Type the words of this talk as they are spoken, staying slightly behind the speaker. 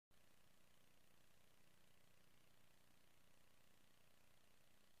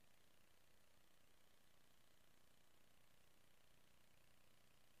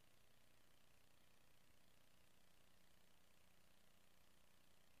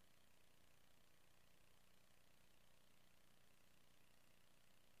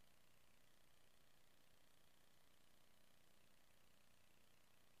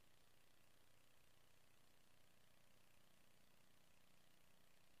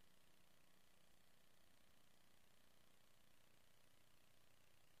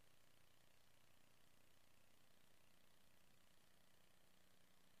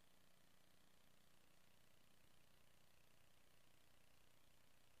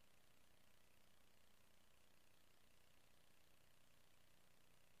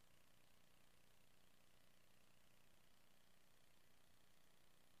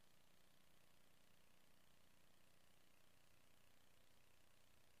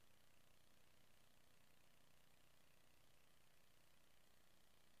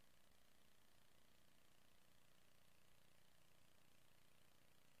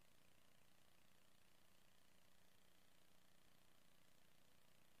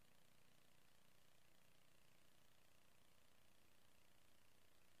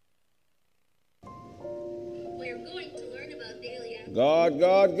God,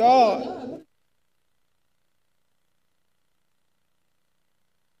 God, God.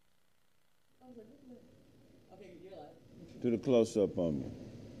 Do the close-up on me.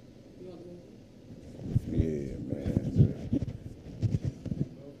 Yeah, man.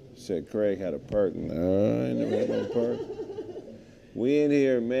 Said Craig had a perk. No, I ain't never had no perk. We in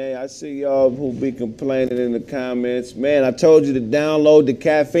here, man. I see y'all who be complaining in the comments. Man, I told you to download the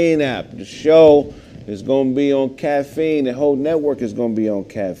Caffeine app. The show is going to be on Caffeine. The whole network is going to be on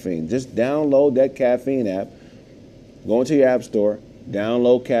Caffeine. Just download that Caffeine app. Go into your app store,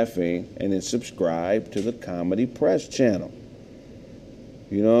 download Caffeine, and then subscribe to the Comedy Press channel.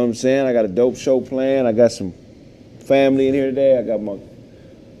 You know what I'm saying? I got a dope show planned. I got some family in here today. I got my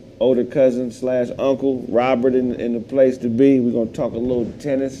older cousin / uncle, Robert, in the place to be. We're going to talk a little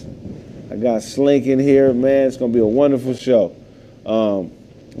tennis. I got Slink in here, man. It's going to be a wonderful show.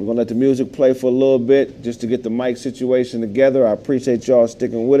 We're going to let the music play for a little bit just to get the mic situation together. I appreciate y'all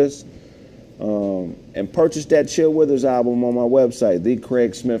sticking with us. And purchase that Chill Withers album on my website,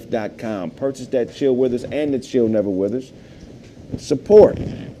 thecraigsmith.com. Purchase that Chill Withers and the Chill Never Withers. Support.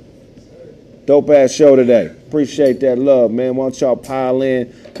 Dope-ass show today. Appreciate that love, man. Why don't y'all pile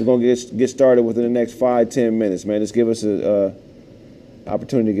in? We're going to get started within the next 5-10 minutes, man. Just give us an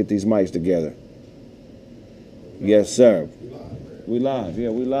opportunity to get these mics together. Yes, sir. We live. Yeah,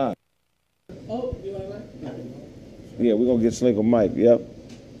 we live. Oh, you live? Yeah, we're going to get Slink a mic. Yep.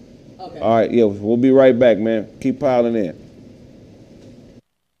 Okay. All right, yeah, we'll be right back, man. Keep piling in.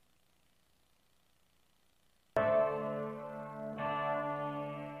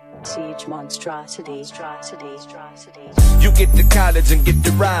 Siege monstrosities. You get to college and get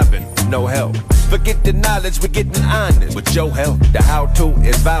to robbing, no help. Forget the knowledge, we're getting honest. With your help, the how-to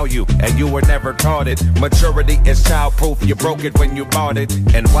is value, and you were never taught it. Maturity is childproof, you broke it when you bought it.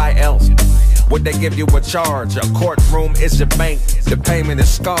 And why else would they give you a charge? A courtroom is a bank, the payment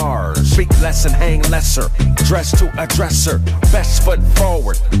is scars. Speak less and hang lesser, dress to a dresser. Best foot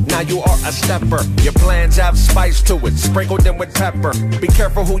forward, now you are a stepper. Your plans have spice to it, sprinkle them with pepper. Be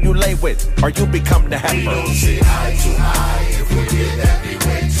careful who you lay with, or you become the heifer. We don't see eye to eye if we get every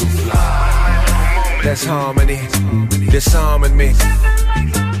way to fly. There's harmony, disarming me.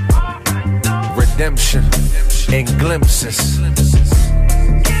 Redemption in glimpses.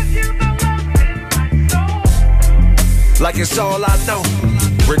 Like it's all I know.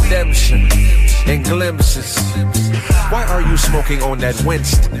 Redemption in glimpses. Why are you smoking on that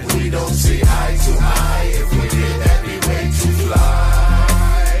Winston? We don't see eye to eye if we get every way to fly.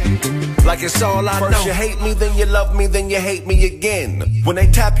 Like it's all I know. First you hate me, then you love me, then you hate me again. When they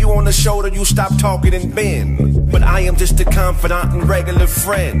tap you on the shoulder, you stop talking and bend. But I am just a confidant and regular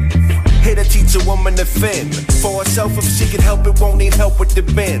friend. Here to teach a woman to fend for herself. If she can help it, won't need help with the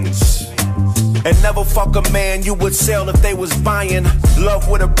bends. And never fuck a man you would sell if they was buying. Love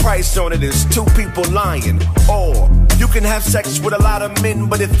with a price on it is two people lying. Or you can have sex with a lot of men,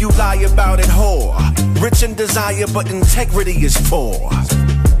 but if you lie about it, whore. Rich in desire, but integrity is poor.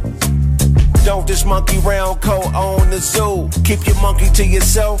 Don't just monkey round, co-own the zoo. Keep your monkey to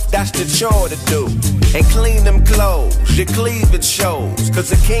yourself, that's the chore to do. And clean them clothes, your cleavage shows.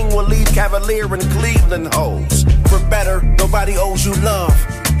 Cause the king will leave Cavalier and Cleveland hoes. For better, nobody owes you love.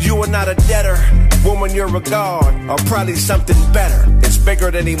 You are not a debtor, woman, you're a god, or probably something better. It's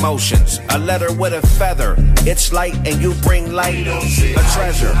bigger than emotions, a letter with a feather. It's light and you bring light, a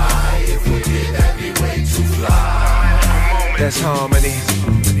treasure. If we get every way to fly. There's harmony,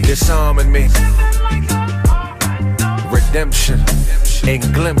 disarming me. Redemption in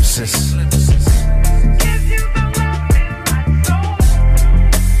glimpses.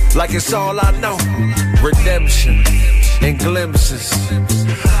 Like it's all I know. Redemption in glimpses.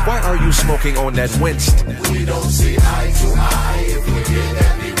 Why are you smoking on that Winston? We don't see eye to eye if we get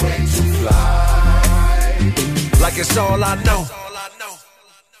every way to fly. Like it's all I know.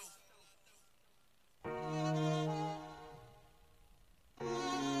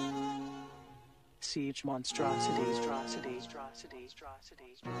 Siege monstrosities.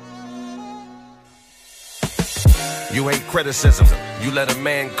 You hate criticism. You let a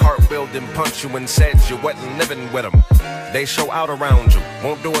man cartwheel and punch you and said you wasn't living with him. They show out around you,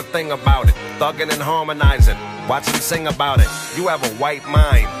 won't do a thing about it. Thugging and harmonizing, watch them sing about it. You have a white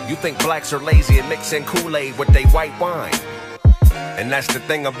mind. You think blacks are lazy and mixing Kool-Aid with they white wine. And that's the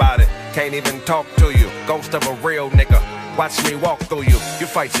thing about it. Can't even talk to you. Ghost of a real nigga. Watch me walk through you. You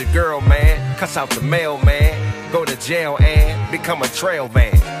fight your girl, man. Cuss out the mailman. Go to jail and become a trail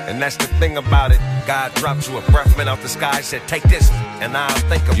van. And that's the thing about it. God dropped you a breath mint out the sky, said take this, and I'll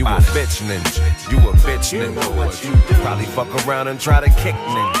think about it. You a bitch ninja. You a bitch ninja. You know what you do. Probably fuck around and try to kick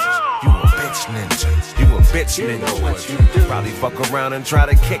ninjas. You a bitch ninja. You a bitch ninja. Probably fuck around and try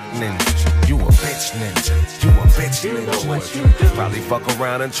to kick ninjas. You a bitch ninja. You a bitch ninja. Probably fuck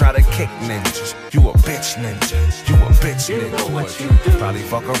around and try to kick ninjas. You a bitch ninja. You a bitch ninja. Probably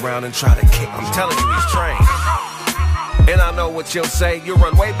fuck around and try to kick. I'm telling you, he's trained. And I know what you'll say. You'll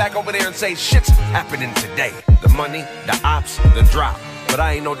run way back over there and say shit's happening today. The money, the ops, the drop. But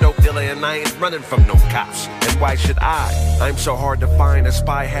I ain't no dope dealer and I ain't running from no cops. And why should I? I'm so hard to find. A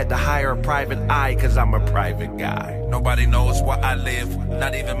spy had to hire a private eye, cause I'm a private guy. Nobody knows where I live,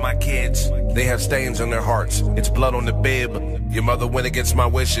 not even my kids. They have stains on their hearts, it's blood on the bib. Your mother went against my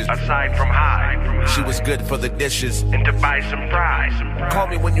wishes. Aside from high, she was good for the dishes and to buy some fries. Call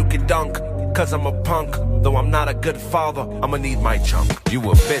me when you can dunk, cause I'm a punk. Though I'm not a good father, I'ma need my chunk. You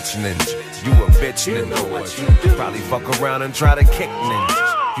a bitch ninja. You a bitch ninja. Probably fuck around and try to kick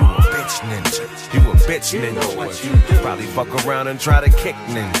ninjas. You a bitch ninja. You a bitch ninja. Probably fuck around and try to kick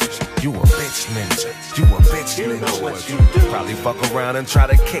ninjas. You a bitch ninja. You a bitch ninja. Probably fuck around and try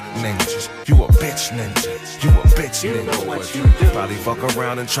to kick ninjas. You a bitch ninja. You a bitch ninja. Probably fuck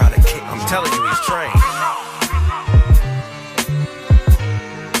around and try to kick. I'm telling you, he's trained.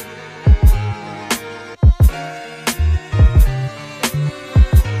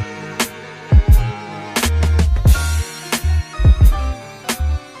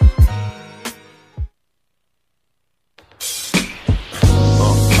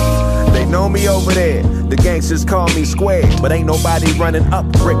 Know me over there, the gangsters call me square, but ain't nobody running up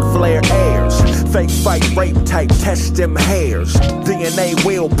Ric Flair airs. Fake fight, rape type, test them hairs. DNA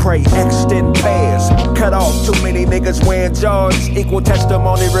will pray, X'd in pairs. Cut off too many niggas wearing Jordans, equal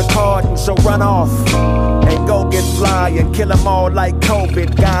testimony recording, so run off and go get fly and kill them all like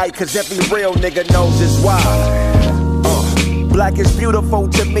COVID guy, cause every real nigga knows it's why. Black is beautiful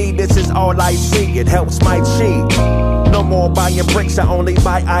to me, this is all I see, it helps my cheek. No more buying bricks, I only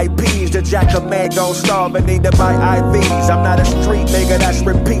buy IPs. The jack of man gon' starve and need to buy IVs. I'm not a street nigga, that's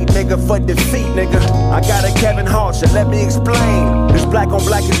repeat nigga for defeat nigga. I got a Kevin Hart, so let me explain. This black on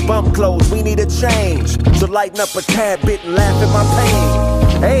black is bump clothes, we need a change. So lighten up a tad bit and laugh at my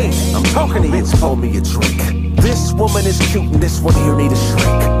pain. Hey, I'm talking to you, bitch, pour me a drink. This woman is cute and this one here need a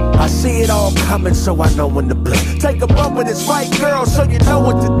shrink. I see it all coming, so I know when to blink. Take a bump with this white girl, so you know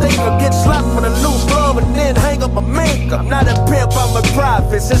what to think. Or get slapped with a loose glove and then hang up a mink. I'm not a pimp, I'm a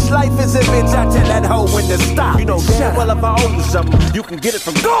prophet. Since life is a bitch, I tell that hoe when to stop. You know damn well if I owe you something, you can get it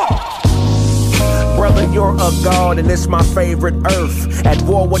from God. Brother, you're a god and it's my favorite earth. At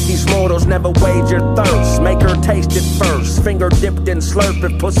war with these mortals, never wage your thirst. Make her taste it first. Finger dipped and slurp.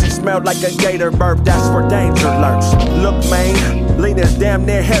 If pussy smelled like a gator burp, that's where danger lurks. Look, man, Lena's damn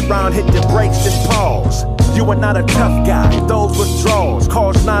near head round, hit the brakes and pause. You are not a tough guy, those withdrawals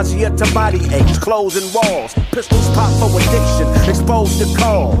cause nausea to body aches, closing walls. Pistols pop for addiction, exposed to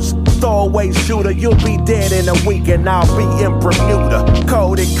cause. Throwaway shooter, you'll be dead in a week and I'll be in Bermuda.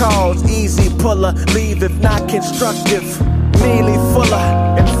 Coded calls, easy puller, leave if not constructive. Neely Fuller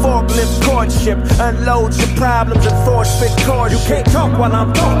and forklift courtship. Unload your problems and force fit chords. You can't talk while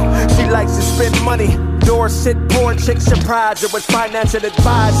I'm talking. She likes to spend money. Dorset, poor chick, surprise her with financial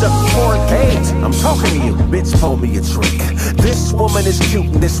advisor. 4K, I'm talking to you, bitch, pour me a drink. This woman is cute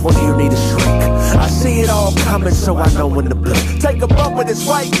and this one here need a shrink. I see it all coming, so I know when to blink. Take a bump with this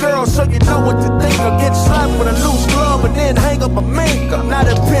white girl, so you know what to think. Or get slapped with a loose glove and then hang up a mink. I'm not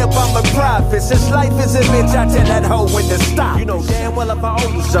a pimp, I'm a prophet. Since life is a bitch, I tell that hoe when to stop. You know damn well if I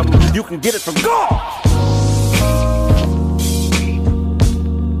owe you something, you can get it from God.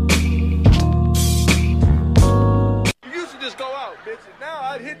 Now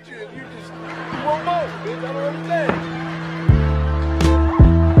I'd hit you and you won't know, bitch. I don't understand.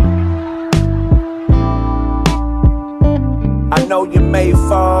 I know you may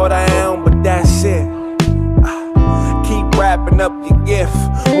fall down, but that's it. Keep wrapping up your gift.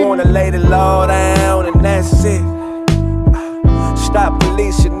 Wanna lay the law down, and that's it. Stop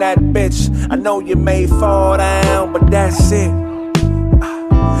releasing that bitch. I know you may fall down, but that's it.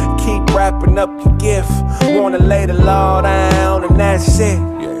 Keep wrapping up your gift. Wanna lay the law down, and that's it.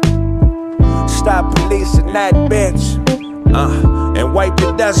 Stop releasing that bitch. And wipe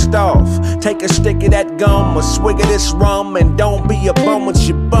the dust off. Take a stick of that gum, a swig of this rum, and don't be a bum with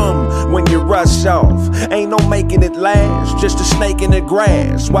your bum when you rush off. Ain't no making it last, just a snake in the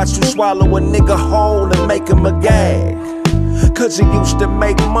grass. Watch you swallow a nigga whole and make him a gag. Cause he used to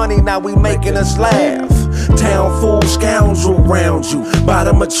make money, now we making us laugh. Town fool scoundrel round you,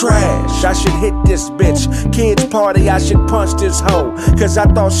 bottom of trash. I should hit this bitch. Kids party, I should punch this hoe. Cause I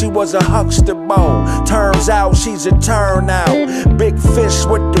thought she was a huckster bow. Turns out she's a turnout. Big fish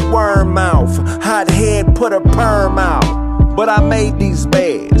with the worm mouth. Hot head put a perm out. But I made these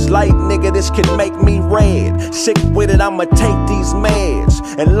beds. Like, nigga, this can make me red. Sick with it, I'ma take these meds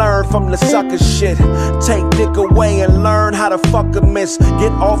and learn from the sucker shit. Take dick away and learn how to fuck a miss.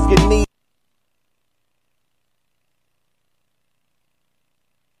 Get off your knees.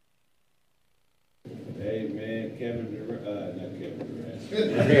 Hey man, Kevin Durant, not Kevin Durant.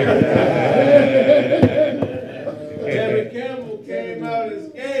 Kevin Campbell came out as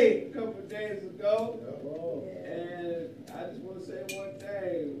gay a couple days ago, and I just want to say one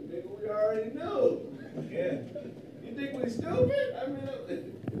thing, nigga, we already knew. Yeah. You think we stupid? I mean,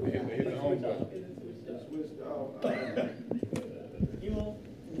 switched off.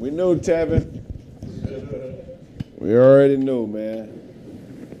 We knew, Tevin. We already knew, man.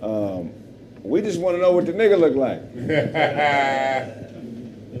 We just want to know what the nigga look like.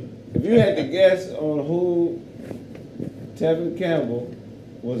 If you had to guess on who Tevin Campbell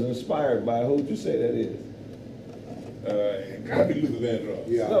was inspired by, who would you say that is? It gotta be Luther Vandross.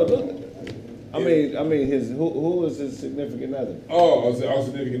 Yeah. No, look. I mean, his who was his significant other? Oh, our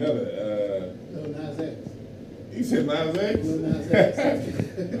significant other. Lil Nas X. You said Nas X? Lil Nas X.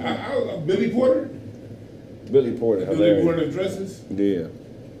 Billy Porter? Billy Porter, Billy hilarious. Porter dresses? Yeah,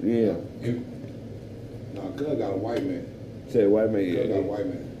 yeah. No, Cuz got a white man. Say white man. Cuz got a Yeah. white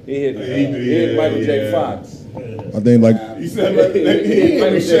man. He hit Michael J. Fox. I think like You said like He hit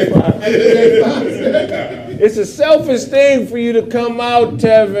Michael J. Fox. It's a selfish thing for you to come out,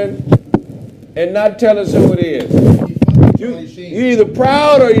 Tevin, and not tell us who it is. You're either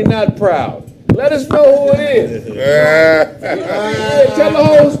proud or you're not proud. Let us know who it is. Yeah, tell the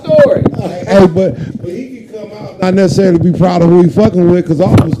whole story. hey, but he can come out not necessarily be proud of who he fucking with, because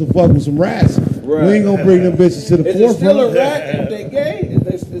all of us can fuck with some rats. Right. We ain't gonna bring them bitches to the Is it still a forefront. rat if they gay?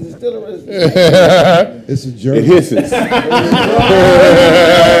 Is it still a rat? It's a jerk. It hisses. A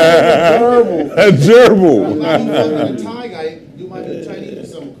gerbil. Like you fucking a Thai guy, you might be Chinese or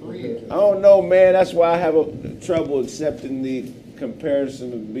some Korean. I don't know, man. That's why I have trouble accepting the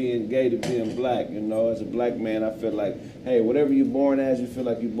comparison of being gay to being black. You know, as a black man, I feel like, hey, whatever you're born as, you feel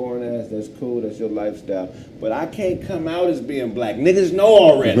like you're born as, that's cool, that's your lifestyle. But I can't come out as being black. Niggas know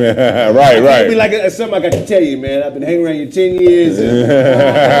already. Right. Be like, it's something I got to tell you, man. I've been hanging around you 10 years. And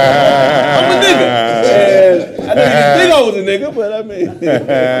I'm a nigga. And I know you think I was a nigga, but I mean,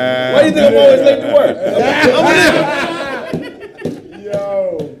 why do you think I'm always late to work? I'm a nigga. Yo.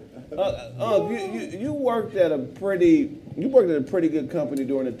 You worked at a pretty good company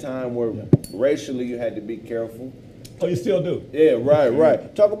during a time where racially you had to be careful. Oh, you still do? Yeah,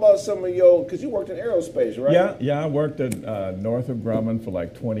 right. Talk about some of because you worked in aerospace, right? Yeah, I worked at Northrop Grumman for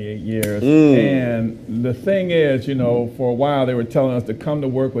like 28 years. And the thing is, you know, for a while they were telling us to come to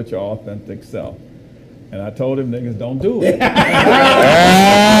work with your authentic self. And I told them niggas don't do it.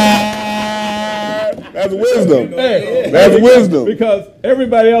 That's wisdom. Hey, That's wisdom. Because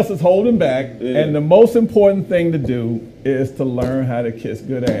everybody else is holding back, and the most important thing to do is to learn how to kiss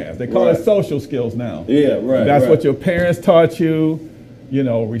good ass. They call it social skills now. Yeah, right. That's what your parents taught you. You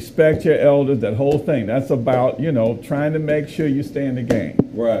know, respect your elders, that whole thing. That's about, you know, trying to make sure you stay in the game.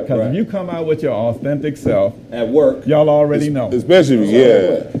 Right, Because if you come out with your authentic self, at work. y'all already know. Especially,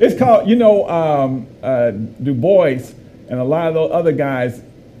 yeah. It's called, you know, Du Bois and a lot of those other guys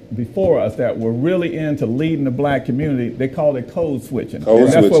before us that were really into leading the black community, they called it code switching. Code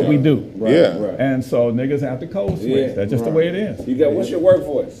and that's what switching. we do. Right. And so niggas have to code switch. Yeah, That's just the way it is. You got what's your work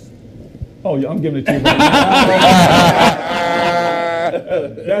voice? Oh, yeah, I'm giving it to you right now.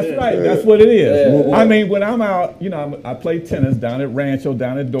 That's right. That's what it is. Yeah. I mean, when I'm out, you know, I play tennis down at Rancho,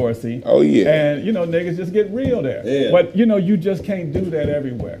 down at Dorsey. Oh, yeah. And, you know, niggas just get real there. Yeah. But, you know, you just can't do that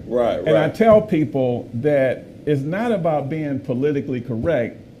everywhere. Right. And I tell people that it's not about being politically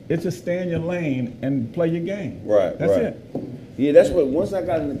correct. It's just stay in your lane and play your game. Right. That's it. Yeah, that's what. Once I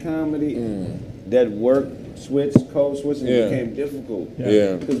got into comedy, that work switch, code switching became difficult.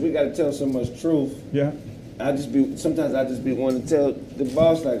 Yeah. Because we got to tell so much truth. Yeah. Sometimes I just be wanting to tell the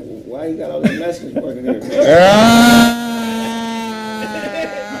boss, like, why you got all these messages working here, man?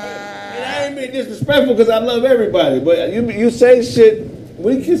 And I ain't being disrespectful because I love everybody, but you say shit,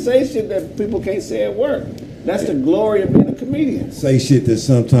 we can say shit that people can't say at work. That's the glory of being a comedian. Say shit that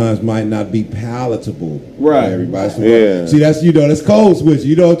sometimes might not be palatable. Right. To everybody. So, Yeah. See, that's, you know, that's code switch.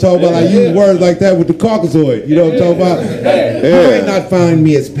 You know what I'm talking about? Like, use words like that with the Caucasoid. You know what I'm talking about? You might not find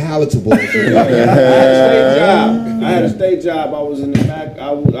me as palatable. I had a state job. I was in the back. I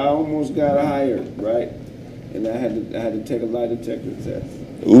almost got hired, right? And I had to take a lie detector test.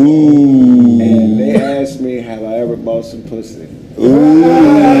 Ooh. And they asked me, have I ever bought some pussy?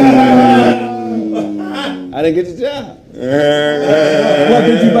 I didn't get the job. Why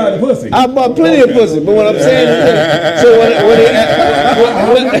did you buy the pussy? I bought plenty of pussy, but what I'm saying is that, so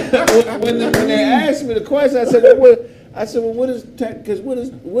when they asked me the question, I said, well, what is because what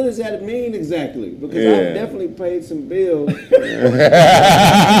does that mean exactly? Because I've definitely paid some bills.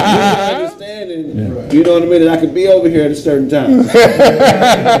 Understanding, you know what I mean, that I could be over here at a certain time.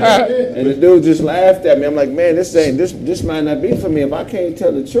 And the dude just laughed at me. I'm like, man, this might not be for me if I can't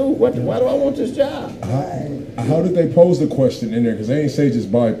tell the truth. Why do I want this job? How did they pose the question in there? Because they ain't say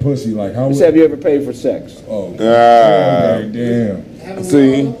just buy pussy. Like how? Have you ever paid for sex? Oh, okay, damn.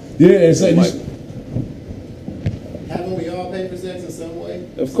 See? Yeah, and so Haven't we all paid for sex in some way?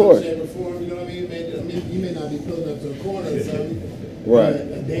 Of course. Some shape or form, you know what I mean? You may not be pulling up to a corner or something. Right.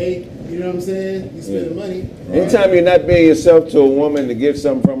 A date, you know what I'm saying? You spending money. Anytime you're not being yourself to a woman to get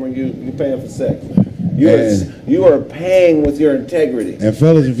something from her, you're paying for sex. You are paying with your integrity. And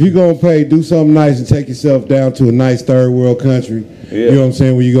fellas, if you're gonna pay, do something nice and take yourself down to a nice third world country. You know what I'm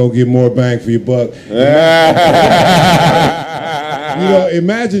saying? Where you gonna get more bang for your buck. You know,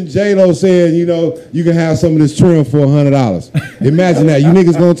 imagine J-Lo saying, you know, you can have some of this trim for $100. Imagine that. You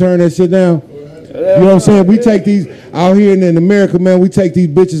niggas gonna turn that shit down? You know what I'm saying? We take these out here in America, man. We take these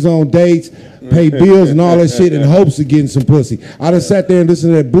bitches on dates, pay bills and all that shit in hopes of getting some pussy. I done sat there and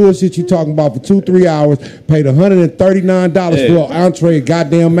listened to that bullshit you talking about for 2-3 hours, paid $139 for an entree at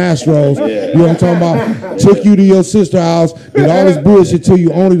goddamn Mastro's. You know what I'm talking about? Took you to your sister's house, did all this bullshit to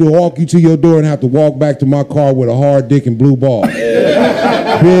you only to walk you to your door and have to walk back to my car with a hard dick and blue ball.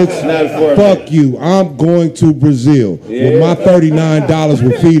 Bitch, fuck you. I'm going to Brazil. With my $39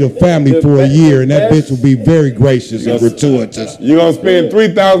 will feed a family for a year, and that bitch will be very gracious and gratuitous. You're going to spend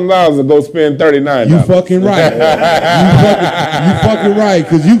 $3,000 to go spend $39. You fucking right. you fucking right.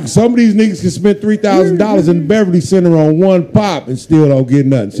 Because some of these niggas can spend $3,000 in the Beverly Center on one pop and still don't get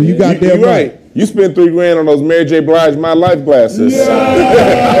nothing. So you goddamn right. You spent $3,000 on those Mary J. Blige My Life glasses.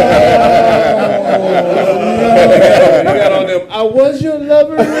 I was your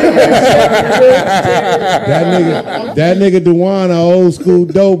lover. That nigga Dewan, an old school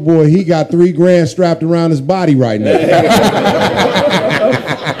dope boy, he got $3,000 strapped around his body right now.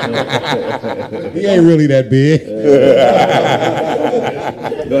 He ain't really that big.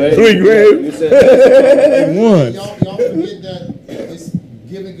 $3,000. Once. Y'all forget that it's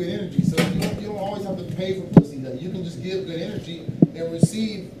giving good energy. So you don't always have to pay for pussy. You can just give good energy and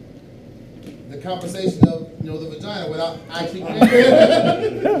receive the compensation of the vagina without actually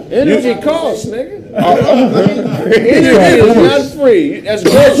paying. Energy costs, nigga. Energy is not free. That's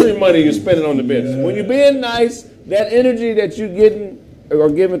grocery money you're spending on the bitch. When you're being nice, that energy that you're getting or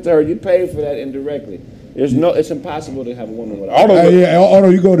giving to her, you pay for that indirectly. It's impossible to have a woman without. Although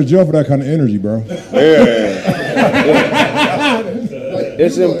you go to jail for that kind of energy, bro.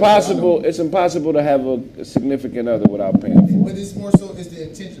 It's impossible. It's impossible to have a significant other without paying for it. But it's more so it's the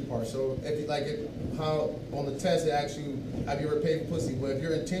intention part. So how on the test they ask you, have you ever paid for pussy? Well, if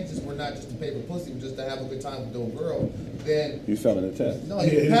your intentions were not just to pay for pussy, but just to have a good time with the girl, then you fell in the test. No,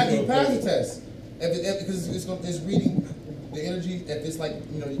 you passed the test. Because it's reading the energy. If it's like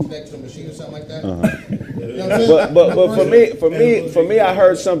you connect to a machine or something like that. You know what I'm saying? But for me, I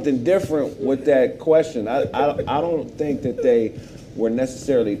heard something different with that question. I don't think that they were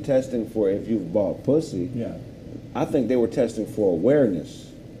necessarily testing for if you've bought pussy. Yeah. I think they were testing for awareness.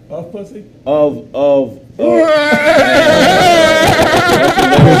 Of pussy? Of If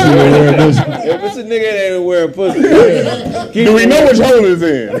it's a nigga that ain't wearing pussy, do we know which hole it's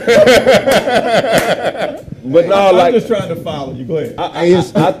in? But no, I'm just trying to follow you. Go ahead.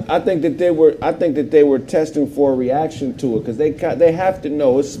 I think that they were testing for a reaction to it because they have to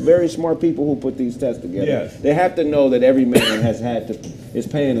know. It's very smart people who put these tests together. Yes. They have to know that every man is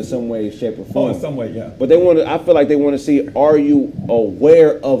paying in some way, shape, or form. Oh, in some way, yeah. But I feel like they want to see, are you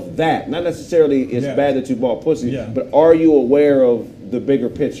aware of that? Not necessarily it's bad that you bought pussy, but are you aware of the bigger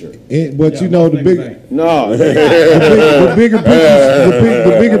picture? The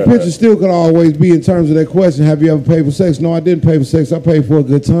bigger picture still could always be in terms of that question. Have you ever paid for sex? No, I didn't pay for sex. I paid for a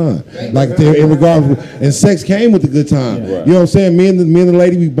good time. Like in regards, and sex came with a good time. Right. You know what I'm saying? Me and the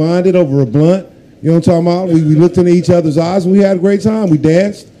lady, we bonded over a blunt. You know what I'm talking about? We looked into each other's eyes and we had a great time. We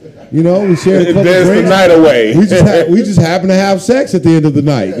danced. You know, we shared a couple of drinks. The night away. We just happened to have sex at the end of the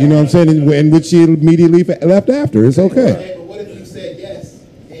night. You know what I'm saying? In which she immediately left after. It's okay. But what if you said yes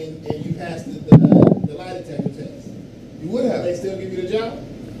and you passed the lie detector test? You would have. They still give you the job?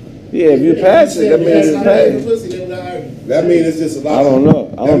 Yeah, if you pass it, that means it's paid. That means it's just a lot. I don't know.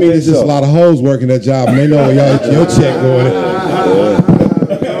 That means it's just a lot of hoes working that job, and they know your check going in.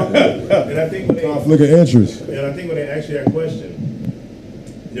 And I think when they conflict of interest. And I think when they ask you that question,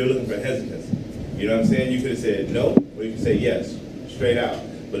 they're looking for hesitancy. You know what I'm saying? You could have said no, or you could say yes. straight out.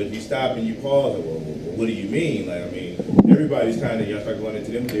 But if you stop and you pause, like, well, what do you mean? Like, I mean, everybody's kind of, y'all start going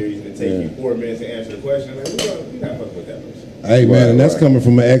into them theories and it takes you 4 minutes to answer the question. Like, we're not fucking with that person. Hey man, and that's coming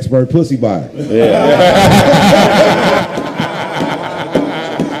from an expert pussy buyer. What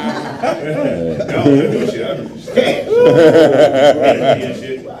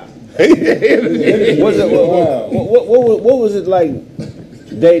was it like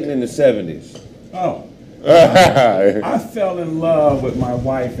dating in the 70s? Oh. I fell in love with my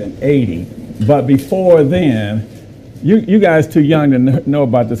wife in '80, but before then, you guys too young to know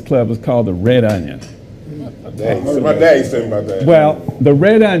about this club. It's called the Red Onion. My dad used to tell me about that. Well, the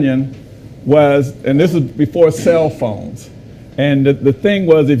Red Onion was, and this was before cell phones, and the thing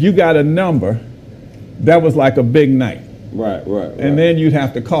was, if you got a number, that was like a big night. Right. And then you'd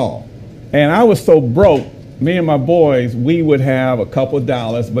have to call. And I was so broke, me and my boys, we would have a couple of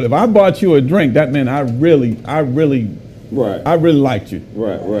dollars, but if I bought you a drink, that meant I really liked you.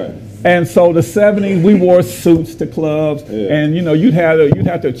 Right. And so the 70s, we wore suits to clubs, and you know you'd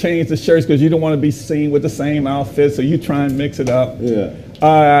have to change the shirts because you don't want to be seen with the same outfit, so you try and mix it up.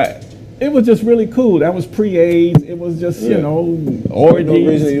 It was just really cool. That was pre-AIDS. It was just orgies. No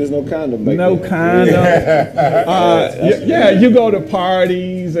reason to use no condom. No condom. You go to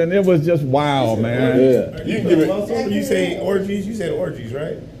parties, and it was just wild, man. You can give it. You say orgies. You said orgies,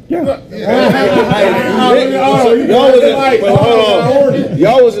 right? Yeah.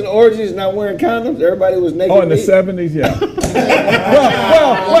 Y'all was in orgies not wearing condoms? Everybody was naked? Oh, in the 70s, yeah.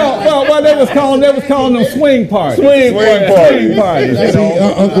 well, they was calling them swing parties. Swing parties. You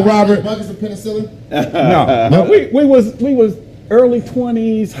know? Uncle Robert. Buckets of penicillin? No, we was early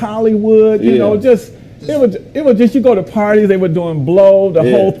 20s, Hollywood, you know, just it was just you go to parties, they were doing blow, the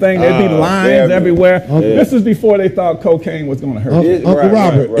whole thing, there'd be lines everywhere. This is before they thought cocaine was going to hurt. Uncle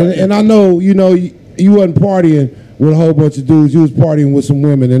Robert, and I know, you wasn't partying with a whole bunch of dudes. You was partying with some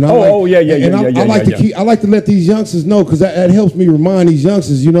women, and I like to let these youngsters know, because that helps me remind these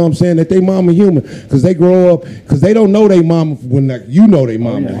youngsters, you know what I'm saying, that they mama human, because they grow up, because they don't know they mama when you know they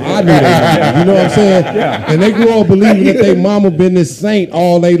mama. I knew they mama. You know what I'm saying? And they grow up believing that they mama been this saint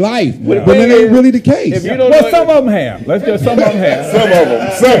all their life, but that ain't really the case. Well, some of them have. Let's just some of them have. Some of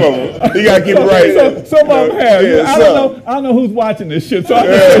them. You gotta keep it right. Some of them have. I don't know who's watching this shit. So I'm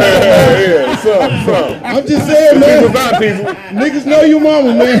just saying, man. Niggas know your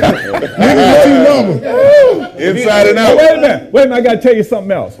mama, man. Niggas know your mama. Inside and out. Wait a minute, I gotta tell you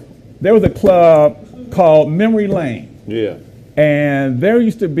something else. There was a club called Memory Lane. Yeah. And there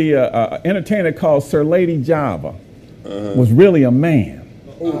used to be a entertainer called Sir Lady Java. Was really a man.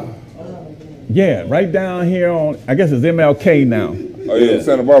 Yeah, right down here on, I guess it's MLK now. Oh yeah,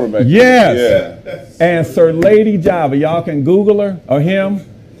 Santa Barbara back. Yes. Yeah. And Sir Lady Java, y'all can Google her or him,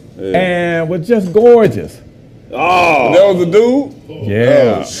 and was just gorgeous. Oh, that was a dude?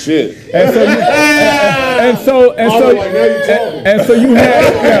 Yeah. Oh shit. And so you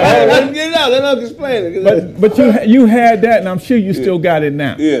had. Let him get it out. Let him explain it. But you had that, and I'm sure you still got it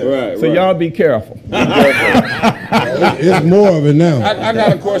now. Yeah. Right. So y'all be careful. It's more of it now. I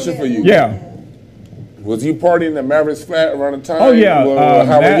got a question for you. Yeah. Was you partying at Maverick's flat around the time? Oh yeah.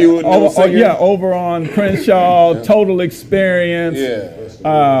 Howard Hewitt over on Crenshaw. Total Experience. Yeah.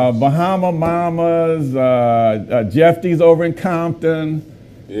 Bahama Mamas, Jeffy's over in Compton.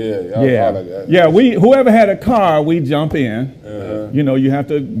 Yeah. Whoever had a car, we jump in. You know, you have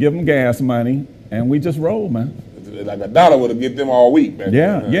to give them gas money, and we just roll, man. Like $1 would have get them all week, man.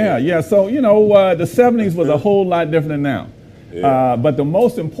 Yeah. So the 70s was a whole lot different than now. Yeah. But the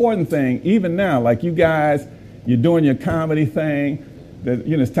most important thing, even now, like you guys, you're doing your comedy thing. That,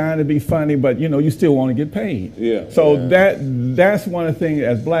 it's time to be funny, but you still want to get paid. Yeah. So that's one of the things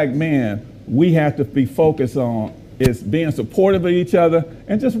as black men we have to be focused on, is being supportive of each other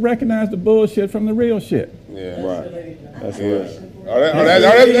and just recognize the bullshit from the real shit. Yeah. Right. That's right.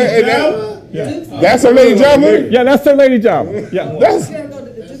 That's Sir Lady Java? Yeah, that's Sir Lady Java. Yeah.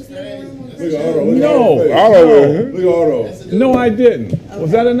 No, I didn't. Okay.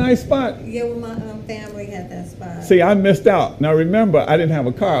 Was that a nice spot? Yeah, well, my family had that spot. See, I missed out. Now remember, I didn't have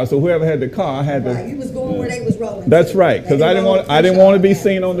a car, so whoever had the car, I had to. You was going where they was rolling. That's right, because I didn't want to be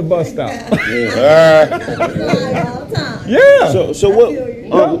seen on the bus stop. Yeah. So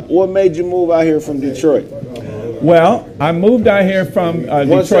what made you move out here from Detroit? Well, I moved out here from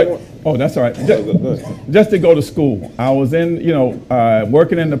Detroit. Oh, that's all right. Just to go to school. I was in,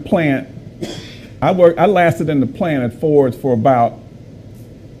 working in the plant. I lasted in the plant at Ford's for about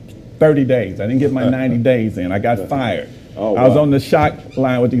 30 days. I didn't get my 90 days in. I got fired. Oh, I was on the shot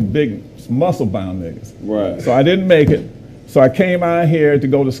line with these big muscle-bound niggas. Right. So I didn't make it. So I came out here to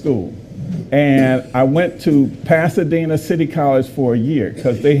go to school. And I went to Pasadena City College for a year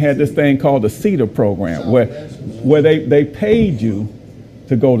because they had this thing called the CETA program where they paid you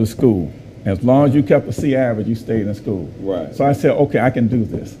to go to school. As long as you kept a C average, you stayed in school. Right. So I said, okay, I can do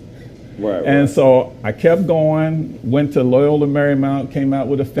this. Right. And so I kept going, went to Loyola Marymount, came out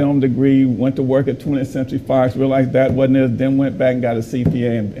with a film degree, went to work at 20th Century Fox, realized that wasn't it, then went back and got a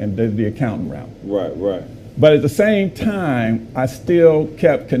CPA and did the accounting route. Right, right. But at the same time, I still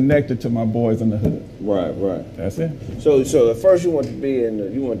kept connected to my boys in the hood. Right, right. That's it. So at first you wanted to be in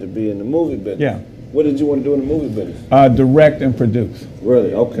the movie business. Yeah. What did you want to do in the movie business? Direct and produce.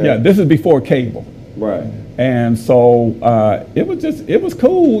 Really? Okay. Yeah, this is before cable. Right. And so it was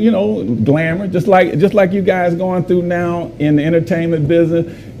cool, you know, glamour, just like you guys going through now in the entertainment business.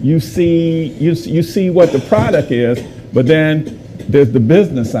 You see what the product is, but then there's the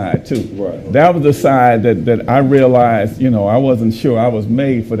business side too. Right. That was the side that I realized, you know, I wasn't sure I was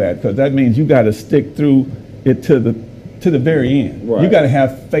made for that, because that means you got to stick through it to the very end. Right. You got to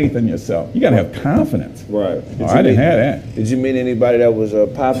have faith in yourself. You got to have confidence. Right. I didn't have that. Did you meet anybody that was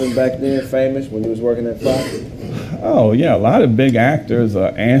popping back then, famous, when you was working at Fox? Oh yeah, a lot of big actors: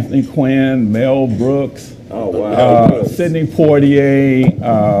 Anthony Quinn, Mel Brooks. Oh wow. Sidney Poitier.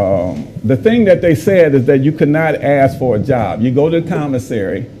 The thing that they said is that you could not ask for a job. You go to the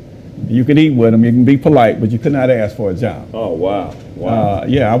commissary, you could eat with them, you can be polite, but you could not ask for a job. Oh wow. Wow.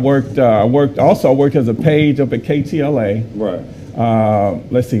 Yeah, I worked as a page up at KTLA. Right.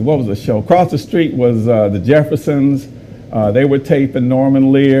 Let's see, what was the show? Across the street was the Jeffersons. They were taping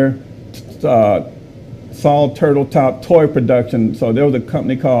Norman Lear, Saul Turtletop Toy Production. So there was a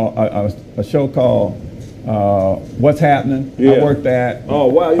company called a show called What's Happening. Yeah. I worked at. Oh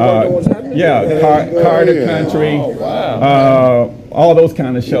wow, you worked on What's Happening? Yeah, Carter Country. Oh wow. All those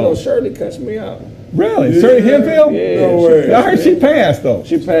kind of shows. You know, Shirley cuts me out. Really? Yeah. Shirley Henfield? Yeah. No way. I heard she passed though.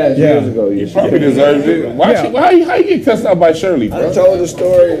 She passed years ago. You probably deserved it. How you get cussed out by Shirley, bro? I told the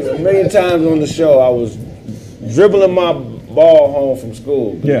story a million times on the show. I was dribbling my ball home from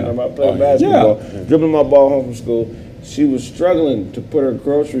school. Yeah. Remember, I played basketball. Yeah. Dribbling my ball home from school. She was struggling to put her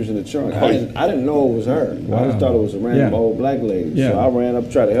groceries in the trunk. I didn't know it was her. Wow. I just thought it was a random old black lady. Yeah. So I ran up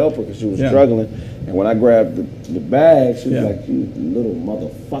to try to help her because she was struggling. And when I grabbed the bag, she was like, "You little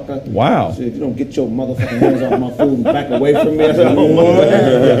motherfucker!" Wow. She said, "If you don't get your motherfucking hands off my food and back away from me," I said,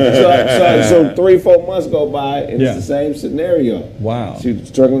 so 3-4 months go by, and it's the same scenario. Wow. She was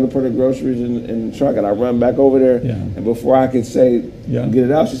struggling to put her groceries in the trunk, and I run back over there, and before I could say get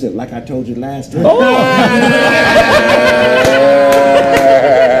it out, she said, "Like I told you last time."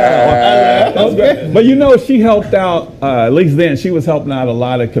 But you know, she helped out, at least then, she was helping out a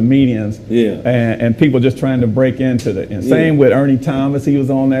lot of comedians and people just trying to break into it. And same with Ernie Thomas, he was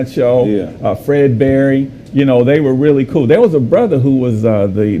on that show. Fred Berry, you know, they were really cool. There was a brother who was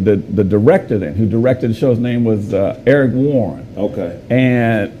the director then, who directed the show. His name was Eric Warren. Okay.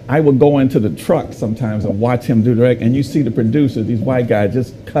 And I would go into the truck sometimes and watch him do direct, and you see the producers, these white guys,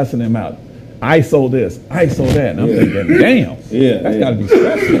 just cussing him out. ISO this, ISO that. And I'm thinking, damn, that's got to be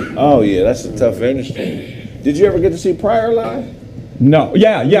stressful. Oh, yeah, that's a tough industry. Did you ever get to see Pryor live? No.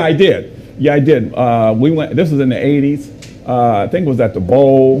 Yeah, I did. Yeah, I did. We went, this was in the 80s. I think it was at the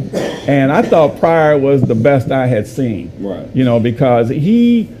Bowl. And I thought Pryor was the best I had seen. Right. You know, because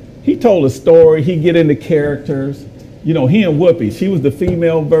he told a story, he'd get into characters. You know, he and Whoopi, she was the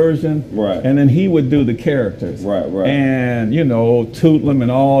female version. Right. And then he would do the characters. Right. And, you know, Tootlim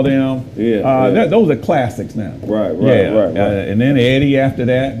and all them. Those are classics now. Right. And then Eddie after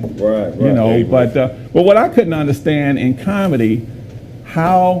that. Right. You know, but what I couldn't understand in comedy,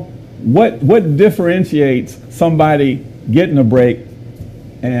 what differentiates somebody getting a break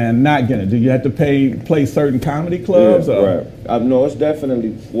and not getting it? Do you have to play certain comedy clubs? Right. No, it's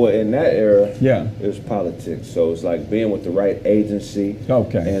definitely, in that era, Yeah. it's politics. So it's like being with the right agency.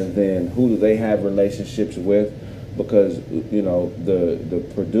 Okay. And then who do they have relationships with? Because, you know, the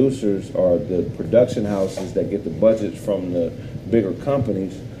producers or the production houses that get the budgets from the bigger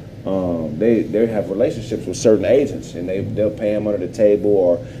companies, they have relationships with certain agents, and they'll pay them under the table,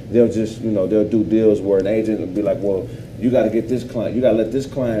 or they'll just, you know, they'll do deals where an agent will be like, well, you got to get this client, you got to let this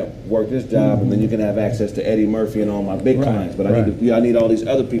client work this job, and then you can have access to Eddie Murphy and all my big clients, but I need all these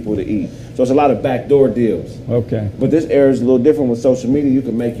other people to eat. So it's a lot of backdoor deals. Okay. But this era is a little different with social media. You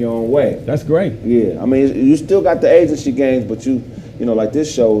can make your own way. That's great. Yeah, I mean, you still got the agency games, but you know, like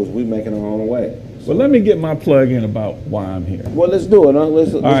this shows, we making our own way. Well, let me get my plug in about why I'm here. Well, let's do it. Huh?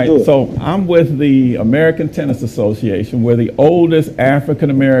 Let's do it. So I'm with the American Tennis Association. We're the oldest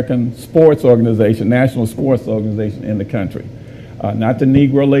African-American sports organization, national sports organization in the country. Not the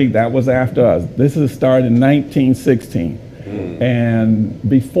Negro League, that was after us. This is started in 1916. And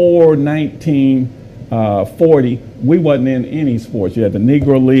before 1940, we wasn't in any sports. You had the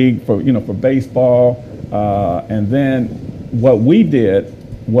Negro League for baseball, and then what we did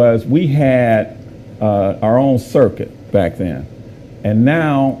was we had our own circuit back then, and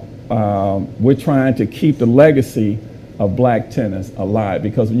now we're trying to keep the legacy of black tennis alive,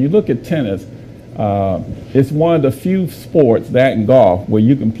 because when you look at tennis, it's one of the few sports, that and golf, where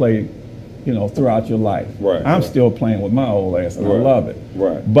you can play, throughout your life. I'm still playing with my old ass, and I love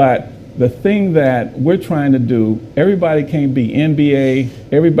it. But the thing that we're trying to do, everybody can't be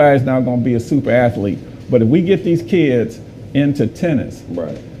NBA, everybody's not going to be a super athlete, but if we get these kids into tennis,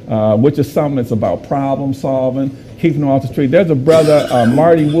 which is something that's about problem solving, keeping them off the street. There's a brother,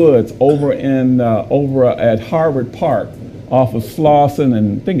 Marty Woods, over at Harvard Park, off of Slauson,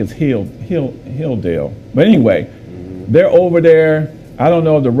 and I think it's Hilldale. But anyway, they're over there. I don't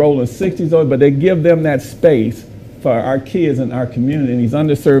know if the rolling 60s or, but they give them that space for our kids in our community, in these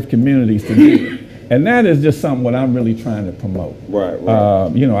underserved communities to do. And that is just something what I'm really trying to promote.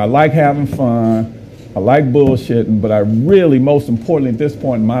 I like having fun. I like bullshitting, but I really, most importantly at this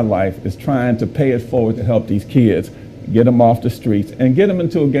point in my life, is trying to pay it forward to help these kids, get them off the streets, and get them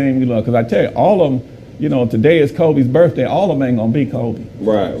into a game we love. Because I tell you, all of them, today is Kobe's birthday, all of them ain't gonna be Kobe.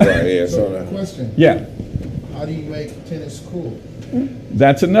 Yeah. So, question. Yeah. How do you make tennis cool?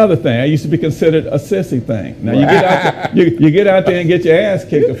 That's another thing. I used to be considered a sissy thing. Now you get out there and get your ass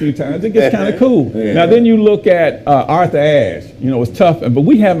kicked a few times, it gets kind of cool. Now then you look at Arthur Ashe. It's tough, but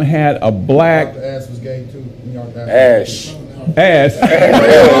we haven't had a black. Arthur Ashe was gay too. Ash.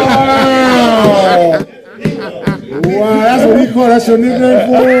 Wow, that's what we call. That's your nickname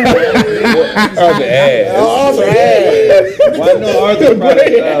for him? Arthur Ashe. Arthur Ashe. Why no Arthur?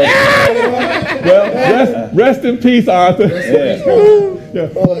 Well, rest in peace, Arthur. But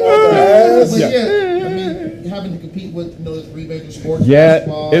having to compete with those three major sports,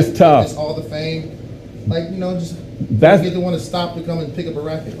 basketball, it's tough. It's all the fame, just that's get to want to stop to come and pick up a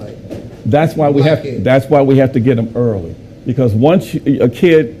racket. That's why we have to get them early, because once a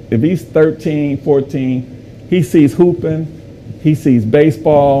kid, if he's 13, 14, he sees hooping, he sees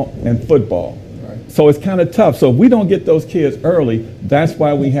baseball and football. So it's kind of tough. So if we don't get those kids early, that's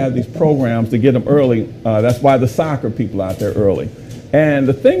why we have these programs to get them early. That's why the soccer people out there early. And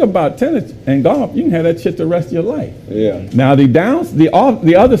the thing about tennis and golf, you can have that shit the rest of your life. Now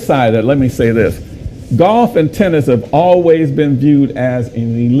the other side of it, let me say this. Golf and tennis have always been viewed as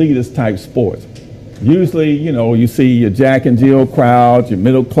an elitist type sport. Usually, you see your Jack and Jill crowds, your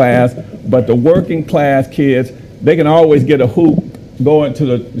middle class, but the working class kids, they can always get a hoop,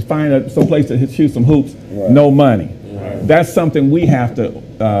 find some place to shoot some hoops, no money. That's something we have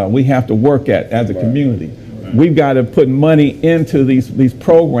to work at as a community. We've got to put money into these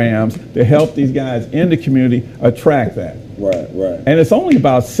programs to help these guys in the community attract that. And it's only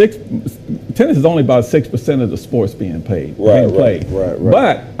about tennis is only about 6% of the sports being played.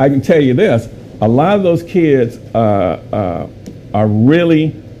 But I can tell you this, a lot of those kids are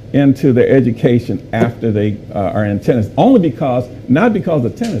really into their education after they are in tennis, not because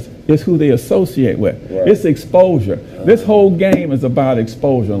of tennis, it's who they associate with. It's exposure. This whole game is about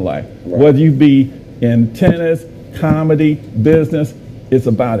exposure in life. Whether you be in tennis, comedy, business, it's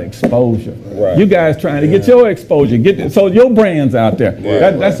about exposure. You guys trying to get your exposure, so your brand's out there.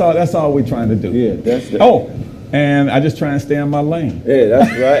 That's all we're trying to do. And I just try and stay in my lane. Yeah,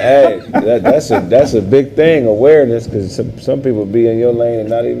 that's right. Hey, that's a big thing, awareness, because some people be in your lane and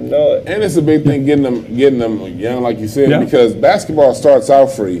not even know it. And it's a big thing getting them young, like you said, because basketball starts out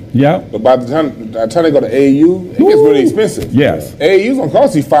free. But by the time they go to AAU, it gets really expensive. AAU's gonna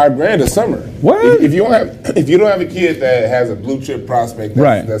cost you $5,000 a summer. If you don't have a kid that has a blue chip prospect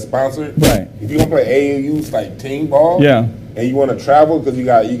that's sponsored, if you gonna play AAU's like team ball, and you want to travel because you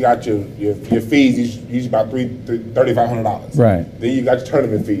got your fees, usually about $3,500. Then you got your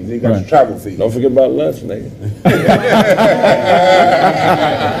tournament fees. Then you got your travel fees. Don't forget about lunch, nigga.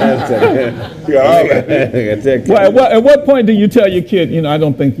 Well, at what point do you tell your kid, I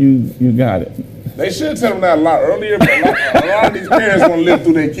don't think you got it? They should tell them that a lot earlier, but a lot of these parents want to live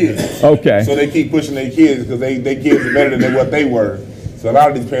through their kids. So they keep pushing their kids because their kids are better than what they were. So a lot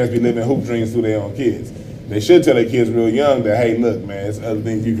of these parents be living hoop dreams through their own kids. They should tell their kids real young that, hey, look, man, there's other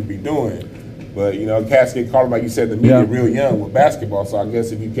things you could be doing. But, cats get caught, like you said, the media real young with basketball. So I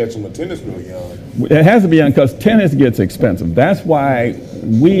guess if you catch them with tennis real young. It has to be young because tennis gets expensive. That's why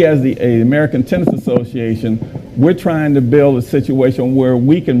we as the American Tennis Association, we're trying to build a situation where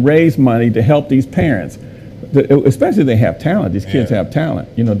we can raise money to help these parents. especially they have talent. These kids have talent,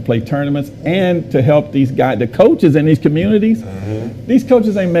 you know, to play tournaments and to help these guys, the coaches in these communities. These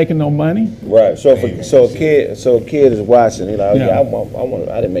coaches ain't making no money. Right. So a kid is watching. You know, I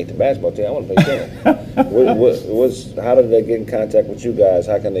didn't make the basketball team. I want to play tennis. How do they get in contact with you guys?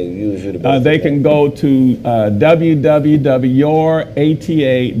 How can they use you to? They can go to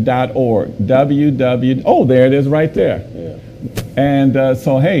www.yourata.org. Oh, there it is, right there. Yeah. And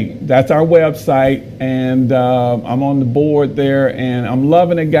so, hey, that's our website, and I'm on the board there, and I'm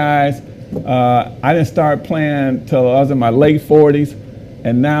loving it, guys. I didn't start playing till I was in my late 40s,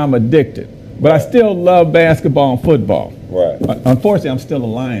 and now I'm addicted. But I still love basketball and football. Right. Unfortunately, I'm still a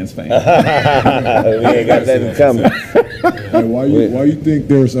Lions fan. We ain't got that coming. Hey, why you think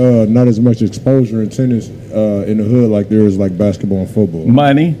there's not as much exposure in tennis in the hood like there is like basketball and football?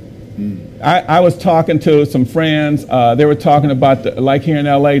 Money. I was talking to some friends. They were talking about like here in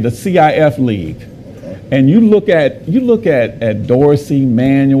LA, the CIF League, and you look at Dorsey,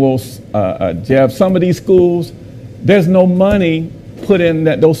 Manual, Jeff. Some of these schools, there's no money put in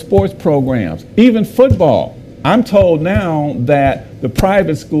those sports programs. Even football. I'm told now that the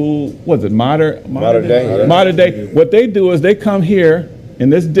private school, Mater Dei. What they do is they come here in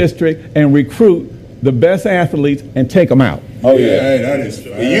this district and recruit the best athletes and take them out. Oh yeah, hey, that is.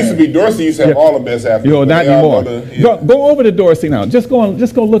 It used to be Dorsey used to have all the best athletes. You know, not anymore. Go over to Dorsey now. Just go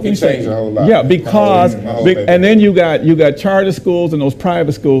look and see. A whole lot. Yeah, because and then you got charter schools and those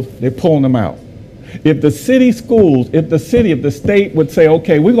private schools. They're pulling them out. If the city schools, if the state would say,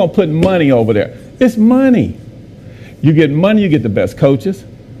 okay, we're gonna put money over there. It's money. You get money. You get the best coaches.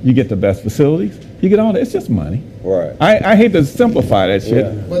 You get the best facilities. You get all that. It's just money. Right. I hate to simplify that shit.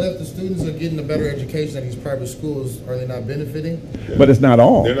 Yeah. But if the students are getting a better education at these private schools, are they not benefiting? But it's not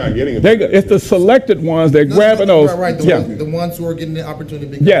all. They're not getting it. It's the selected ones. They're grabbing those. Right. The ones who are getting the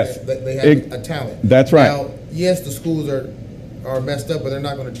opportunity because they have a talent. That's right. Now, yes, the schools are messed up, but they're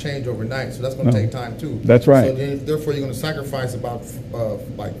not going to change overnight. So that's going to take time too. That's right. So therefore, you're going to sacrifice about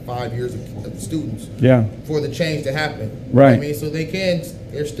like 5 years of the students. Yeah. For the change to happen. Right. I mean, so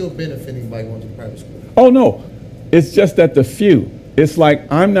they're still benefiting by going to the private school. Oh no, it's just that the few. It's like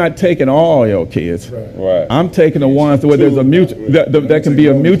I'm not taking all your kids. Right. I'm taking the ones where there's a mutual that can be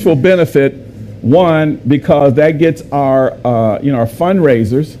a mutual benefit. One, because that gets our our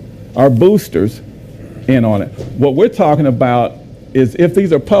fundraisers, our boosters, in on it. What we're talking about is if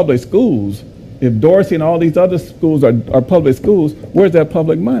these are public schools, if Dorsey and all these other schools are public schools, where's that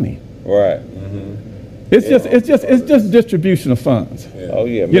public money? Right. It's just distribution of funds. Yeah. Oh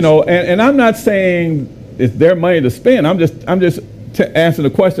yeah. You know, and I'm not saying it's their money to spend. I'm just answering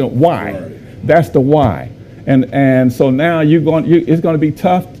the question why. Right. That's the why. And so now it's going to be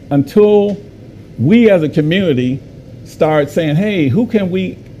tough until we as a community start saying, hey, who can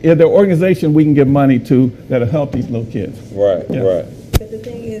we? Is there an organization we can give money to that'll help these little kids? Right. Yeah. Right. But the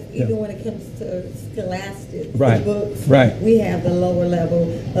thing is, even when it comes to scholastics, right. books, right. we have the lower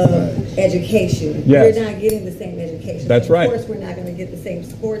level of education. Yes. We're not getting the same education. That's right. Of course, we're not going to get the same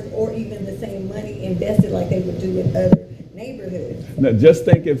sports or even the same money invested like they would do in other neighborhoods. Now, just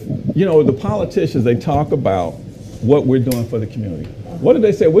think if, the politicians, they talk about what we're doing for the community. What do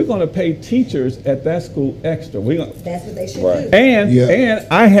they say? We're going to pay teachers at that school extra. That's what they should do. And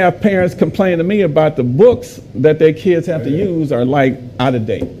I have parents complain to me about the books that their kids have to use are like out of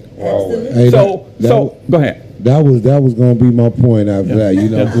date. Absolutely. Hey, So go ahead. That was going to be my point after that,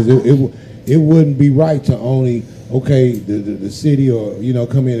 because it wouldn't be right to only the city or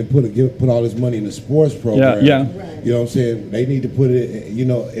come in and put all this money in the sports program. Yeah. Right. You know what I'm saying? They need to put it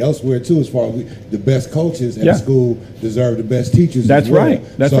elsewhere too, as far as the best coaches in the school deserve the best teachers. That's as well. right.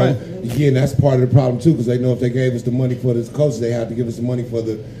 That's right. Again, that's part of the problem too, because they know if they gave us the money for the coaches, they have to give us the money for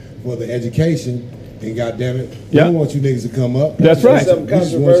the education. And goddamn it, we don't want you niggas to come up. That's right. Something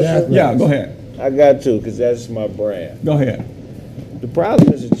controversial. Yeah, go ahead. I got to, because that's my brand. Go ahead. The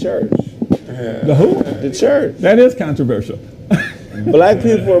problem is the church. The who? The church. That is controversial. Black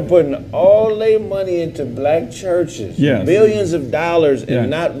people are putting all their money into black churches, billions of dollars, and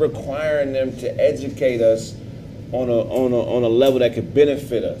not requiring them to educate us on a level that could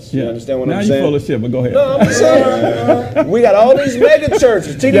benefit us. You understand what I'm saying? Now you're full of shit, but go ahead. No, I'm saying we got all these mega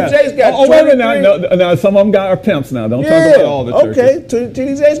churches. TDJ's got 23. Wait a minute, now some of them got our pimps now. Don't talk about all the churches. Okay,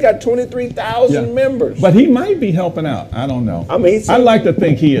 TDJ's got 23,000 members. But he might be helping out. I don't know. I mean, I like to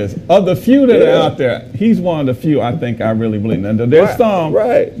think he is. Of the few that are out there, he's one of the few I think I really believe in. There's some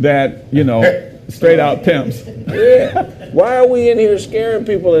that, straight out pimps. Yeah. Why are we in here scaring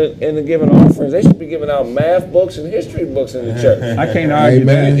people into giving offerings? They should be giving out math books and history books in the church. I can't argue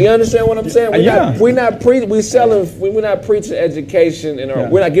that. You understand what I'm saying? We're not preaching education,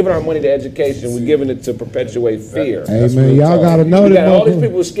 we're not giving our money to education. We're giving it to perpetuate fear. Hey man, y'all gotta know that. All these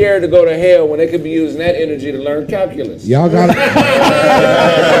people scared to go to hell when they could be using that energy to learn calculus. Y'all gotta.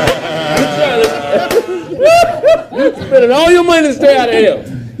 You're spending all your money to stay out of hell.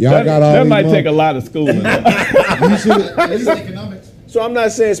 Y'all got all that might take a lot of schooling. So I'm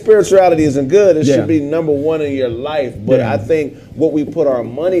not saying spirituality isn't good. It should be number one in your life. But I think what we put our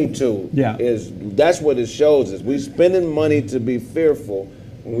money to that's what it shows us. We spending money to be fearful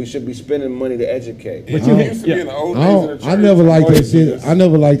when we should be spending money to educate. But you used to be in the old days of the church. I never liked that shit. I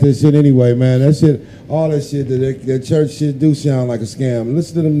never liked that shit anyway, man. That shit, all that shit that church shit do sound like a scam.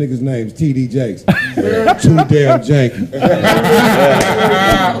 Listen to them niggas' names, T.D. Jakes. Too damn janky.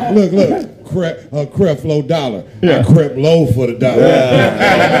 Look. Creflo Dollar. I crept low for the dollar. You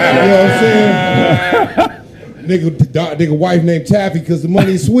know what I'm saying? Nigga wife named Taffy because the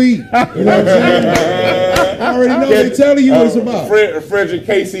money's sweet. You know what I'm saying? I already know they're telling you what it's about. Frederick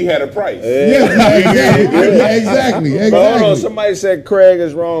Casey had a price. Exactly. But hold on, somebody said Craig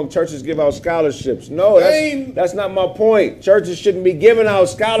is wrong. Churches give out scholarships. No, that's not my point. Churches shouldn't be giving out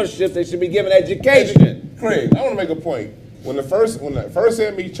scholarships. They should be giving education. Craig, I want to make a point. When the first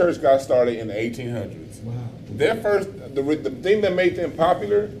ME church got started in the 1800s, the thing that made them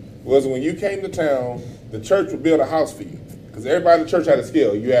popular was when you came to town, the church would build a house for you. Because everybody in the church had a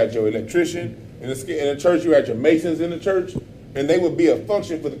skill. You had your electrician in the church, you had your masons in the church, and they would be a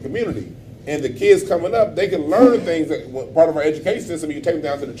function for the community. And the kids coming up, they could learn things that part of our education system. You take them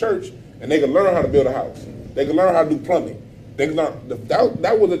down to the church, and they could learn how to build a house. They could learn how to do plumbing. They learned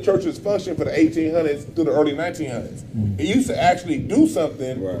that was the church's function for the 1800s through the early 1900s. It used to actually do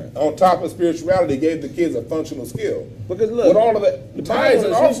something on top of spirituality, gave the kids a functional skill. Because look, with all of the tithes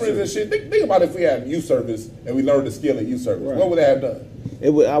and offerings and shit, think about if we had youth service and we learned the skill in youth service. What would that have done?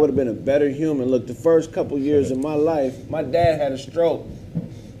 I would have been a better human. Look, the first couple years of my life, my dad had a stroke.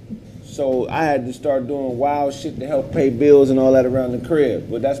 So I had to start doing wild shit to help pay bills and all that around the crib.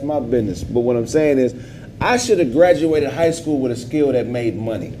 But that's my business. But what I'm saying is, I should have graduated high school with a skill that made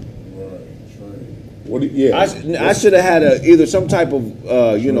money. I should have had either some type of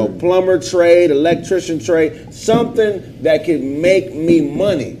plumber trade, electrician trade, something that could make me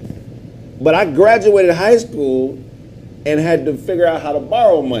money. But I graduated high school and had to figure out how to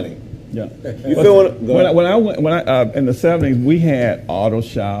borrow money. Yeah. You feel what? When I in the 70s, we had auto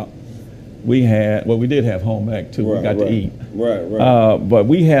shop. We did have home ec too. We got to eat. But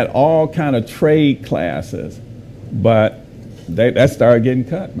we had all kind of trade classes, but that started getting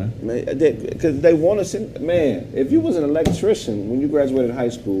cut, man. Because they want to send, if you was an electrician when you graduated high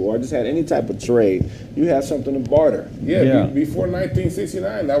school or just had any type of trade, you had something to barter. Before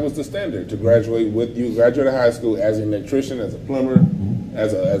 1969, that was the standard to graduate with. You graduated high school as an electrician, as a plumber,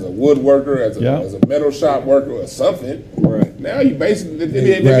 as a woodworker, as a metal shop worker or something. Right. Now you basically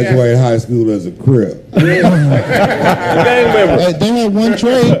graduated high school as a crib. They had one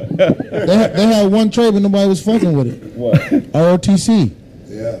trade. They had one trade, but nobody was fucking with it. What? ROTC.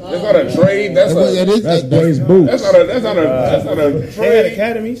 Yeah. That's not a trade. That's Blaze Boots. That's not a trade. They had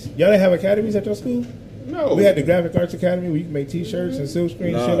academies. Y'all didn't have academies at your school? No. We had the Graphic Arts Academy where you can make T-shirts and silk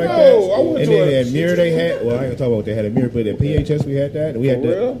screen and shit like that. I went and to then at Mirror they had, well, I ain't gonna talk about what they had at Mirror, but at PHS we had that. And we had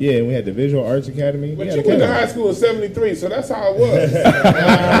and we had the Visual Arts Academy. But you went to high school in '73, so that's how it was. You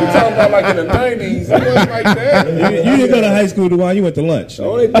talking about like in the '90s? It wasn't like that. You didn't go to high school, Dewan. You went to lunch.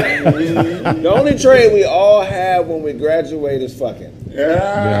 The only trade we all have when we graduate is fucking.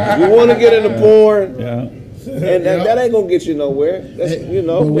 You want to get into porn? And that ain't gonna get you nowhere. That's, Wouldn't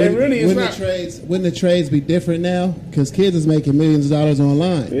the trades be different now? Because kids is making millions of dollars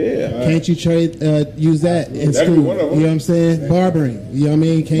online. Can't you use that in school? You know what I'm saying? Barbering. You know what I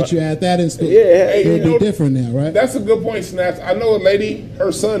mean? Can't you add that in school? It'd be different now, right? That's a good point, Snaps. I know a lady.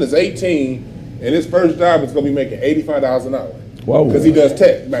 Her son is 18, and his first job is gonna be making $85 an hour. Because he does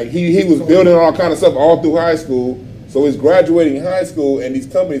tech. Like he was building all kind of stuff all through high school. So he's graduating high school, and these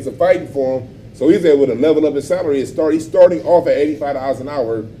companies are fighting for him. So he's able to level up his salary and he's starting off at $85 an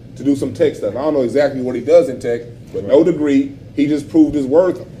hour to do some tech stuff. I don't know exactly what he does in tech, but no degree. He just proved his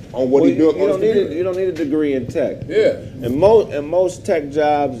worth on what he built. You don't need a degree in tech. And most tech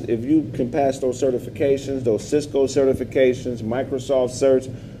jobs, if you can pass those certifications, those Cisco certifications, Microsoft certs,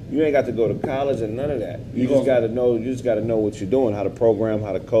 you ain't got to go to college and none of that. You just got to know what you're doing, how to program,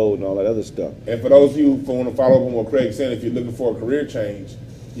 how to code, and all that other stuff. And for those of you who want to follow up on what Craig's saying, if you're looking for a career change,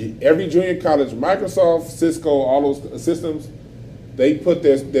 every junior college, Microsoft, Cisco, all those systems, they put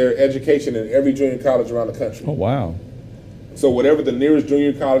their education in every junior college around the country. Oh, wow. So whatever the nearest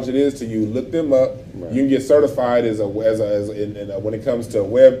junior college it is to you, look them up. Right. You can get certified when it comes to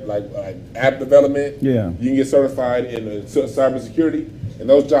web like app development. Yeah. You can get certified in cybersecurity, and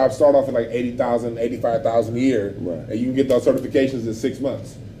those jobs start off at like $80,000, $85,000 a year, right. And you can get those certifications in 6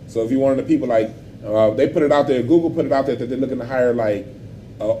 months. So if you're one of the people they put it out there, Google put it out there that they're looking to hire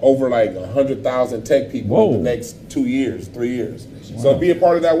over 100,000 tech people in the next 2 years, 3 years. Wow. So be a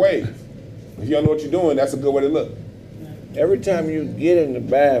part of that wave. If you don't know what you're doing, that's a good way to look. Every time you get in the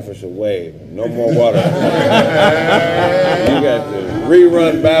bath, it's a wave. No more water. You got to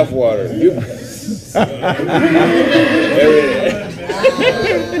rerun bath water. You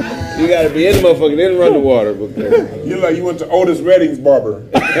got to be in the motherfucker, then run the water. You're like you went to Otis Redding's barber.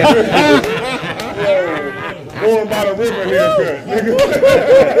 Going by the river haircut.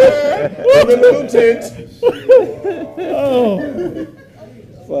 In the little tent. Oh,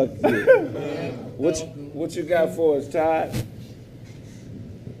 fuck you. What you got for us, Todd?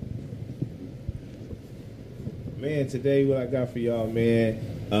 Man, today what I got for y'all, man.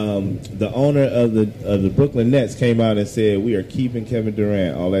 The owner of the Brooklyn Nets came out and said we are keeping Kevin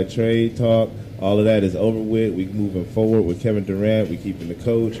Durant. All that trade talk, all of that is over with. We moving forward with Kevin Durant. We keeping the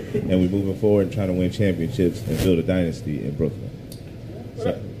coach, and we moving forward and trying to win championships and build a dynasty in Brooklyn.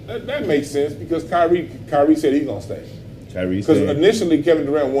 So, that makes sense because Kyrie said he's gonna stay. Because initially Kevin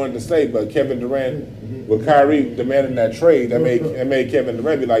Durant wanted to stay, but Kevin Durant, with Kyrie demanding that trade, that made Kevin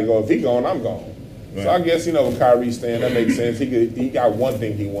Durant be like, "Oh, if he gone, I'm gone." Right. So I guess with Kyrie staying, that makes sense. He got one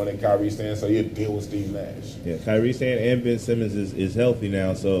thing he wanted, Kyrie staying, so he'll deal with Steve Nash. Yeah, Kyrie staying and Ben Simmons is healthy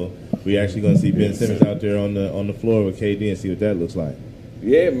now, so we actually gonna see Ben Simmons out there on the floor with KD and see what that looks like.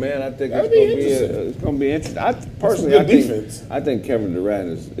 Yeah, man, I think it's gonna be interesting. I think Kevin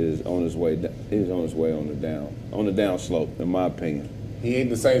Durant is on his way. He's on his way on the down slope, in my opinion. He ain't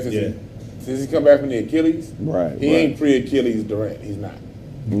the same since he come back from the Achilles. Right. He ain't pre-Achilles Durant. He's not.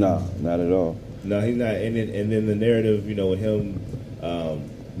 No, not at all. No, he's not. And then the narrative, with him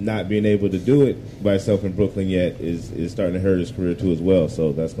not being able to do it by himself in Brooklyn yet is starting to hurt his career too as well.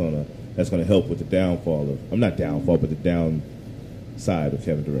 So that's gonna help with the downfall of the downside of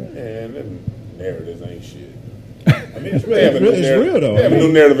Kevin Durant. Man, them narratives ain't shit. I mean, it's real though. They have a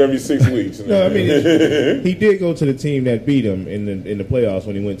new narrative every 6 weeks. No, I mean, he did go to the team that beat him in the playoffs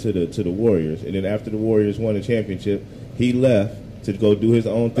when he went to the Warriors, and then after the Warriors won the championship, he left to go do his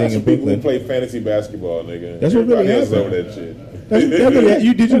own thing in Brooklyn. People who play fantasy basketball, nigga. That's what really happened. Some of that shit.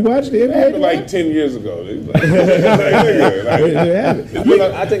 Did you watch the NBA? Happened like 10 years ago. It's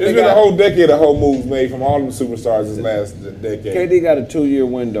been a whole decade of whole moves made from all them superstars this last decade. KD got a 2-year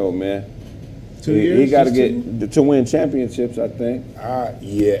window, man. 2 years? He got to get to win championships, I think.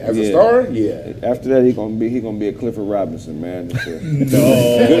 Yeah, as a star, yeah. After that, he gonna be a Clifford Robinson, man. No,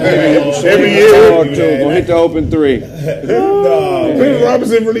 every year gonna hit the open three. No, Clifford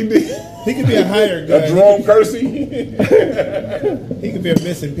Robinson really did. He could be a higher guy. A Jerome Kersey. He could be a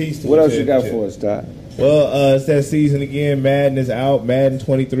missing piece. What else you got for us, Todd? Well, it's that season again. Madden is out. Madden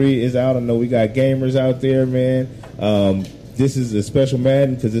 23 is out. I know we got gamers out there, man. This is a special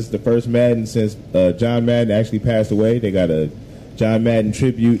Madden because it's the first Madden since John Madden actually passed away. They got a John Madden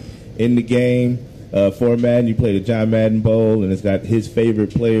tribute in the game for Madden. You play the John Madden Bowl, and it's got his favorite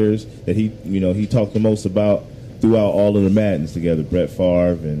players that he talked the most about throughout all of the Maddens together. Brett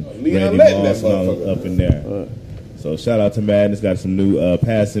Favre and Randy Moss and up in there. So shout out to Madden. It's got some new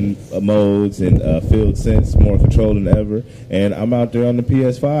passing modes and field sense, more control than ever. And I'm out there on the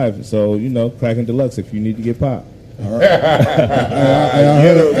PS5, so Kraken Deluxe if you need to get popped. All right.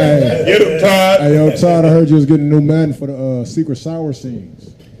 Get him, Todd. Hey, Todd, I heard you was getting a new Madden for the secret shower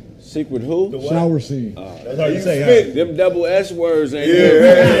scenes. Secret who? Shower scene. That's how you say, huh? Them double S words ain't good.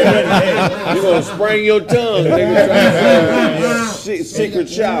 You gonna spring your tongue, nigga. Secret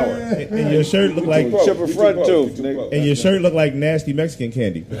shower. And your shirt look like chip a front tooth, nigga. And your shirt look like nasty Mexican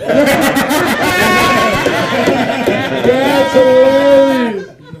candy. That's hilarious.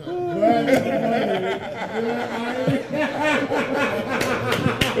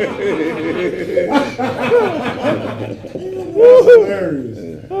 That's hilarious.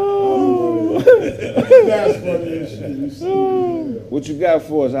 That's funny as shit. What you got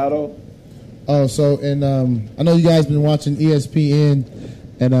for us, Otto? Oh, so and I know you guys been watching ESPN,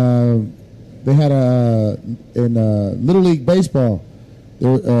 and they had in Little League baseball.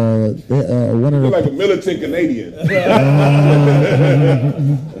 One of You're like a militant Canadian.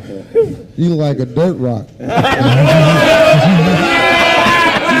 You look like a dirt rock.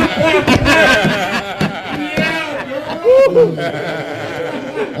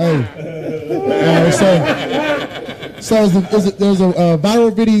 So there's a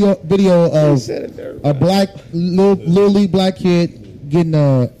viral video of a black little league black kid getting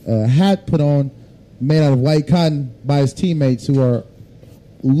a hat put on made out of white cotton by his teammates who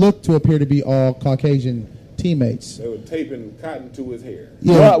look to appear to be all Caucasian teammates. They were taping cotton to his hair.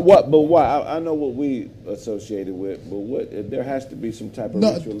 Yeah. But why? I know what we associated with, but what? There has to be some type of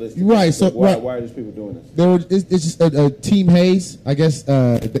ritualistic. Right. So why are these people doing this? It's just a Team Hayes, I guess.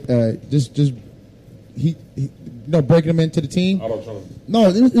 He breaking them into the team.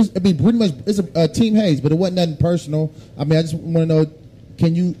 No, pretty much it's a Team Hayes, but it wasn't nothing personal. I mean, I just want to know,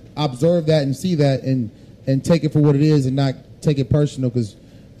 can you observe that and see that and take it for what it is and not take it personal because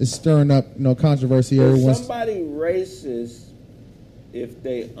it's stirring up controversy. Is somebody racist if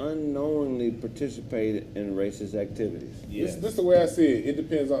they unknowingly participate in racist activities? Yes. This is the way I see it. It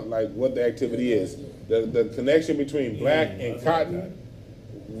depends on what the activity is. The connection between black and cotton,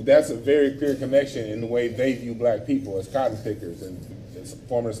 that's a very clear connection in the way they view black people as cotton pickers and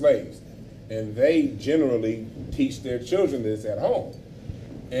former slaves. And they generally teach their children this at home.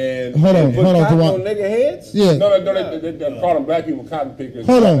 And hold on, nigga heads? Yeah. No, they call them black people cotton pickers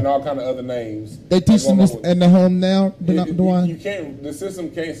and all kind of other names. They teach them this in the home now, You can't. The system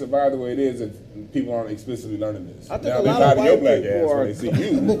can't survive the way it is if people aren't explicitly learning this. I think a lot of white people are. When they see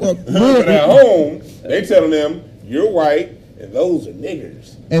you, but at home, they telling them you're white and those are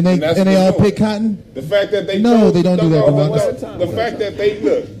niggers. And they all pick cotton. The fact that they they don't do that. The fact that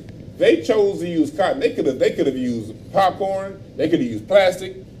they chose to use cotton. They could have used popcorn. They could have used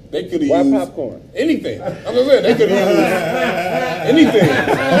plastic. They could have used popcorn? Anything. I'm just saying they could have used anything.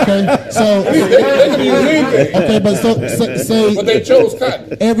 Okay, so they could have used anything. Okay, but but they chose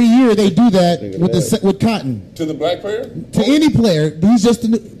cotton. Every year they do that with cotton. To the black player? To any player. He's just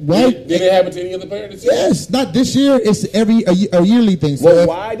right. Did it happen to any other player this year? Yes, not this year. It's a yearly thing. So well,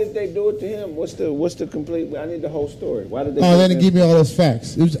 why did they do it to him? What's the complete? I need the whole story. Why did they? Oh, they didn't give me all those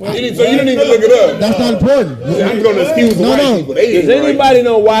facts. So you didn't even look it up. That's not important. I'm going to excuse the white people. Does anybody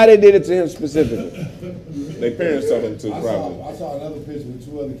know why they did it to him specifically? Their parents told them to, probably. I saw another picture with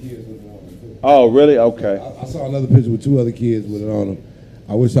 2 other kids with it on them, too. Oh, really? Okay. I saw another picture with 2 other kids with it on them.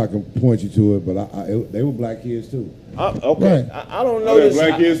 I wish I could point you to it, but they were black kids, too. Okay. Right. I don't know this.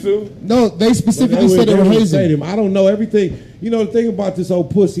 Black kids, too? No, they specifically said they were hazing. I don't know everything. You know, the thing about this old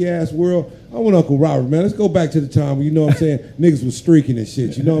pussy-ass world, I want Uncle Robert, man. Let's go back to the time where, you know what I'm saying, niggas was streaking and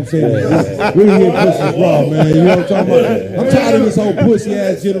shit. You know what I'm saying? Really get pussy raw, man. You know what I'm talking about? I'm tired of this whole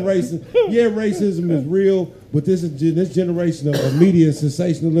pussy-ass generation. Yeah, racism is real, but this generation of media and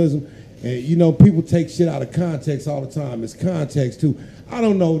sensationalism, and, you know, people take shit out of context all the time. It's context, too. I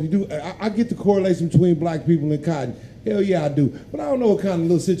don't know. I get the correlation between black people and cotton. Hell yeah, I do. But I don't know what kind of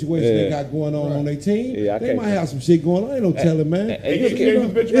little situation they got going on their team. Yeah, they might have some shit going on. I ain't no telling, man.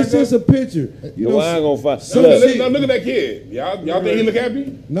 It's just a picture. You know, I ain't gonna find. Look at that kid. Y'all think he look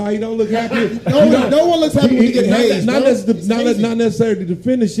happy? No, he don't look happy. No one looks happy when you get hazed. Not necessarily to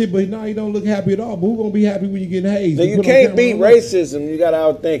finish it, but no, he don't look happy at all. But who gonna be happy when you get hazed? So you can't beat racism. You gotta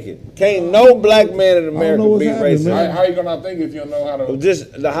outthink it. Can't no black man in America beat racism. How you gonna outthink if you don't know how to?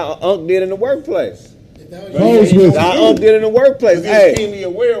 Just how Unc did in the workplace. How Unc did in the workplace. He's keenly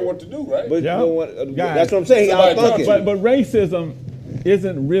aware of what to do, right? But that's what I'm saying. But racism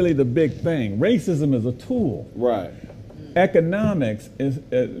isn't really the big thing. Racism is a tool. Right. Economics is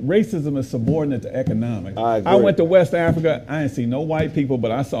racism is subordinate to economics. I went to West Africa. I didn't see no white people,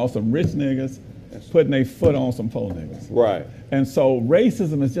 but I saw some rich niggas putting their foot on some poor niggas. Right. And so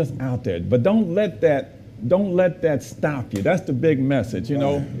racism is just out there. But don't let that stop you. That's the big message, you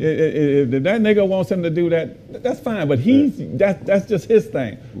know. If that nigga wants him to do that, that's fine. But that's just his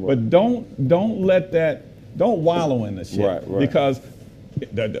thing. Right. But don't let that. Don't wallow in the shit. Right. Because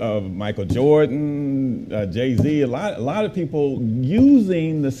Michael Jordan, Jay-Z, a lot of people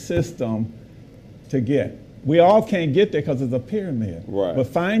using the system to get. We all can't get there because it's a pyramid. Right. But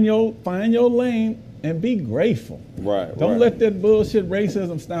find your lane and be grateful. Right. Don't let that bullshit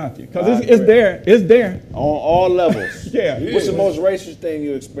racism stop you. Because it's there. It's there. On all levels. Yeah. What's the most racist thing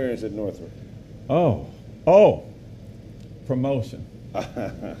you experienced at Northrop? Oh. Promotion.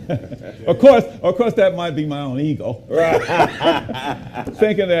 Of course, that might be my own ego. Right.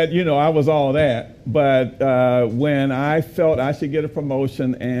 Thinking that, you know, I was all that. But when I felt I should get a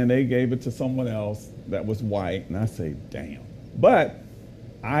promotion and they gave it to someone else that was white, and I say, damn. But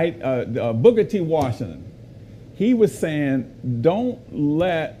Booker T. Washington, he was saying, don't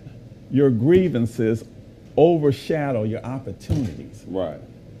let your grievances overshadow your opportunities. Right.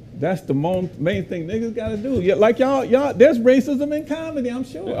 That's the main thing niggas got to do. Like y'all, there's racism in comedy, I'm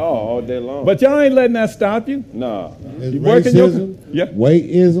sure. Oh, all day long. But y'all ain't letting that stop you. No. Racism,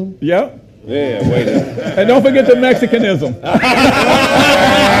 weightism. Yep. Yeah, wait a minute. And don't forget the Mexicanism.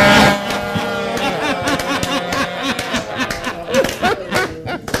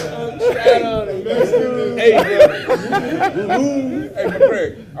 Hey, but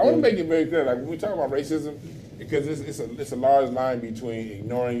Craig, I want to make it very clear. Like when we talk about racism, because it's a large line between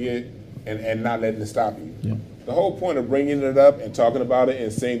ignoring it and not letting it stop you. Yeah. The whole point of bringing it up and talking about it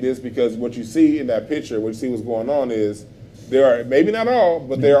and saying this, because what you see in that picture, what you see what's going on is there are, maybe not all,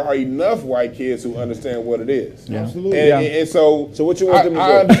 but there are enough white kids who understand what it is. Yeah. Absolutely. And so what you want them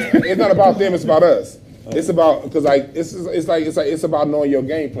to do? It's not about them, it's about us. It's about, because like it's about knowing your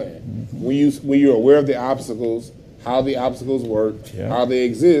game plan. When you're aware of the obstacles, how the obstacles work, how they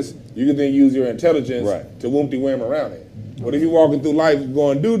exist, you can then use your intelligence to whoom-de-wham around it. But if you're walking through life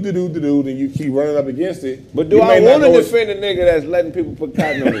going do-do-do-do-do, then you keep running up against it. But do I want to defend a nigga that's letting people put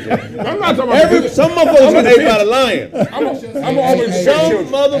cotton on his head? I'm not talking about some motherfuckers get ate by the lion. I'm always some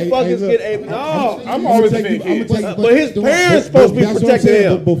motherfuckers get ate. No, I'm always defending kids. But his parents supposed to be protecting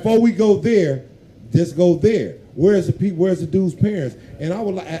him. But before we go there, just go there. Where's the dude's parents? And I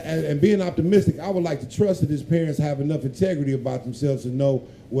would and being optimistic, I would like to trust that his parents have enough integrity about themselves to know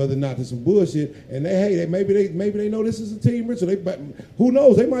whether or not there's some bullshit. And maybe they know this is a team ritual. Who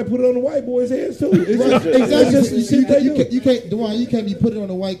knows? They might put it on the white boys' heads too. You can't, Dewan, you can't be putting it on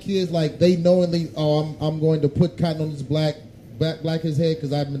the white kids like they knowingly. Oh, I'm going to put cotton on this black his head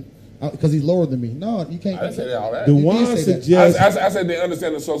because he's lower than me. No, you can't. I didn't say all that. Dewan suggests. I said they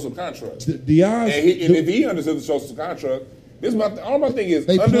understand the social construct. And if he understood the social construct, all my thing is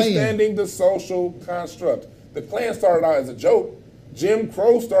understanding the social construct. The Klan started out as a joke. Jim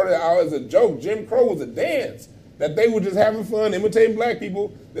Crow started out as a joke. Jim Crow was a dance that they were just having fun, imitating black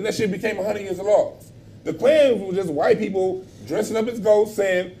people. Then that shit became 100 years of laws. The Klan was just white people dressing up as ghosts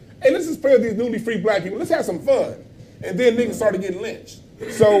saying, hey, let's just play with these newly free black people. Let's have some fun. And then niggas started getting lynched.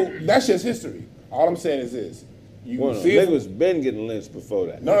 So that's just history. All I'm saying is this. Niggas been getting lynched before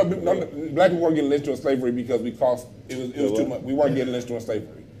that. No, black people weren't getting lynched during slavery because it was too much. We weren't getting lynched during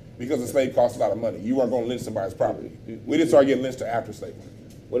slavery because the slave cost a lot of money. You weren't going to lynch somebody's property. We didn't start getting lynched until after slavery.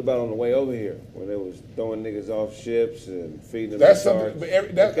 What about on the way over here when they was throwing niggas off ships and feeding them? That's something. But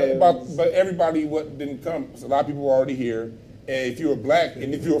everybody didn't come. So a lot of people were already here, and if you were black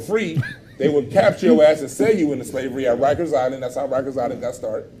and if you were free, they would capture your ass and sell you into slavery at Rikers Island. That's how Rikers Island got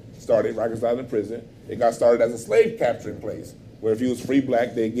started. Rikers Island prison. It got started as a slave capturing place, where if you was free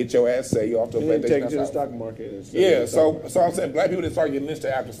black, they'd get your ass, sell you off to a plantation. Take it to the stock market. Yeah, so I'm saying black people didn't start getting lynched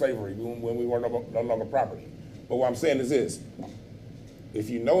after slavery when we were no longer property. But what I'm saying is this: if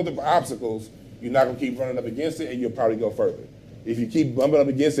you know the obstacles, you're not gonna keep running up against it, and you'll probably go further. If you keep bumping up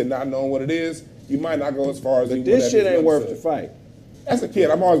against it, not knowing what it is, you might not go as far as you would. This shit ain't worth the fight. That's a kid.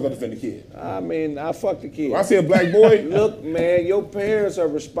 I'm always going to defend the kid. I mean, I fuck the kid. When I see a black boy. Look, man, your parents are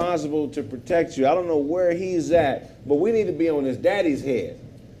responsible to protect you. I don't know where he's at, but we need to be on his daddy's head.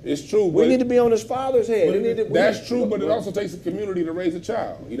 It's true. We need to be on his father's head. That's true, but it also takes a community to raise a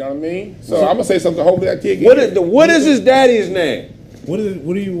child. You know what I mean? So I'm going to say something. Hopefully that kid gets What is his daddy's name? What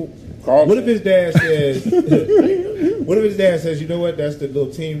if his dad says, what if his dad says, you know what, that's the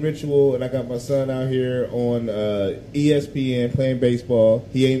little team ritual, and I got my son out here on ESPN playing baseball.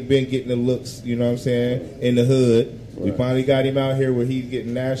 He ain't been getting the looks, you know what I'm saying, in the hood. Right. We finally got him out here where he's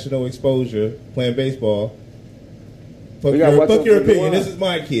getting national exposure playing baseball. Fuck your opinion. This is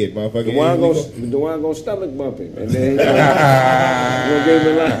my kid, motherfucker. Dewan gonna stomach bump him, and then he's gonna give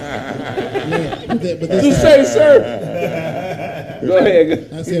him a line. Just say, sir. Go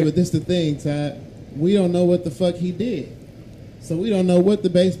ahead. I said, but this the thing, Todd. We don't know what the fuck he did. So we don't know what the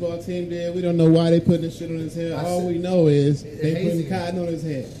baseball team did. We don't know why they putting this shit on his head. All we know is they putting cotton on his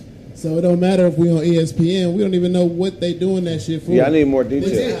head. So it don't matter if we on ESPN. We don't even know what they doing that shit for. Yeah, I need more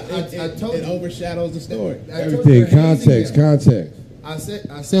details. It overshadows the story. Everything, context.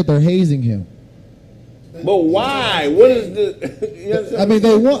 I said they're hazing him. But why? What is the? I mean,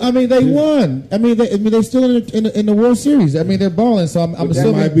 they won. I mean, they're still in the World Series. I mean, they're balling. So I'm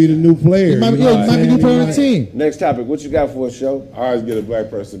assuming that might be the new player. It might be the new player on the team. Next topic. What you got for us, show? I always get a black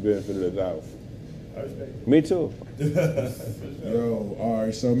person benefit of the doubt. Me too. Yo, all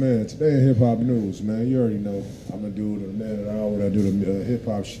right. So man, today in hip hop news, man, you already know I'm gonna do the man of the hour when I do the hip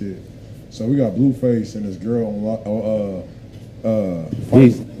hop shit. So we got Blueface and his girl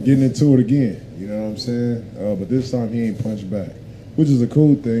getting into it again. You know what I'm saying? But this time he ain't punched back, which is a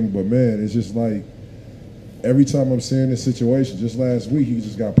cool thing. But man, it's just like every time I'm seeing this situation. Just last week he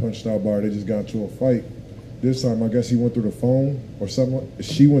just got punched out by her. They just got into a fight. This time I guess he went through the phone or something.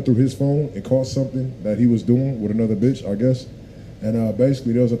 She went through his phone and caught something that he was doing with another bitch, I guess. And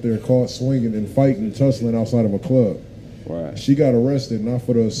basically they was up there caught swinging and fighting and tussling outside of a club. Right. She got arrested not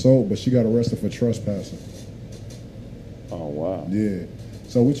for the assault, but she got arrested for trespassing. Oh wow. Yeah.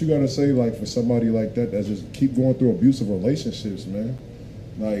 So what you gotta say, like, for somebody like that just keep going through abusive relationships, man?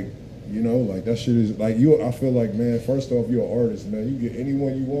 Like, you know, like that shit is like you. I feel like, man, first off, you're an artist, man. You get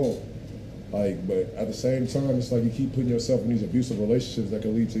anyone you want. Like, but at the same time, it's like you keep putting yourself in these abusive relationships that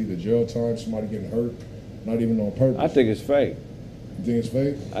can lead to either jail time, somebody getting hurt, not even on purpose. I think it's fake. You think it's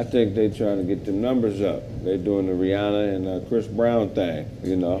fake? I think they trying to get them numbers up. They doing the Rihanna and Chris Brown thing,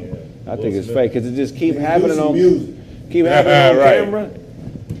 you know. I think it's fake because it just keep happening on camera.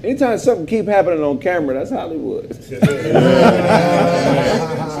 Anytime something keep happening on camera, that's Hollywood.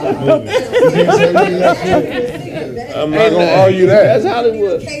 I'm not gonna argue that. That's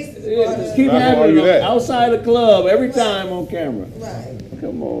Hollywood. Just keep happening outside the club every time on camera. Right.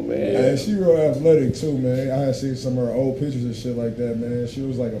 Come on, man. And she real athletic too, man. I had seen some of her old pictures and shit like that, man. She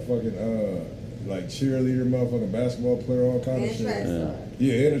was like a fucking like cheerleader, motherfucking basketball player, all kind of shit.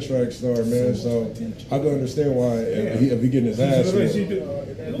 Yeah, and a track star, man. So I can understand why if he getting his ass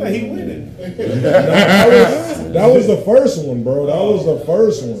Look like he winning. that was the first one, bro. That was the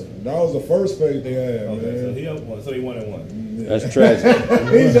first one. That was the first fight they had, man. So he up one. So he won and won. That's tragic.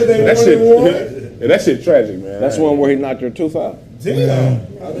 He said they won and won. Yeah, that shit tragic, man. That's one where he knocked her tooth out. Yeah.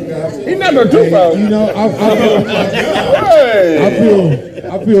 He knocked her tooth out. You know, I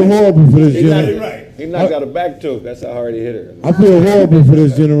feel horrible for this generation. He knocked out a back tooth. That's how hard he hit her. I feel horrible for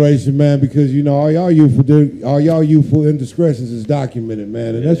this generation, man, because you know all y'all youthful indiscretions is documented,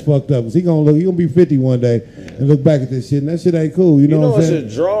 man, and that's fucked up. He gonna be 50 one day and look back at this shit, and that shit ain't cool. You know what I'm saying?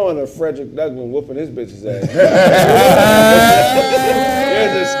 It's a drawing of Frederick Douglass whooping his bitch's ass.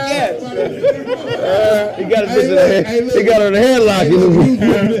 There's a sketch. He got her in a headlock. He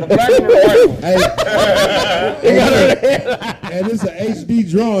got her in a headlock. And it's an HD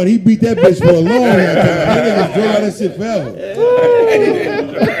drawing. He beat that bitch for a long time. That nigga's drawing that shit forever.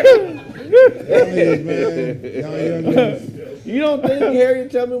 You don't think Harriet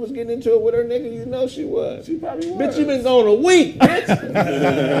Tubman was getting into it with her nigga? You know she was. She probably was. Bitch, you been gone a week, bitch.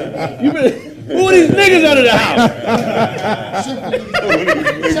 Who are these niggas under the house?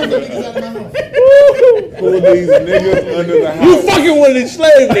 Who are these niggas under the house? You fucking one of these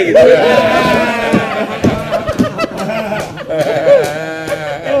slave niggas.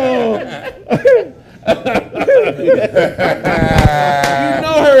 You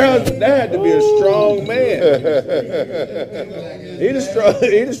know her husband. That had to be a strong man. He the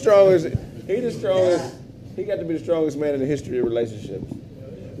strongest. He got to be the strongest man in the history of relationships.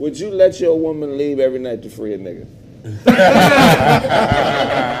 Would you let your woman leave every night to free a nigga?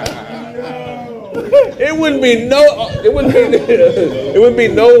 It wouldn't be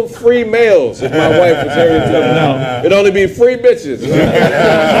no free males if my wife was Harriet Tubman. No. It'd only be free bitches. You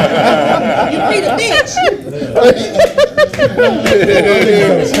free the bitch.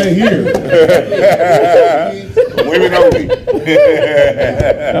 Stay here. Women only.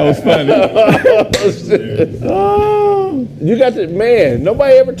 That was funny. You got the man.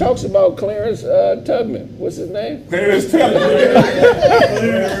 Nobody ever talks about Clarence Tubman. What's his name? Clarence Tubman.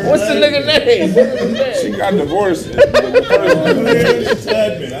 What's the nigga name? She got divorced. I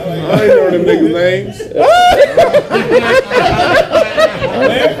ain't know them niggas' names.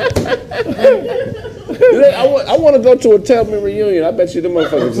 I want to go to a Tubman reunion. I bet you the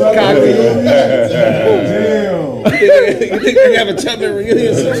motherfuckers is cocky. Damn. You think they have a Tubman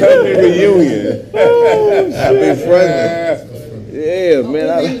reunion? Tubman reunion. I've been friends. Yeah,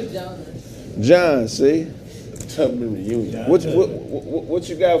 man. John, see? Tubman reunion. What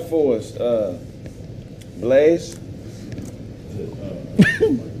you got for us, Blaze?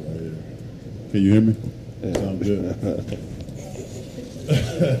 Can you hear me? Sound good.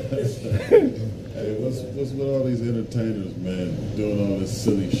 Hey, what's with all these entertainers, man, doing all this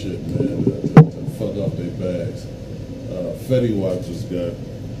silly shit, man, to fuck off their bags? Fetty Wap just got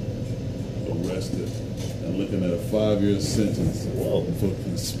arrested and looking at a 5-year sentence for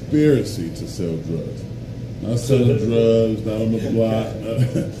conspiracy to sell drugs. Not selling drugs, not on the block.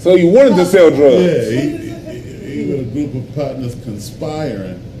 So you wanted to sell drugs? Yeah, he with a group of partners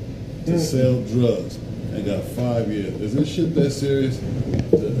conspiring to sell drugs and got 5 years. Is this shit that serious?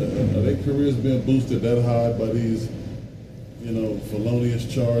 Are their careers being boosted that high by these, felonious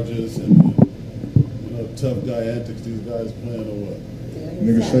charges and, tough guy antics these guys playing or what?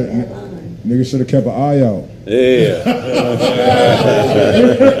 Nigga should have kept an eye out. Yeah.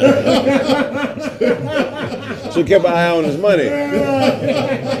 Should kept an eye on his money.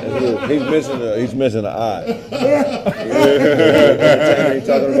 He's missing an eye. What you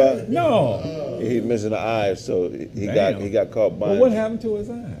talking about? No. He's missing an eye, so he got caught buying. Well, what happened to his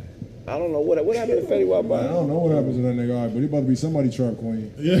eye? I don't know what happened to Fetty Wap. I don't know what happens to that nigga, but he about to be somebody trap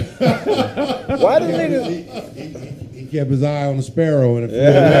queen. Yeah. Why the niggas? He kept his eye on the sparrow in the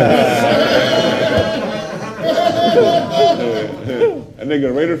field. That nigga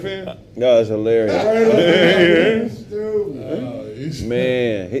a Raider fan? No, it's hilarious.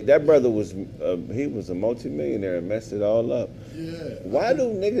 Man, that brother was he was a multimillionaire and messed it all up. Yeah. Why do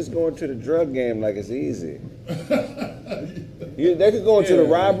niggas go into the drug game like it's easy? They could go into the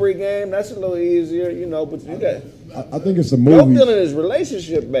robbery game. That's a little easier, you know. But you got. I think it's a Dope movie. dealing is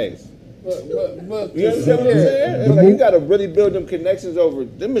relationship based. But You understand what I'm saying? It's like you got to really build them connections over.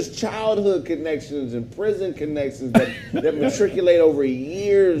 Them is childhood connections and prison connections that matriculate over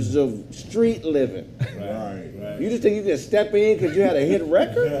years of street living. Right. You just think you can step in because you had a hit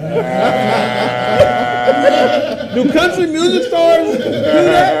record? Do country music stars do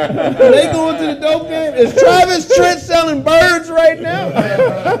that? When they go into the dope game? Is Travis Tritt selling birds right now?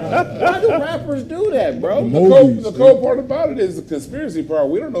 Why do rappers do that, bro? The cold part about it is the conspiracy part.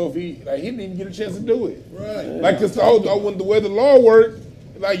 We don't know if he didn't even get a chance to do it. Right. Like, cause the way the law worked,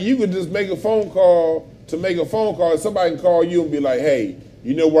 like you could just make a phone call and somebody can call you and be like, hey,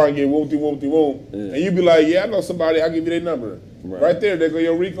 you know where I can get whoopty. And you be like, yeah, I know somebody, I'll give you their number. Right there go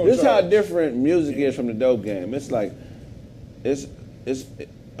your RICO This is how charge. different music is from the dope game. It's like, it's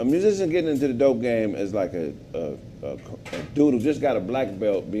a musician getting into the dope game is like a dude who just got a black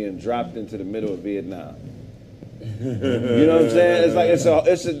belt being dropped into the middle of Vietnam. You know what I'm saying? It's like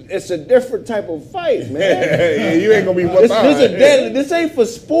it's a different type of fight, man. Yeah, you ain't gonna be This ain't for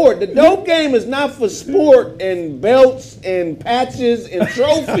sport. The dope game is not for sport and belts and patches and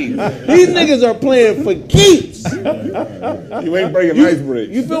trophies. These niggas are playing for keeps. You ain't breaking ice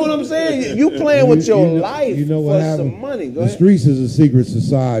bricks. You feel what I'm saying? You playing with your life for some money. Go the ahead. streets is a secret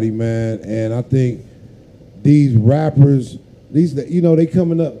society, man, and I think these rappers. They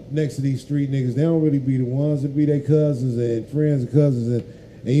coming up next to these street niggas. They don't really be the ones that be their cousins and friends and cousins,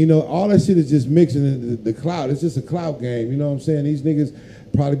 and all that shit is just mixing in the clout. It's just a clout game. You know what I'm saying? These niggas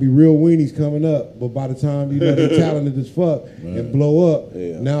probably be real weenies coming up, but by the time they're talented as fuck and blow up,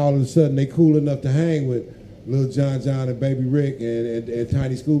 now all of a sudden they cool enough to hang with Lil John and Baby Rick and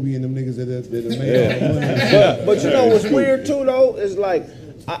Tiny Scooby and them niggas that made all the money. But you know what's weird too though is like.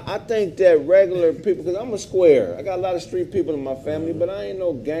 I think that regular people, because I'm a square. I got a lot of street people in my family, but I ain't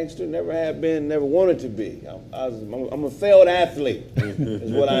no gangster, never have been, never wanted to be. I'm a failed athlete,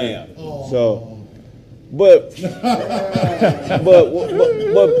 is what I am. So, but people.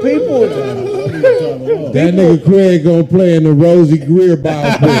 That nigga Craig gonna play in the Rosie Greer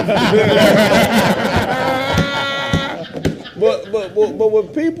biopic. But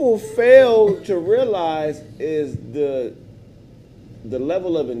what people fail to realize is the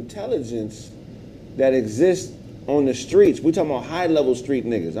level of intelligence that exists on the streets. We talking about high-level street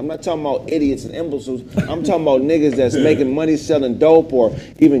niggas. I'm not talking about idiots and imbeciles. I'm talking about niggas that's making money selling dope, or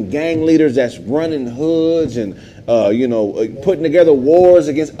even gang leaders that's running hoods and putting together wars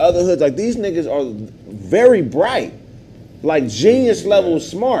against other hoods. Like, these niggas are very bright, like genius level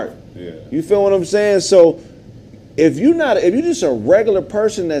smart. Yeah. You feel what I'm saying? So if you're just a regular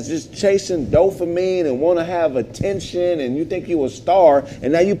person that's just chasing dopamine and want to have attention, and you think you a star,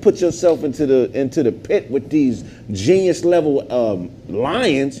 and now you put yourself into the pit with these genius level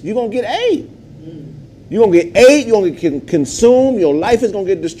lions, you're gonna get ate. You're gonna get ate. You're gonna get consumed. Your life is gonna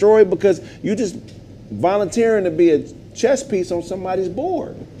get destroyed because you just volunteering to be a chess piece on somebody's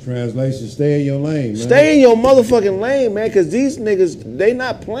board. Translation: stay in your lane, man. Stay in your motherfucking lane, man, because these niggas, they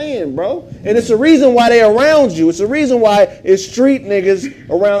not playing, bro. And it's the reason why they around you. It's the reason why it's street niggas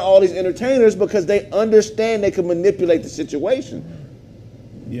around all these entertainers, because they understand they can manipulate the situation.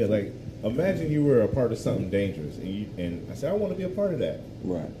 Yeah, like, imagine you were a part of something dangerous, and I said, I want to be a part of that.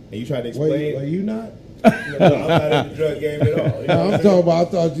 Right. And you tried to explain. Are you not? No, I'm not in the drug game at all. You know I'm talking about, I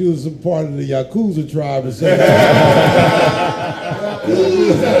thought you was a part of the Yakuza tribe or something.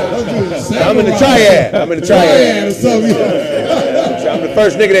 I'm in the triad. I'm in the triad. or something. I'm the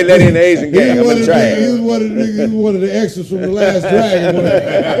first nigga they let in the Asian gang. I'm in the triad. He was one of the extras from The Last Dragon.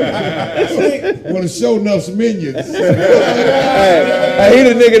 Want to show enough some minions. Hey, he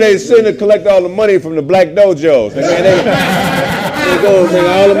the nigga they send to collect all the money from the black dojos. They go bring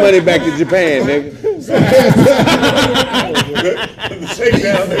all the money back to Japan, nigga.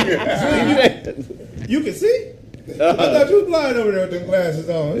 You can see? I thought you was blind over there with them glasses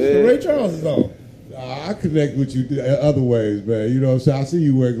on. Ray Charles is on. I connect with you other ways, man. You know what I'm saying? I see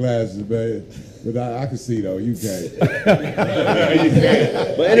you wear glasses, man. But I can see, though. You can't.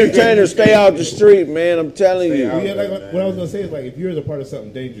 But entertainers stay out the street, man. I'm telling you. Yeah, like what I was going to say is, like, if you're a part of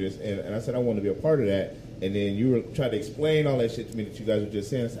something dangerous, and I said I want to be a part of that, and then you were trying to explain all that shit to me that you guys were just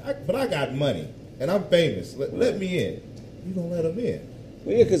saying. I said, but I got money, and I'm famous. Let me in. You don't let them in.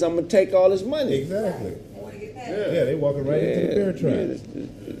 Well, yeah, because I'm going to take all this money. Exactly. Yeah, they walking right into the bear trap.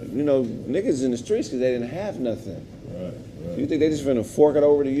 You know, niggas in the streets because they didn't have nothing. Right. You think they just finna fork it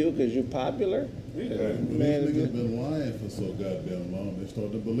over to you because you're popular? Yeah, man, these niggas been lying for so goddamn long. They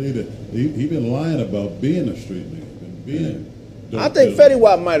started to believe it. He been lying about being a street nigga. I think Fetty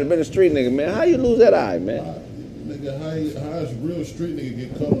Wap might have been a street nigga, man. How you lose that eye, man? Nigga, how is real street nigga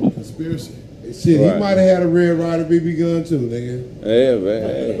get caught on a conspiracy? Shit, he might have had a Red Ryder BB gun too, nigga. Yeah,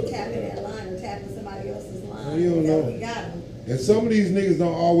 man. People tapping that line or tapping somebody else's line. You don't know. We got them. And some of these niggas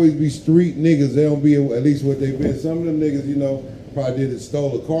don't always be street niggas. They don't be at least what they've been. Some of them niggas, you know, probably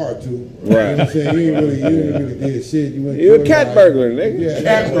stole a car or two. Right. You know what I'm saying? You ain't really did shit. You a cat burglar, nigga. Yeah.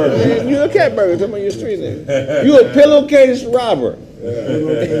 Cat burglar. You a cat burglar. Talking about you a street nigga. You a pillowcase robber. Put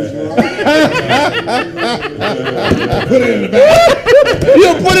it in the bag.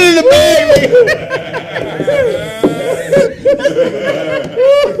 You put it in the bag, nigga.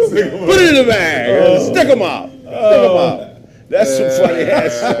 Put it in the bag. Stick 'em up. That's some funny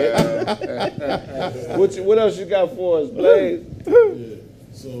ass shit. What else you got for us, Blaze? Yeah.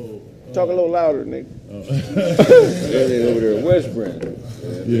 So talk a little louder, nigga. They're over there whispering.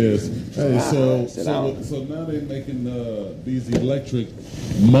 Yes. Hey, so now they're making these electric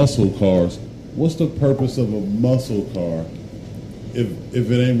muscle cars. What's the purpose of a muscle car if it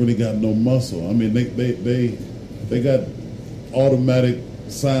ain't really got no muscle? I mean, they got automatic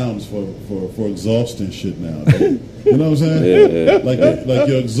sounds for exhaust and shit now. You know what I'm saying? Yeah. Like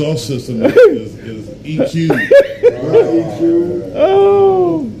your exhaust system is EQ. EQ.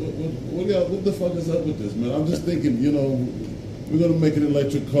 Oh. What the fuck is up with this, man? I'm just thinking, you know, we're gonna make an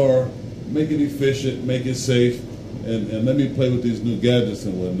electric car, make it efficient, make it safe, and let me play with these new gadgets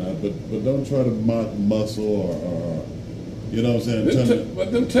and whatnot. But don't try to mock muscle or you know what I'm saying?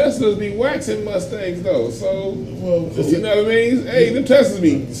 But them Teslas be waxing Mustangs though, so you know what I mean? Hey, them Teslas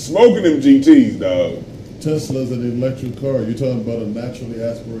be smoking them GTs, dog. Tesla's an electric car. You're talking about a naturally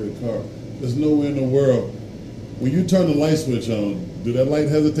aspirated car. There's nowhere in the world when you turn the light switch on, do that light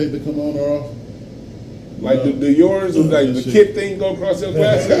hesitate to come on or off? Like do yours, like the kid thing go across your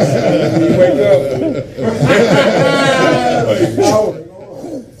glasses when you wake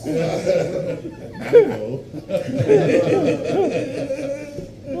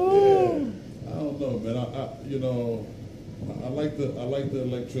I don't know, man. I like the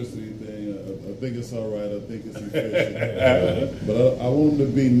electricity thing. I think it's all right. I think it's efficient. But I want them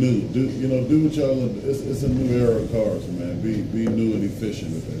to be new. Do what y'all? It's a new era of cars, man. Be new and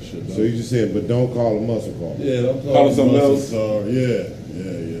efficient with that shit. So you just said, but don't call it muscle car. Yeah, don't call it something muscle else. car. Yeah,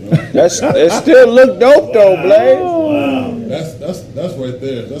 you know. That still look dope though, Blaze. Wow. That's right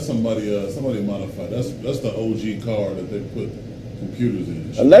there. That's somebody modified. That's the OG car that they put computers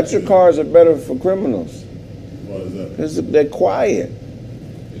in. Electric cars are better for criminals. Why is that? Because they're quiet.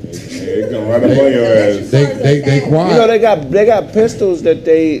 They come right up on your ass. They quiet. You know, they got pistols that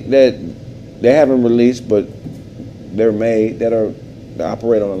they haven't released, but they're made that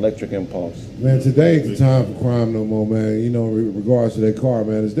operate on electric impulse. Man, today ain't the time for crime no more, man. You know, in regards to that car,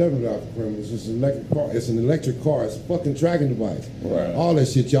 man, it's definitely not for criminals. It's an electric car. It's an electric car. It's a fucking tracking device. Right. All that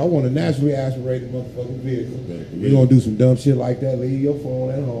shit, y'all want a naturally aspirated motherfucking vehicle. You're gonna do some dumb shit like that, leave your phone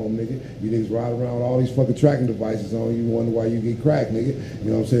at home, nigga. You niggas ride around with all these fucking tracking devices on you, wonder why you get cracked, nigga.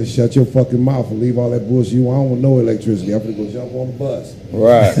 You know what I'm saying? Shut your fucking mouth and leave all that bullshit. I don't want no electricity. I'm gonna go jump on the bus.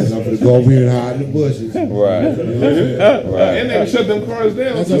 Right. And I'm gonna go over here and hide in the bushes. Right. You know what I'm saying? Right. And they can shut them cars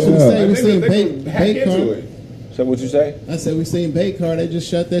down. That's what I'm saying. We seen Bay car. So what you say? I said we seen Bay car. They just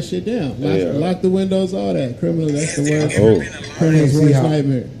shut that shit down. Yeah. Lock the windows, all that. Criminal. That's the worst. I Criminal's can't see worst how-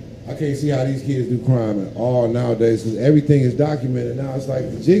 nightmare. I can't see how these kids do crime at all nowadays because everything is documented now. It's like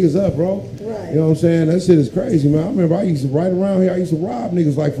the jig is up, bro. Right. You know what I'm saying? That shit is crazy, man. I remember I used to ride around here. I used to rob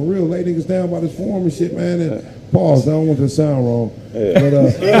niggas like for real, lay niggas down by this form and shit, man. And pause. I don't want to sound wrong. Yeah.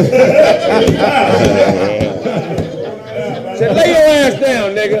 But Say, lay your ass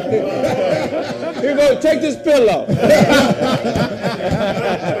down, nigga. Here, go, take this pillow.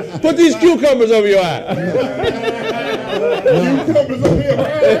 Put these cucumbers over your eye.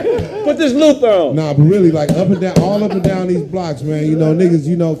 Put this Luther on. Nah, but really, like all up and down these blocks, man. You know, niggas.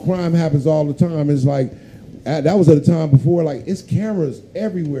 You know, crime happens all the time. It's like that was at a time before. Like it's cameras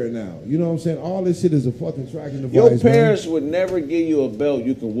everywhere now. You know what I'm saying? All this shit is a fucking tracking device. Your parents would never give you a belt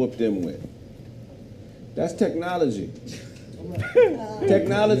you can whoop them with. That's technology.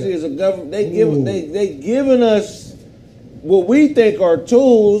 Technology is a government. They giving us what we think are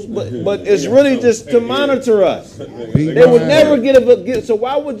tools, but it's really just to monitor us. They would never get. So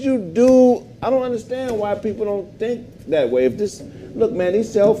why would you do? I don't understand why people don't think that way. If this, look, man,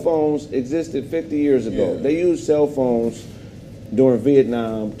 these cell phones existed 50 years ago. They used cell phones during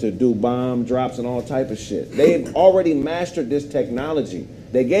Vietnam to do bomb drops and all type of shit. They've already mastered this technology.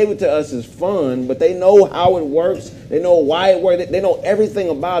 They gave it to us as fun, but they know how it works. They know why it works. They know everything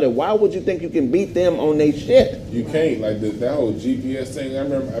about it. Why would you think you can beat them on their shit? You can't. Like that whole GPS thing. I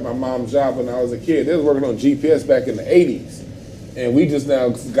remember at my mom's job when I was a kid, they was working on GPS back in the 80s. And we just now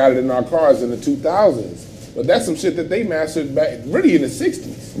got it in our cars in the 2000s. But that's some shit that they mastered back really in the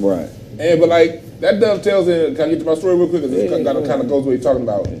 60s. Right. But like, that dovetails in, can I get to my story real quick? Because it kind of goes what you're talking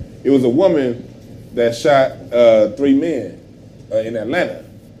about. It was a woman that shot 3 men in Atlanta,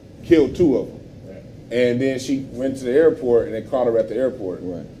 killed 2 of them. And then she went to the airport and they caught her at the airport.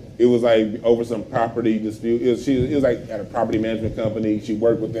 Right. It was like over some property dispute. It was like at a property management company. She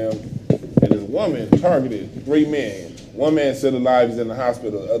worked with them. And this woman targeted 3 men. 1 man still alive, is in the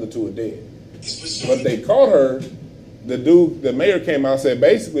hospital, the other 2 are dead. But they caught her. The mayor came out and said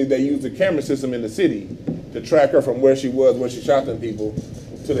basically they used the camera system in the city to track her from where she was, where she shot them people,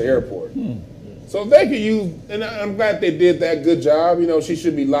 to the airport. So they could use, and I'm glad they did that good job. You know, she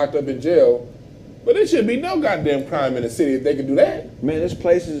should be locked up in jail. But there should be no goddamn crime in the city if they could do that. Man, there's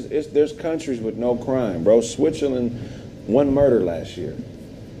places, there's countries with no crime, bro. Switzerland, 1 murder last year.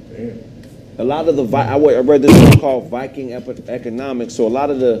 Damn. A lot of the I read this book called Viking Economics. So a lot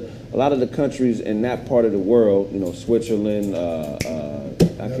of the countries in that part of the world, you know, Switzerland,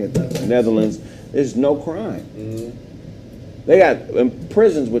 Netherlands, there's no crime. They got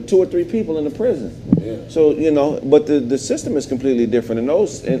prisons with 2 or 3 people in the prison. Yeah. So, you know, but the system is completely different.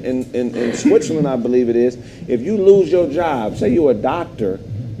 In Switzerland, I believe it is, if you lose your job, say you're a doctor,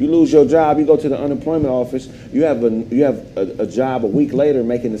 you lose your job, you go to the unemployment office, you have a job a week later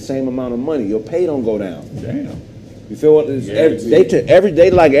making the same amount of money. Your pay don't go down. Damn. You feel what? Every day,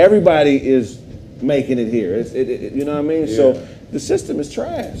 like everybody is making it here. You know what I mean? Yeah. So the system is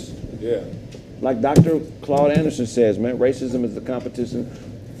trash. Yeah. Like Dr. Claude Anderson says, man, racism is the competition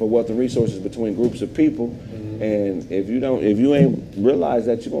for wealth and resources between groups of people. And if you ain't realize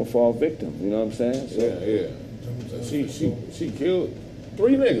that, you're gonna fall victim. You know what I'm saying? So, She killed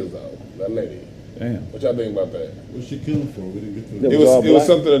 3 niggas though. That lady. Damn. What y'all think about that? What's she killing for? We didn't get to it. It was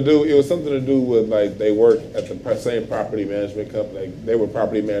something to do. It was something to do with like they worked at the same property management company. Like, they were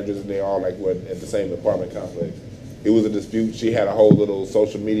property managers and they all like were at the same apartment complex. It was a dispute. She had a whole little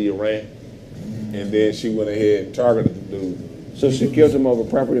social media rant, and then she went ahead and targeted the dude. So she killed him over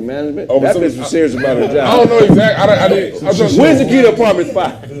property management? That bitch was serious about her job. I don't know exactly. Where's the key to apartment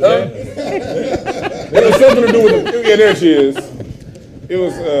 5? It was something to do with the, yeah, there she is. It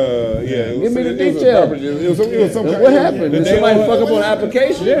was, yeah. Give me the details. What happened? Did somebody fuck up on the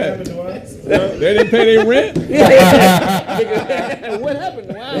application? Yeah. They didn't pay their rent? What happened?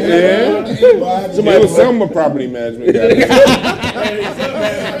 Wow. Yeah. Somebody was some property management guy.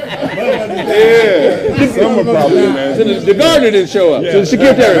 Yeah. Some property management. The gardener didn't show up. So she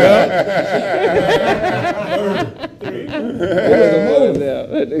kept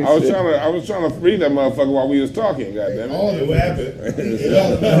I was trying to free that motherfucker while we was talking, goddamn it. All of it happened.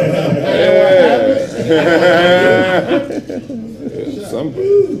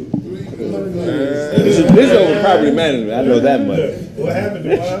 This is over property management. I know that much. What happened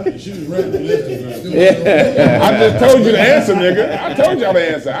to she was ready to lift it. Yeah. I just told you the answer, nigga. I told y'all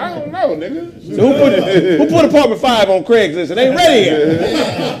the answer. I don't know, nigga. So who put apartment 5 on Craigslist? It ain't ready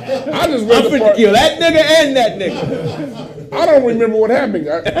yet. I'm finna kill that nigga and that nigga. I don't remember what happened.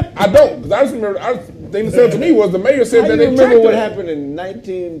 I don't, because I just remember. The thing that said to me was the mayor said that they remember what happened in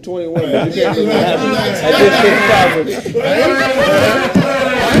 1921. But you can't remember what happened at this conference.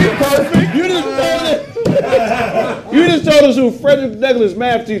 You just told us who Frederick Douglass'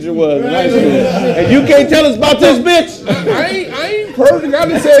 math teacher was in high school, and you can't tell us about this bitch. I ain't perfect. I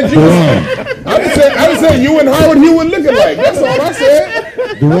just said you. I just said you and Howard Hewitt looking like. That's all I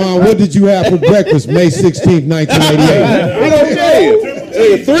said. Dewan, what did you have for breakfast May 16th, 1988? We gonna tell you.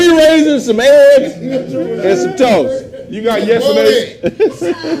 3 raisins, some eggs, and some toast. You got yesterday's.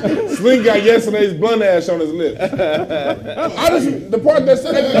 Sling got yesterday's blunt ash on his lip. The part that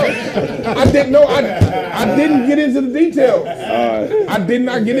said I didn't know. I didn't get into the details. I did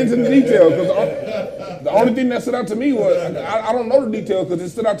not get into the details because the only thing that stood out to me was I don't know the details because it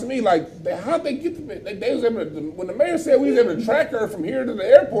stood out to me like how'd they get the they was able to, when the mayor said we was able to track her from here to the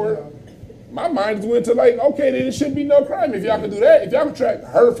airport. My mind just went to like, okay, then it should be no crime if y'all could do that. If y'all could track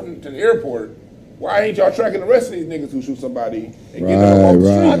her to the airport, Why ain't y'all tracking the rest of these niggas who shoot somebody and getting them off the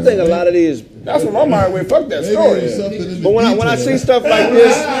street? I think a lot of these. That's what my mind went. Fuck that story. But when I see stuff like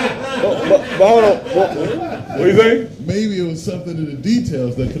this, but hold on. What do you think? Maybe it was something in the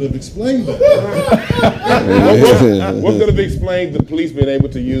details that could have explained that. What could have explained the police being able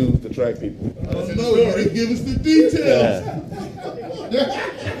to use to track people? I don't know. You didn't give us the details.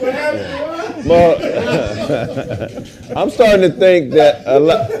 Well, I'm starting to think that a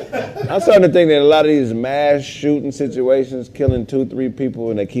lot of these mass shooting situations, killing 2-3 people,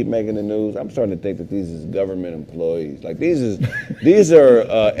 and they keep making the news. I'm starting to think that these is government employees. Like these are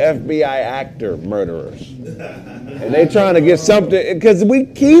FBI actor murderers, and they trying to get something because we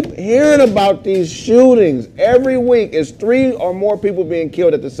keep hearing about these shootings every week. It's 3 or more people being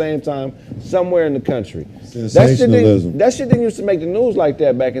killed at the same time somewhere in the country. Sensationalism. That shit didn't used to make the news like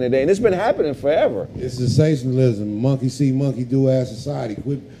that back in the day, and it's been happening forever. It's sensationalism. Monkey see, monkey do ass society.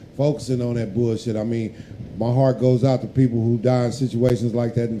 Quit focusing on that bullshit. I mean, my heart goes out to people who die in situations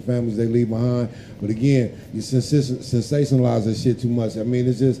like that and families they leave behind. But again, you sensationalize that shit too much. I mean,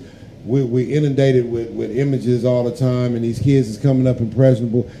 it's just we're inundated with images all the time, and these kids is coming up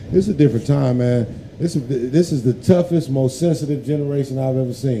impressionable. It's a different time, man. This is the toughest, most sensitive generation I've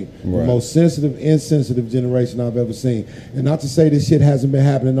ever seen. Right. The most sensitive, insensitive generation I've ever seen. And not to say this shit hasn't been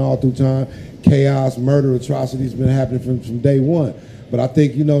happening all through time. Chaos, murder, atrocities been happening from day one. But I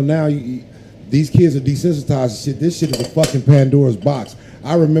think, now these kids are desensitized to shit. This shit is a fucking Pandora's box.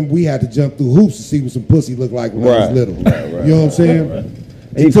 I remember we had to jump through hoops to see what some pussy looked like when I was little. You know what I'm saying?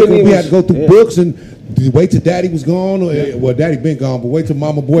 We had to go through books and wait till daddy was gone. Well, daddy been gone, but wait till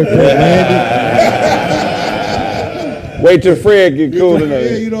mama boyfriend landed. Wait till Fred get cool enough.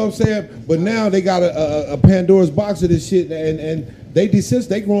 Yeah, you know what I'm saying? But now they got a Pandora's box of this shit, and they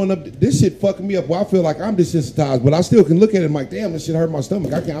growing up. This shit fucking me up. Well, I feel like I'm desensitized, but I still can look at it and I'm like, damn, this shit hurt my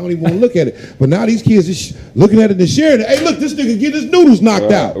stomach. I don't even want to look at it. But now these kids is looking at it and sharing it. Hey, look, this nigga get his noodles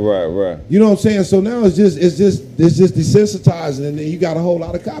knocked out. Right. You know what I'm saying? So now it's just desensitizing, and then you got a whole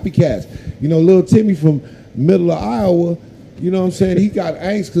lot of copycats. Little Timmy from middle of Iowa. You know what I'm saying? He got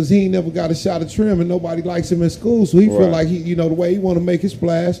angst because he ain't never got a shot of trim and nobody likes him in school. So he feel like the way he want to make his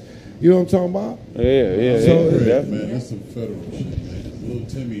splash. You know what I'm talking about? Yeah. Man, that's some federal shit, man. Little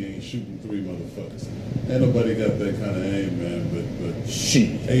Timmy ain't shooting 3 motherfuckers. Ain't nobody got that kind of aim, man. But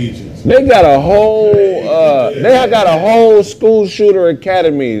agents. They got a whole school shooter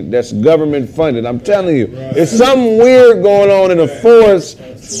academy that's government funded. I'm telling you, it's something weird going on in the forest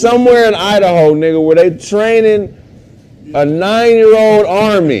somewhere in Idaho, nigga, where they training a 9-year-old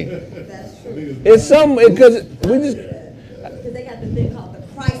army. That's true. It's something because they got the thing called the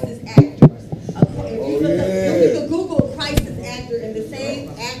crisis actors. If you could Google crisis actor, and the same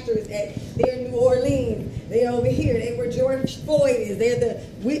actors they're in New Orleans, they're over here, they where George Floyd is, they're the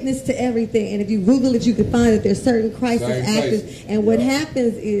witness to everything. And if you Google it, you can find that there's certain crisis actors. And what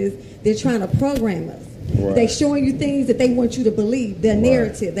happens is they're trying to program us. Right. They showing you things that they want you to believe, their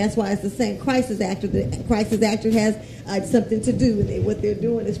narrative. That's why it's the same crisis actor. The crisis actor has something to do with it. What they're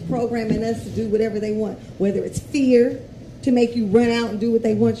doing is programming us to do whatever they want, whether it's fear to make you run out and do what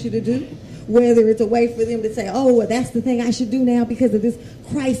they want you to do, whether it's a way for them to say, oh, well, that's the thing I should do now because of this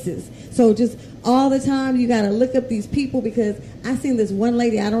crisis. So just all the time you got to look up these people, because I seen this one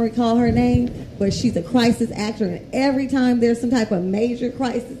lady, I don't recall her name, but she's a crisis actor, and every time there's some type of major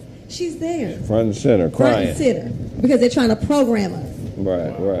crisis, she's there. Front and center, crying. Front and center, because they're trying to program us.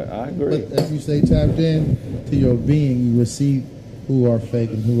 Right. I agree. But as you say, tapped in to your being, you will see who are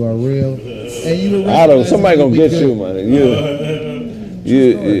fake and who are real. And you will somebody gonna get you, man.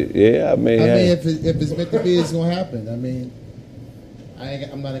 Yeah, I mean, if it's meant to be, it's gonna happen. I mean,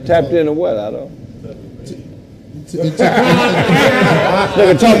 I'm not even tapped into what? I don't.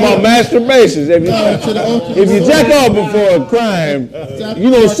 Nigga talk about masturbation. If you jack off before a crime, you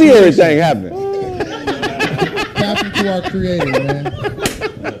gonna see everything happening. Tap into our Creator, man.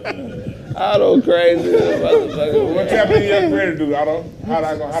 Otto crazy. What tapping into your Creator do, Otto? How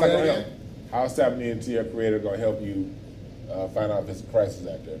that gonna help? How's tapping into your Creator gonna help you find out if it's a crisis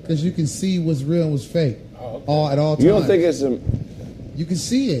out there? Because you can see what's real and what's fake at all times. You don't think it's a... You can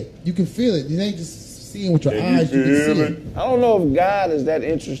see it. You can feel it. You ain't just seeing with your eyes. You can see it. I don't know if God is that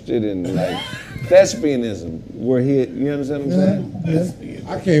interested in thespianism, where you understand what I'm saying?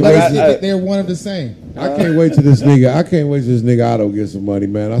 I can't wait. They're one of the same. I can't wait till this nigga Otto get some money,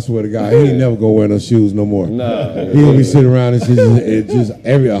 man. I swear to God, he ain't never gonna wear no shoes no more. No, he gonna be sitting around and just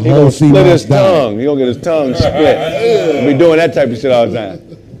every he gonna split his tongue. He gonna get his tongue split. He'll be doing that type of shit all the time.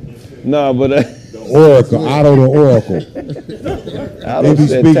 No, but Oracle, Otto the Oracle. They be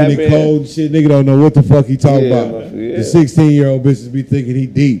speaking in code and shit. Nigga don't know what the fuck he talking about. Yeah. The 16-year-old bitches be thinking he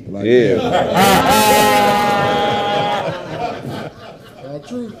deep. Like, All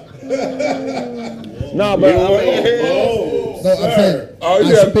true. No, but No, I'm saying,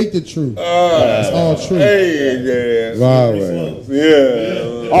 I speak the truth. It's all true. Hey,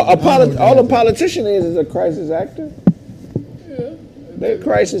 all the politician is a crisis actor. Yeah. They're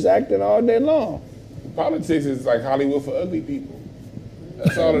crisis acting all day long. Politics is like Hollywood for ugly people.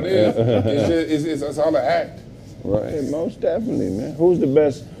 That's all it is. That's all an act. Right, most definitely, man. Who's the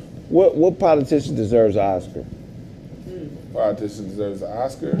best? What politician deserves an Oscar? Politician deserves an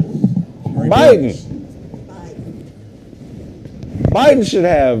Oscar. Biden. Biden should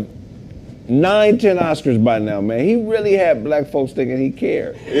have 9, 10 Oscars by now, man. He really had black folks thinking he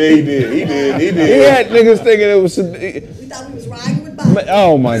cared. Yeah, he did. He had niggas thinking it was. We thought we was riding with Biden.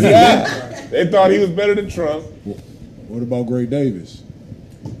 Oh my God. They thought he was better than Trump. What about Gray Davis?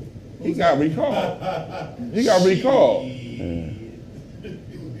 He got recalled.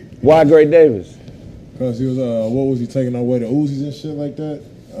 Why Gray Davis? Because he was, what was he taking away the Uzis and shit like that?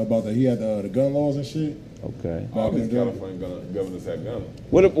 About that he had the gun laws and shit. Okay. All these California governors had guns.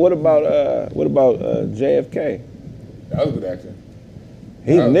 What about JFK? That was a good actor.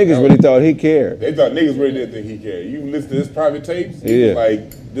 Niggas really thought he cared. They thought niggas really didn't think he cared. You listen to his private tapes. He was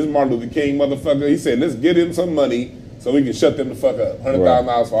like, this Martin Luther King motherfucker. He said, let's get him some money so we can shut them the fuck up.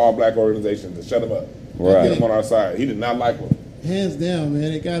 $100,000 for all black organizations to shut them up. Right. Get him on our side. He did not like them. Hands down,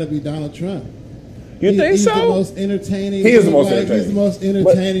 man, it got to be Donald Trump. You think he's so? The most entertaining. He is the most entertaining. He's the most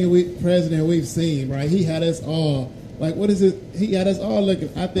entertaining president we've seen, right? He had us all like, what is it? He had us all looking.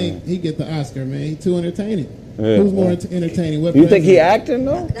 I think he get the Oscar, man. He's too entertaining. Yeah. Who's more entertaining? What you think he acting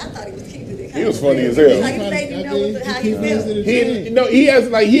though? I thought he was keeping it. He was funny as hell. He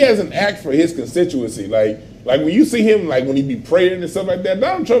has an act for his constituency. Like when you see him, like when he be praying and stuff like that,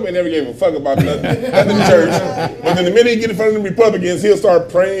 Donald Trump ain't never gave a fuck about nothing at the church. But then the minute he get in front of the Republicans, he'll start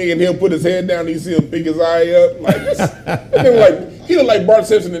praying and he'll put his head down and you see him pick his eye up. He look like Bart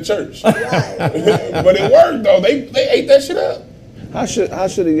Simpson in church. But it worked though. They ate that shit up. How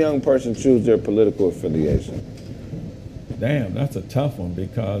should a young person choose their political affiliation? Damn, that's a tough one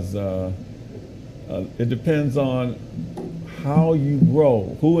because it depends on how you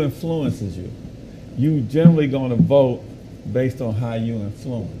grow, who influences you. You generally going to vote based on how you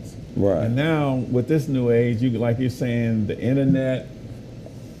influence. Right. And now with this new age, like you're saying, the internet.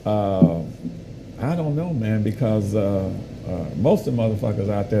 I don't know, man, because most of the motherfuckers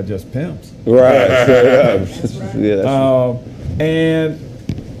out there just pimps. Right. And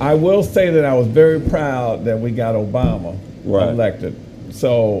I will say that I was very proud that we got Obama elected.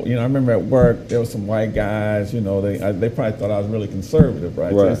 So, I remember at work, there were some white guys, they probably thought I was really conservative,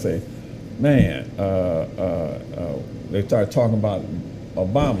 right? So they say, man, they started talking about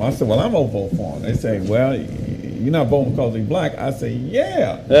Obama. I said, well, I'm going to vote for him. They say, well, you're not voting because he's black. I say,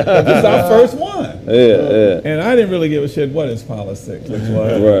 yeah, this is our first one. Yeah. And I didn't really give a shit what his politics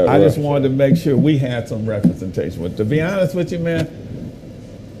was. I just wanted to make sure we had some representation. But to be honest with you, man,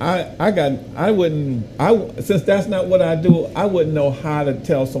 since that's not what I do, I wouldn't know how to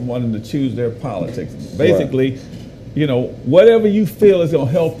tell someone to choose their politics. Basically, whatever you feel is going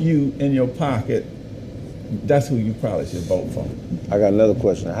to help you in your pocket, that's who you probably should vote for. I got another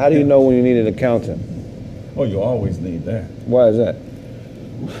question. How do you know when you need an accountant? Oh, you always need that. Why is that?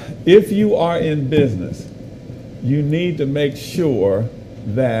 If you are in business, you need to make sure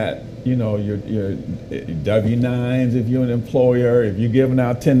that your W-9s, if you're an employer, if you're giving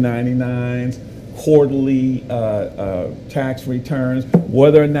out 1099s, quarterly tax returns,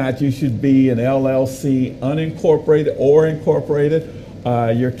 whether or not you should be an LLC, unincorporated or incorporated,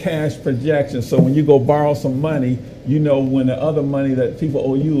 your cash projections. So when you go borrow some money, you know when the other money that people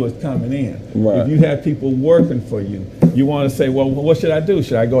owe you is coming in. Right. If you have people working for you, you want to say, well, what should I do?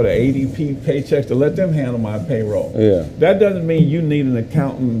 Should I go to ADP Paychecks to let them handle my payroll? Yeah. That doesn't mean you need an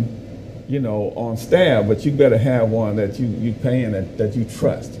accountant, on staff, but you better have one that you paying that you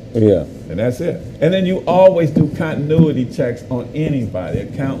trust. Yeah. And that's it. And then you always do continuity checks on anybody,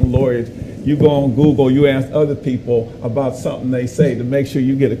 accountant, lawyers. You go on Google, you ask other people about something they say to make sure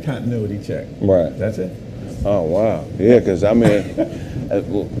you get a continuity check. Right. That's it. Oh, wow. Yeah, because I mean,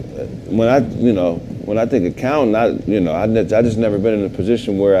 when I think accountant, I just never been in a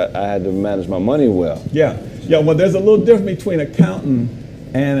position where I had to manage my money well. Yeah. Well, there's a little difference between accountant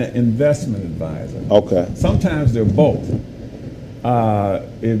and an investment advisor. Okay. Sometimes they're both.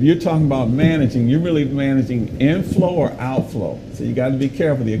 If you're talking about managing, you're really managing inflow or outflow. So you got to be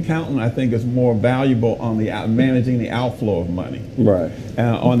careful. The accountant, I think, is more valuable on the managing the outflow of money. Right.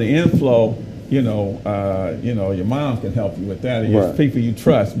 On the inflow, your mom can help you with that, and your Right. people you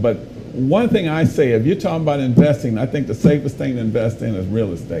trust. But one thing I say, if you're talking about investing, I think the safest thing to invest in is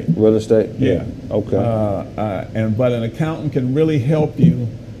real estate. Real estate? Yeah. Okay. But an accountant can really help you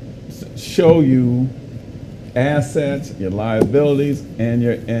show you assets, your liabilities, and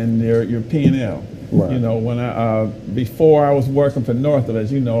your P&L. Right. When before I was working for Northrop,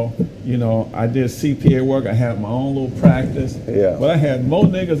 as you know, I did CPA work. I had my own little practice. Yeah. But I had more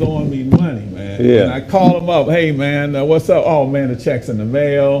niggas owing me money, man. Yeah. And I called them up, hey man, what's up? Oh man, the check's in the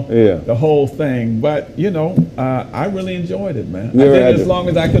mail. Yeah. The whole thing. But I really enjoyed it, man. You I ever did had it as to- long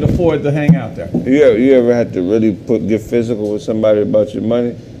as I could afford to hang out there. You ever had to really get physical with somebody about your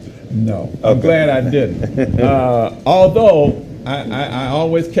money? No. I'm glad I didn't. Although I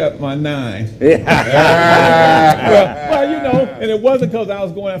always kept my 9. well, and it wasn't because I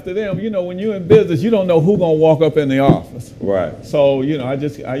was going after them. When you're in business, you don't know who's gonna walk up in the office. Right. So I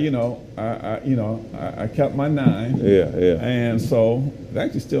kept my 9. Yeah. And so I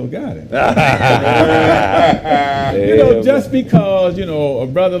actually still got it. Yeah, just because a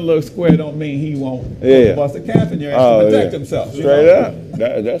brother looks square don't mean he won't bust a cap in your ass to protect himself. Straight up.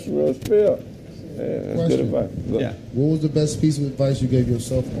 That's real spill. Yeah, that's good advice. Yeah. What was the best piece of advice you gave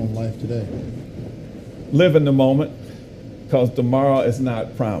yourself on life today? Live in the moment, because tomorrow is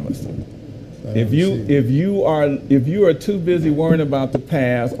not promised. If you are too busy worrying about the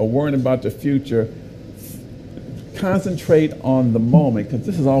past or worrying about the future, concentrate on the moment, because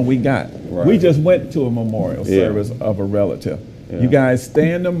this is all we got. Right. We just went to a memorial service of a relative. Yeah. You guys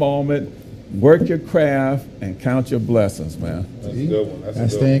stay in the moment, work your craft, and count your blessings, man. That's a good one.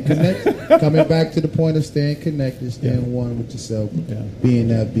 That's staying connected. Coming back to the point of staying connected, staying one with yourself, being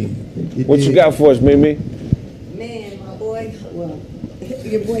that being. What you got for us, Mimi? Man, my boy,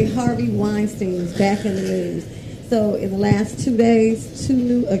 your boy Harvey Weinstein is back in the news. So in the last 2 days, 2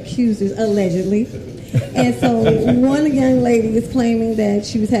 new accusers, allegedly. And so one young lady is claiming that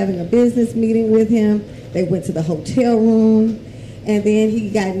she was having a business meeting with him. They went to the hotel room, and then he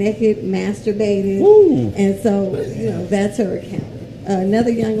got naked, masturbated. Ooh. And so, that's her account. Another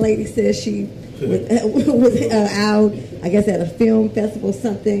young lady says she was out, I guess at a film festival,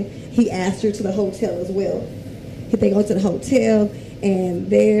 something. He asked her to the hotel as well. They go to the hotel, and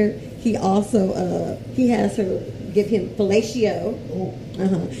there he also he has her give him fellatio.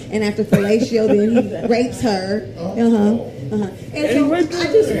 And after fellatio, then he rapes her. And so I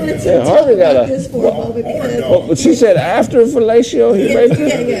just wanted to talk about this for a moment because But she said after fellatio, he raped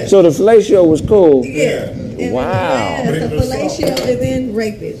her? Yeah. So the fellatio was cool. Yeah. Wow. So fellatio and then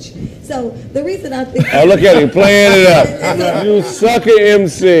rapage. So the reason I think Oh, look at him playing it up. You sucker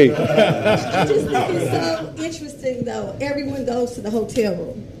MC. I just think it's so interesting though. Everyone goes to the hotel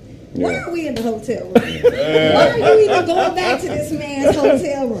room. Why are we in the hotel room? Why are you even going back to this man's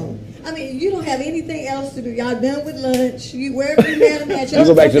hotel room? I mean, you don't have anything else to do. Y'all done with lunch. You wherever you met him at. You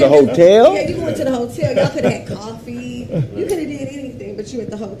go back to the hotel? Yeah, you went to the hotel. Y'all could have had coffee. You could have did anything, but you at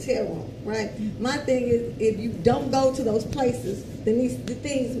the hotel room, right? My thing is, if you don't go to those places, then the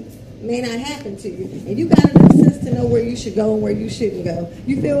things may not happen to you. And you got enough sense to know where you should go and where you shouldn't go.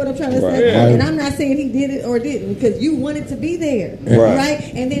 You feel what I'm trying to say? Right. And I'm not saying he did it or didn't, because you wanted to be there, right?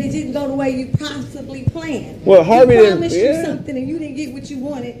 And then it didn't go the way you possibly planned. Well, Harvey he didn't. promised you something and you didn't get what you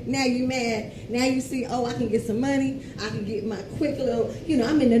wanted. Now you mad. Now you see, oh, I can get some money. I can get my quick little,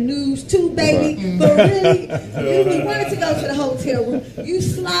 I'm in the news too, baby. Right. But really, you wanted to go to the hotel room. You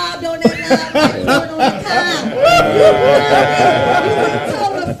slobbed on that line, on that car. You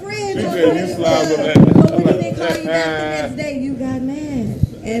told a friend. But when he didn't call you back the next day, you got mad.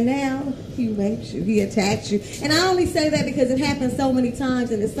 And now he raped you. He attacked you. And I only say that because it happens so many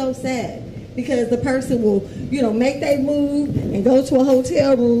times and it's so sad. Because the person will, make their move and go to a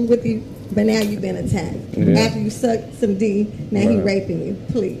hotel room with you, but now you've been attacked. Yeah. After you sucked some D, now he raping you.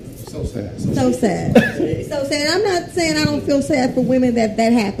 Please. So sad. So sad. So sad. I'm not saying I don't feel sad for women that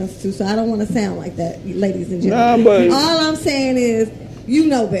happens to, so I don't want to sound like that, ladies and gentlemen. Nah, but all I'm saying is, you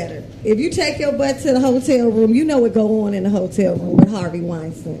know better. If you take your butt to the hotel room, you know what go on in the hotel room with Harvey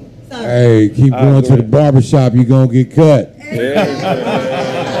Weinstein. Sorry. Hey, keep going to the barbershop, you're going to get cut.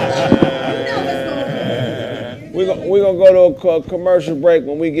 We're going to go to a commercial break.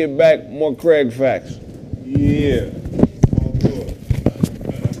 When we get back, more Craig Facts. Yeah.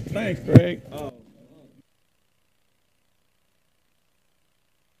 Thanks, Craig.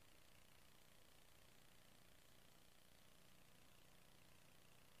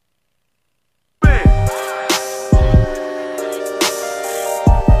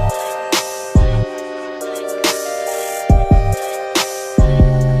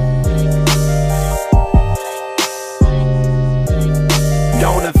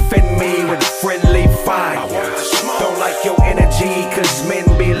 Don't offend me with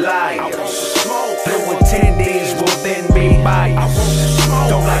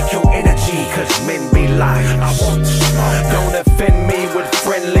light. Don't offend me with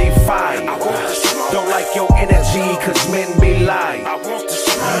friendly fight. Don't like your energy, cause men be light.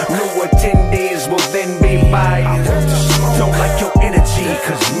 New attendees will then be biased. Don't like your energy,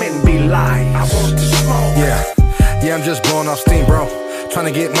 cause men be light. Yeah, I'm just blowing off steam, bro. Trying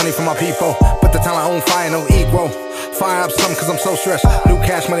to get money from my people, but the time I own fire, no equal. Fire up something cause I'm so stressed. New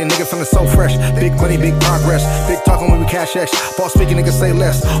cash money, nigga feeling so fresh. Big money, big progress. Big talking when we cash X. Boss speaking, nigga say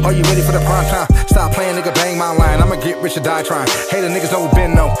less. Are you ready for the prime time? Stop playing, nigga, bang my line. I'ma get rich or die trying. Hater niggas know we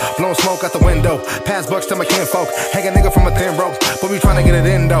been no. Blowing smoke out the window. Pass bucks to my kinfolk. Hang a nigga from a thin rope, but we trying to get it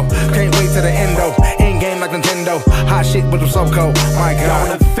in though. Can't wait to the end though. In game like Nintendo. Hot shit with them so cold. My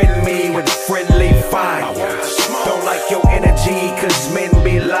God. Don't offend me with friendly fire. Don't like your energy, cause men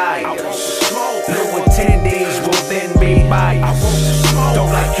be liars. New attendees will then be biased.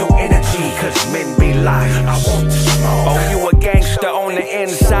 Don't like your energy, cause men be liars. Oh, you a gangster on the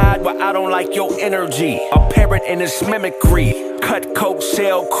inside, but I don't like your energy. A parrot in its mimicry. Cut coke,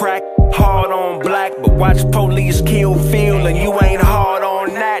 sell crack, hard on black, but watch police kill Phil and you ain't hard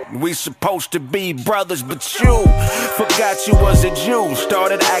on that. We supposed to be brothers, but you forgot you was a Jew.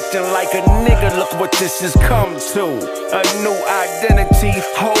 Started acting like a nigga, look what this has come to. A new identity,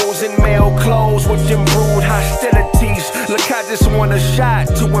 hoes in male clothes with improved hostilities. Look, I just want a shot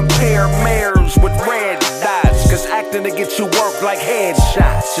to impair mares with red dots, cause acting to get you work like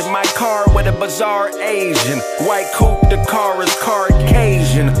headshots. In my car with a bizarre Asian, white coupe, the car is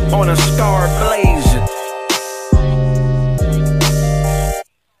Caucasian, on a star blazing.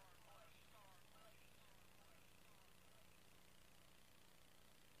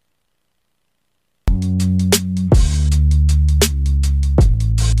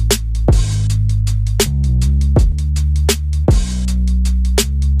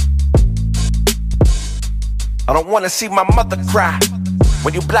 I don't wanna see my mother cry.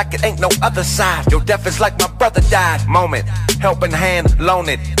 When you black, it ain't no other side. Your death is like my brother died. Moment, helping hand, loan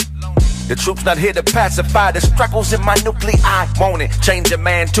it. The troops not here to pacify the struggles in my nuclei. Want it, change a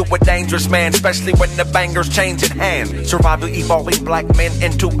man to a dangerous man, especially when the bangers change in hand. Survival evolving black men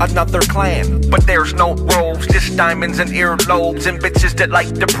into another clan. But there's no robes, just diamonds and earlobes and bitches that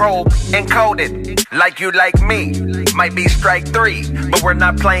like to probe. Encoded, like you like me. Might be strike 3, but we're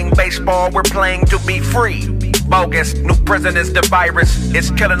not playing baseball, we're playing to be free. Bogus, new prison is the virus.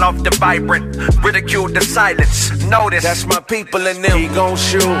 It's killing off the vibrant, ridicule the silence. Notice, that's my people in them. He gon'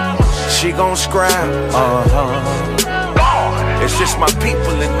 shoot, she gon' scrap. It's just my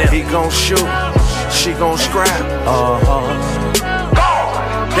people in them. He gon' shoot, she gon' scrap.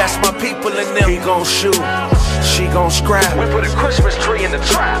 That's my people in them. He gon' shoot, she gon' scrap. We put a Christmas tree in the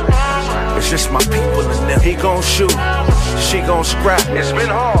trap. It's just my people in them. He gon' shoot, she gon' scrap. It's been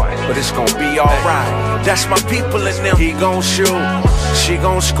hard, but it's gon' be alright. That's my people in them. He gon' shoot, she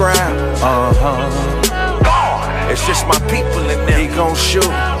gon' scrap. It's just my people in them. He gon'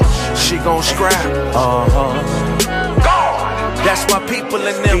 shoot, she gon' scrap. That's my people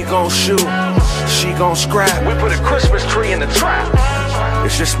in them. He gon' shoot, she gon' scrap. We put a Christmas tree in the trap.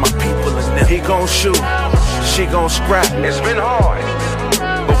 It's just my people in them. He gon' shoot, she gon' scrap. It's been hard,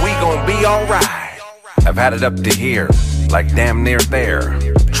 but we gon' be alright. I've had it up to here, like damn near there.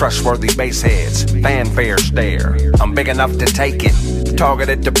 Trustworthy base heads, fanfare stare. I'm big enough to take it,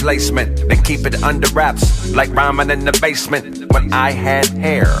 targeted the placement, then keep it under wraps, like rhyming in the basement. When I had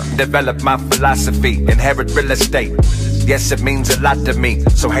hair, developed my philosophy, inherit real estate. Yes, it means a lot to me.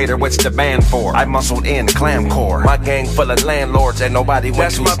 So hater, what's the band for? I muscled in clam core. My gang full of landlords and nobody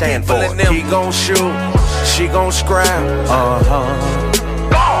what you stand for. He gon' shoot, she gon' scrap.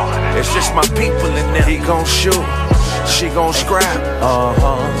 It's just my people in them. He gon' shoot, she gon' scrap.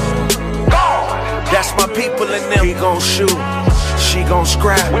 That's my people in them. He gon' shoot, she gon'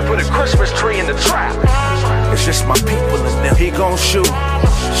 scrap. We put a Christmas tree in the trap. It's just my people in them. He gon' shoot,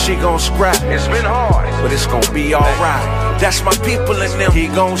 she gon' scrap. It's been hard, but it's gon' be alright. That's my people in them. He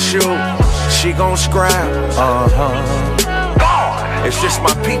gon' shoot, she gon' scrap. It's just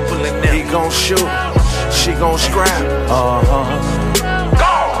my people in them. He gon' shoot, she gon' scrap.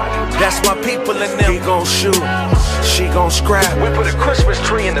 That's my people in them. He gon' shoot, she gon' scrap. We put a Christmas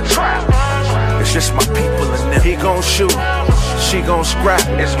tree in the trap. It's just my people in them. He gon' shoot, she gon' scrap.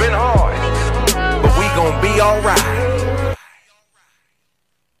 It's been hard, but we gon' be alright.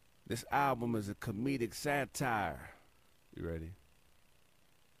 This album is a comedic satire. You ready?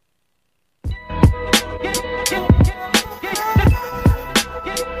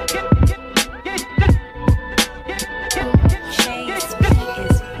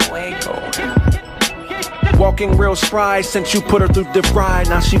 Walking real spry since you put her through the fry.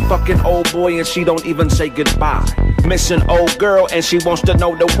 Now she fucking old boy and she don't even say goodbye. Missing old girl and she wants to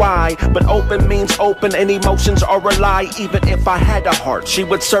know the why. But open means open and emotions are a lie. Even if I had a heart, she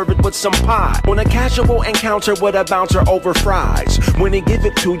would serve it with some pie. On a casual encounter with a bouncer over fries. When he give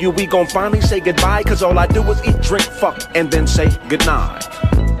it to you, we gon' finally say goodbye. Cause all I do is eat, drink, fuck, and then say goodnight.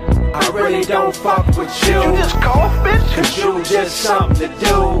 I really don't fuck with you. You just cough, bitch? Cause you just something to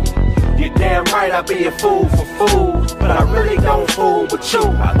do. You're damn right I'd be a fool for food. But I really don't fool with you.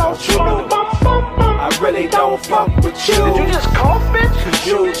 I thought you knew. I really don't fuck with you. Did you just cough, bitch? Cause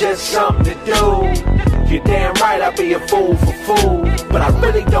you just something to do. You're damn right I'd be a fool for food. But I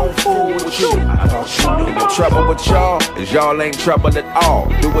really don't fool with you. I thought you knew. The trouble with y'all is y'all ain't trouble at all.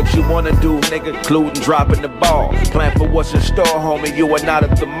 Do what you wanna do, nigga, including dropping the ball. Plan for what's in store, homie, you are not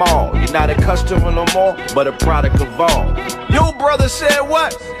at the mall. You're not a customer no more, but a product of all. Your brother said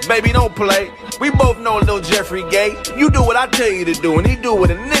what? Baby, don't play. We both know Lil Jeffrey gay. You do what I tell you to do, and he do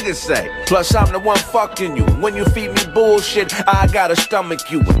what a nigga say. Plus, I'm the one fucking you. When you feed me bullshit, I gotta stomach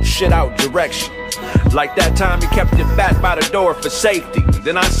you and shit out direction. Like that time you kept your bat by the door for safety.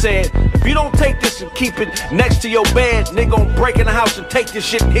 Then I said, if you don't take this and keep it next to your bed, nigga gon' break in the house and take this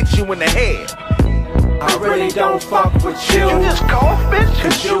shit and hit you in the head. I really don't fuck with you. You just cough, bitch?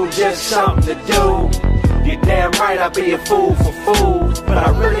 Cause you just something to do. You're damn right I'd be a fool for food. But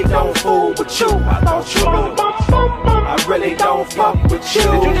I really don't fool with you. I thought you knew. I really don't fuck with you.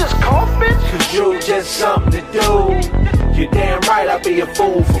 Did you just cough, bitch? Cause you just something to do. You're damn right I'd be a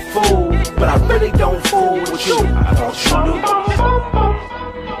fool for food. But I really don't fool with you. I thought you knew.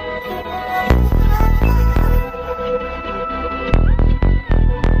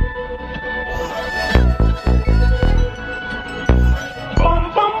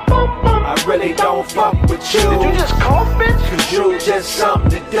 I really don't fuck with you. Did you just cough, bitch? Cause you just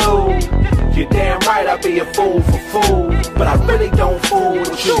something to do. You're damn right I'd be a fool for food. But I really don't fool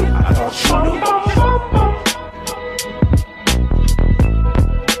with you. I thought you knew.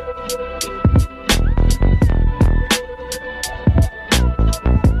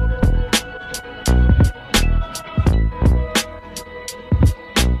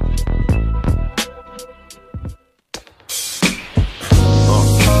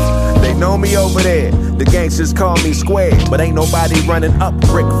 Know me over there, the gangsters call me square. But ain't nobody running up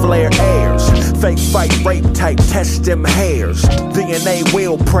Ric Flair airs. Fake fight, rape type, test them hairs. DNA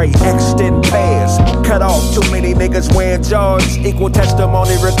will pray, extend pairs. Cut off too many niggas wearing jars. Equal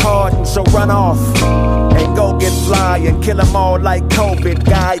testimony recording, so run off and go get fly and kill them all like COVID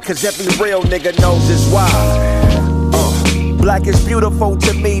guy. Cause every real nigga knows it's why. Black is beautiful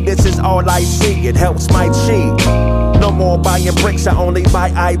to me, this is all I see. It helps my cheek. No more buying bricks, I only buy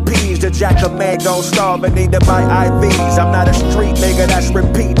IPs. The jack of man gon' starve and need to buy IVs. I'm not a street nigga, that's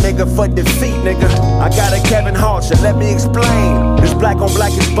repeat nigga for defeat nigga. I got a Kevin Hart, so let me explain. This black on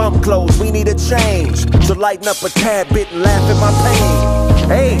black is bump clothes, we need a change. So lighten up a tad bit and laugh at my pain.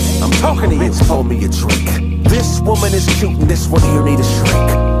 Hey, I'm talking to you. Bitch, pour me a drink. This woman is cute and this one here need a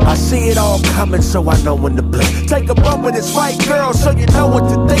shrink. I see it all coming, so I know when to blink. Take a bump with this white girl, so you know what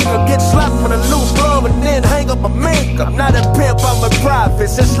to think. Or get slapped with a loose glove and then hang up a mink. I'm not a pimp, I'm a prophet.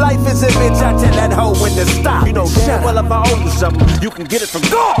 Since life is a bitch, I tell that hoe when to stop. You know shit well if I owe you something, you can get it from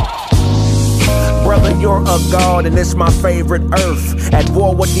God. Brother, you're a god and it's my favorite earth. At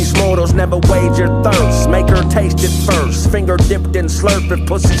war with these mortals, never wage your thirst. Make her taste it first. Finger dipped and slurp. If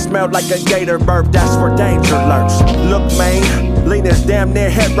pussy smelled like a gator burp, that's where danger lurks. Look, man, Lena's damn near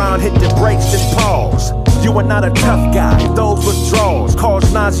head round, hit the brakes, just pause. You are not a tough guy, those withdrawals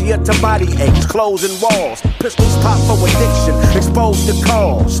cause nausea to body aches, clothes and walls. Pistols pop for addiction, exposed to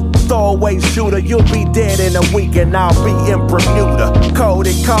cause. Throwaway shooter, you'll be dead in a week and I'll be in Bermuda.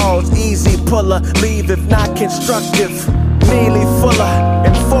 Coded calls, easy puller, leave if not constructive. Neely Fuller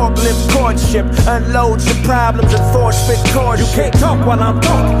and forklift courtship. Unload your problems and force fit chords. You can't talk while I'm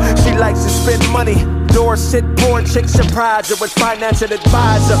talking. She likes to spend money. Dorset, poor chick, surprise her with financial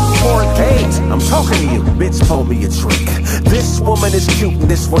advisor. Mortgage, I'm talking to you. Bitch, pour me a drink. This woman is cute and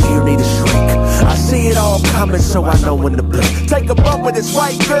this one here need a shrink. I see it all coming, so I know when to blink. Take a bump with this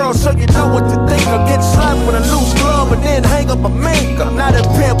white girl, so you know what to think. Or get slapped with a loose glove and then hang up a mink. I'm not a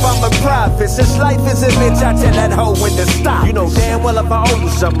pimp, I'm a prophet. Since life is a bitch, I tell that hoe when to stop. You know damn well if I owe you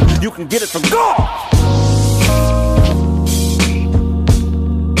something, you can get it from God.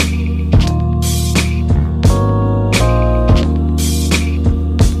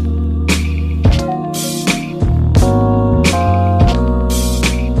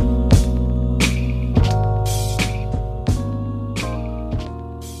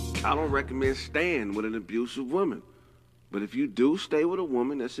 I don't recommend staying with an abusive woman. But if you do stay with a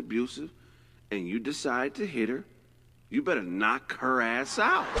woman that's abusive and you decide to hit her, you better knock her ass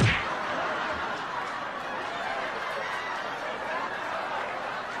out.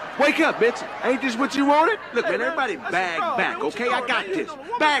 Wake up, bitch. Ain't this what you wanted? Look, man, everybody bag back, okay? I got this.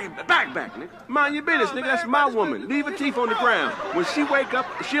 Bag back, nigga. Mind your business, nigga. That's my woman. Leave her teeth on the ground. When she wake up,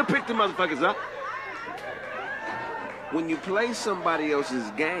 she'll pick the motherfuckers up. When you play somebody else's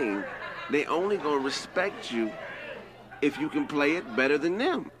game, they only gonna respect you if you can play it better than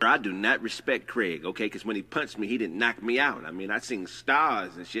them. I do not respect Craig, okay? Because when he punched me, he didn't knock me out. I mean, I seen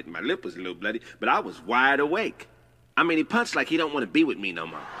stars and shit, and my lip was a little bloody, but I was wide awake. I mean, he punched like he don't want to be with me no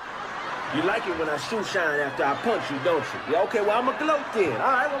more. You like it when I shoe shine after I punch you, don't you? Yeah, okay, well, I'm going to gloat then. All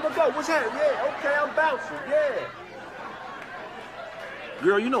right, well, I'm going to go. What's happening? Yeah, okay, I'm bouncing, yeah.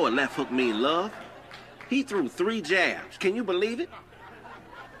 Girl, you know what left hook mean, love? He threw 3 jabs. Can you believe it?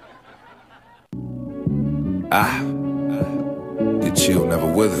 You chill never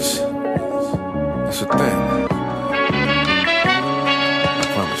with us. That's a thing. I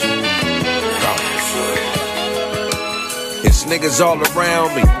promise you. It's niggas all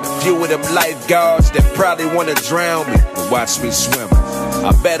around me. A few of them lifeguards that probably wanna drown me. But watch me swim.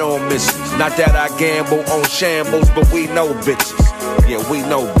 I bet on misses. Not that I gamble on shambles, but we know bitches. Yeah, we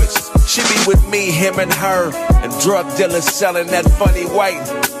know bitches. She be with me, him and her. And drug dealers selling that funny white.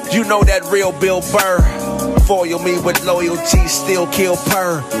 You know that real Bill Burr. Foil me with loyalty, still kill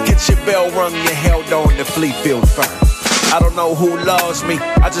purr. Get your bell rung, you held on to Fleetfield fur. I don't know who loves me,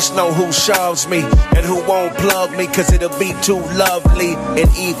 I just know who shoves me. And who won't plug me, cause it'll be too lovely. And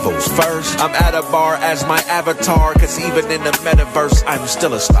evil's first, I'm at a bar as my avatar. Cause even in the metaverse, I'm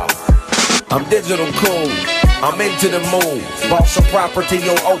still a star. I'm digital cool, I'm into the move. Bought some property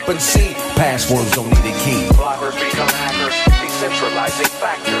on OpenSea, passwords don't need a key. Bloggers become hackers, decentralizing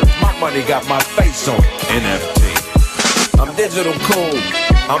factors. My money got my face on NFT. I'm digital cool,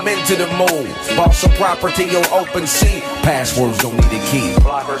 I'm into the move. Bought some property on OpenSea, passwords don't need a key.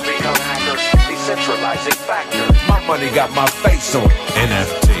 Bloggers become hackers, decentralizing factors. My money got my face on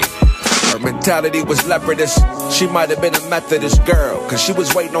NFT. Her mentality was leopardess. She might have been a Methodist girl, cause she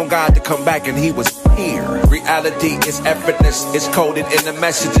was waiting on God to come back and he was here. Reality is effortless, it's coded in the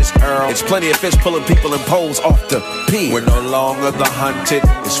messages, Earl. It's plenty of fish pulling people in poles off the pier. We're no longer the hunted,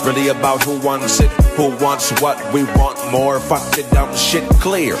 it's really about who wants it. Who wants what, we want more. Fuck the dumb shit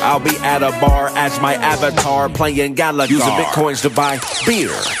clear. I'll be at a bar as my avatar, playing Galaga, using bitcoins to buy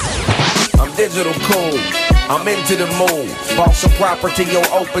beer. I'm digital cool, I'm into the move. Bought some property on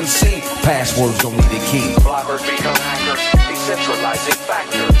OpenSea, passwords don't need a key. Bloggers become hackers, decentralizing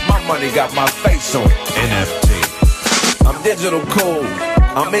factors. My money got my face on NFT. I'm digital cool,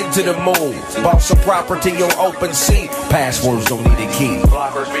 I'm into the move. Bought some property on OpenSea, passwords don't need a key.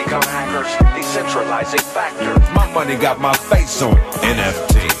 Bloggers become hackers, decentralizing factors. My money got my face on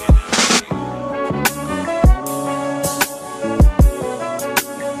NFT.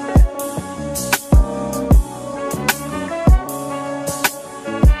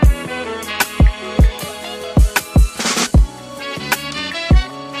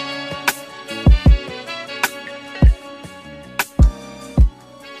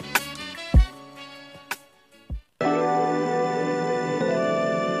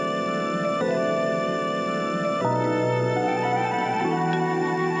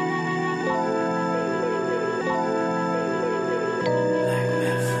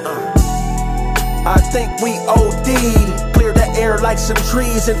 I think we OD'd. Clear the air like some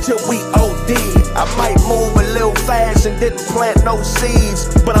trees until we OD. I might move a little fast and didn't plant no seeds,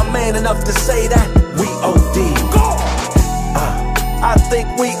 but I'm man enough to say that we OD'd. I think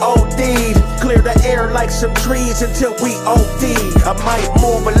we OD'd. Clear the air like some trees until we OD. I might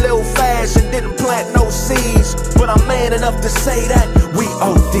move a little fast and didn't plant no seeds, but I'm man enough to say that we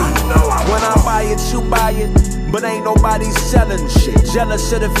OD'd. When I buy it, you buy it, but ain't nobody selling shit.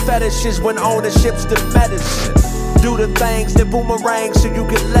 Jealous of the fetishes when ownership's the medicine. Do the things that boomerang so you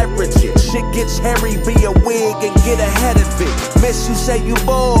can leverage it. Shit gets hairy, be a wig and get ahead of it. Miss you, say you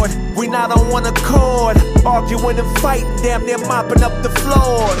bored, we not on one accord. Arguing and fighting, damn near mopping up the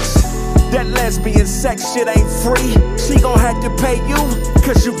floors. That lesbian sex shit ain't free. She gon' have to pay you,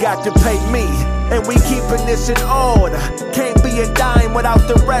 cause you got to pay me. And we keeping this in order. Can't be a dime without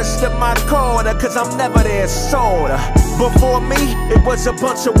the rest of my quarter, cause I'm never there sorta. Before me, it was a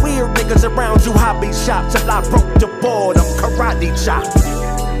bunch of weird niggas around you hobby shop till I broke the boredom, karate chop.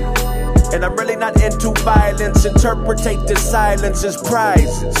 And I'm really not into violence, interpretate the silence as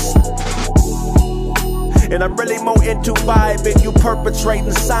prizes. And I'm really more into vibing, you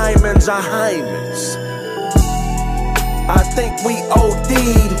perpetrating Simons or Hymens. I think we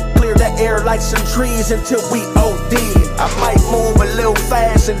OD'd. Clear the air like some trees until we OD. I might move a little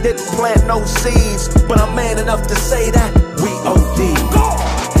fast and didn't plant no seeds, but I'm man enough to say that we OD.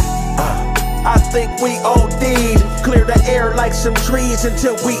 I think we OD'd. Clear the air like some trees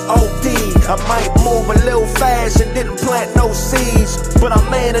until we OD'd. I might move a little fast and didn't plant no seeds, but I'm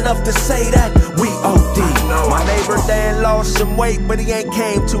man enough to say that we OD'd. My neighbor Dan lost some weight, but he ain't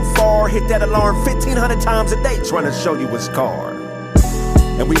came too far. Hit that alarm 1,500 times a day trying to show you his car.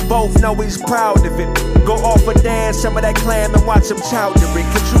 And we both know he's proud of it. Go off a dance, some of that clam and watch him chowder it.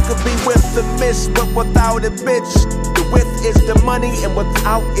 Cause you could be with the miss, but without it, bitch. The with is the money and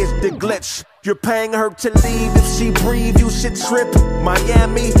without is the glitch. You're paying her to leave, if she breathe, you should trip.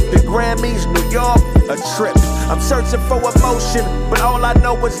 Miami, the Grammys, New York, a trip. I'm searching for emotion, but all I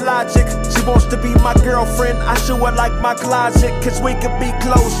know is logic. She wants to be my girlfriend, I show her like my closet. Cause we could be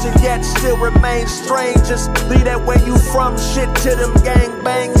close and yet still remain strangers. Leave that where you from shit to them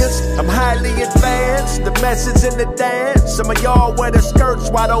gangbangers. I'm highly advanced, the message in the dance. Some of y'all wear the skirts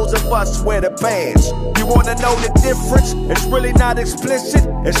while those of us wear the pants. You wanna know the difference? It's really not explicit.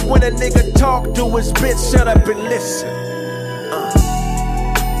 It's when a nigga talk to his bitch, shut up and listen.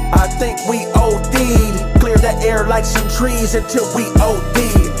 I think we OD'd. Clear the air like some trees until we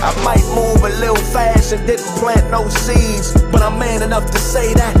OD'd. I might move a little fast and didn't plant no seeds, but I'm man enough to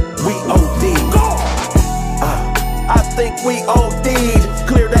say that we OD'd. I think we OD'd.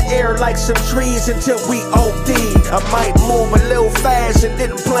 Clear the air like some trees until we OD'd. I might move a little fast and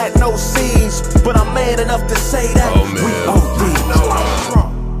didn't plant no seeds, but I'm man enough to say that we OD'd.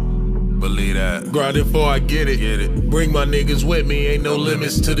 Believe that. Grind it before I get it. Bring my niggas with me, ain't no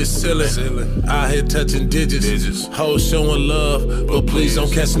limits to the ceiling. Out here touching digits. Hoes showing love, but please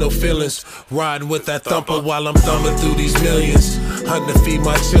don't catch no feelings. Riding with that thumper while I'm thumbing through these millions. Hunting to feed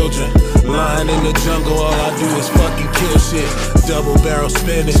my children. Lying in the jungle, all I do is fucking kill shit. Double barrel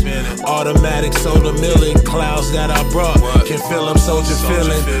spinning. Automatic soda milling. Clouds that I brought can feel them soldier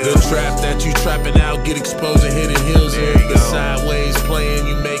feeling. The trap that you trapping out, get exposed and hitting hills. The sideways playing,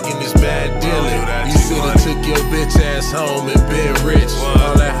 you making this bad dealing. You should've took your bitch ass home and been rich.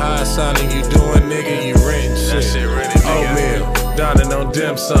 All that high signing you doing, nigga, you rent shit. Oatmeal, dining on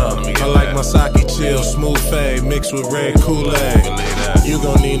dim sum. I like my sake chill, smooth fade mixed with red Kool-Aid. You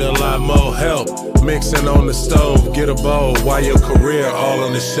gon' need a lot more help. Mixing on the stove, get a bowl while your career all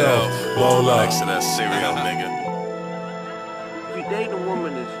on the shelf. Roll up. That cereal, nigga. If you date a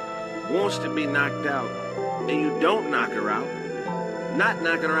woman that wants to be knocked out and you don't knock her out, not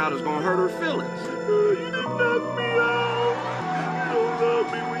knocking her out is gonna hurt her feelings. You don't knock me out. You don't love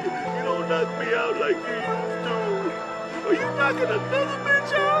me when you don't knock me out like you used to. Are you knocking another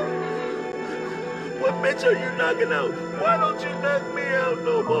bitch out? What bitch are you knocking out? Why don't you knock me out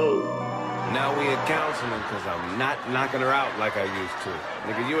no more? Now we in counseling because I'm not knocking her out like I used to.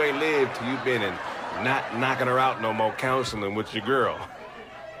 Nigga, you ain't lived till you been in not knocking her out no more counseling with your girl.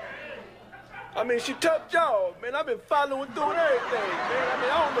 I mean, she tough job, man. I've been following through everything, man. I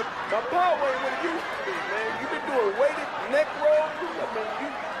mean, I don't know. My power ain't what it used to be, man. You been doing weighted neck rolls. I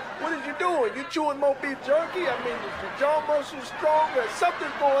mean, what is you doing? You chewing more beef jerky? I mean, is your jaw muscles stronger?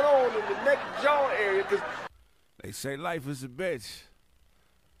 Something's going on in the neck jaw area. Cause they say life is a bitch,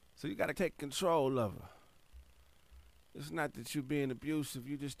 so you gotta take control of her. It's not that you being abusive.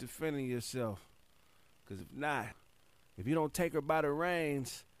 You just defending yourself. Cause if not, if you don't take her by the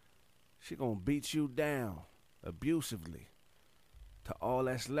reins, she gonna beat you down abusively. To all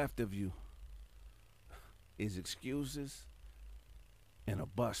that's left of you is excuses and a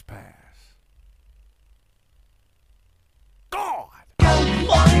bus pass. God!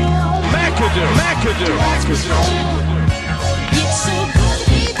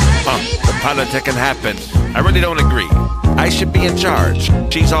 The politicking happens. I really don't agree. I should be in charge.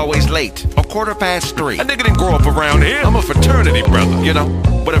 She's always late. 3:15. A nigga didn't grow up around here. I'm a fraternity brother, you know?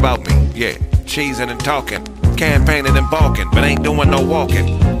 What about me? Yeah, cheesing and talking, campaigning and balking, but ain't doing no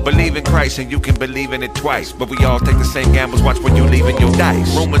walking. Believe in Christ and you can believe in it twice, but we all take the same gambles, watch when you leaving your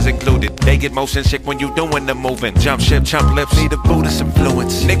dice. Rumors included, they get motion sick when you doing the moving. Jump ship, chump lips, need a Buddhist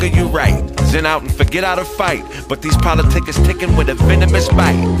influence. Nigga, you right, zen out and forget how to fight, but these politics ticking with a venomous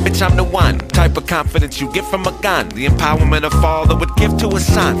bite. Bitch, I'm the one, type of confidence you get from a gun. The empowerment a father would give to a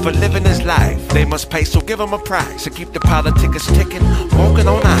son for living his life. They must pay, so give him a prize. So keep the politics ticking, walking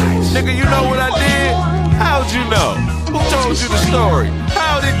on eyes. Nigga, you know what I did? How'd you know? Who told you the story?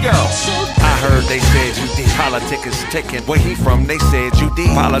 How'd it go? I heard they said you did. Politicus ticking. Where he from? They said you did.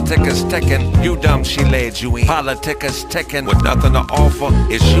 Politicus ticking. You dumb, she led you in. Politicus ticking. With nothing to offer,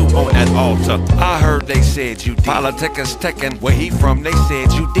 it's you on that altar. I heard they said you did. Politicus ticking. Where he from? They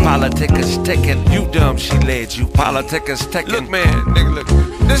said you did. Politicus ticking. You dumb, she led you. Politicus ticking. Look, man, nigga, look.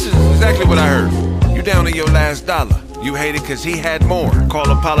 This is exactly what I heard. You down to your last dollar. You hate it cause he had more. Call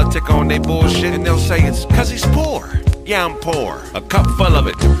a politic on they bullshit and they'll say it's cause he's poor. Yeah, I'm poor. A cup full of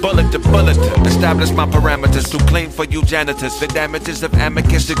it, bullet to bullet. Establish my parameters, too clean for you janitors. The damages of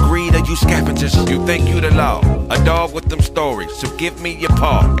amicus, the greed of you scavengers. You think you the law, a dog with them stories. So give me your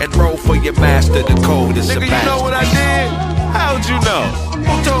paw and roll for your master. The code is Nigga, you know what I did? How'd you know?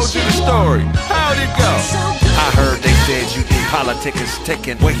 Who told you the story? How'd it go? I heard they said you did. Politic is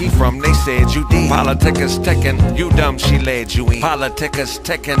ticking. Where he from? They said you did. Politic is ticking. You dumb, she led you in. Politic is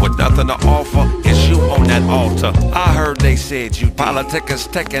ticking. With nothing to offer, it's you on that altar. I heard they said you did. Politic is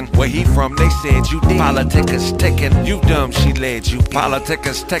ticking. Where he from? They said you did. Politic is ticking. You dumb, she led you. Politic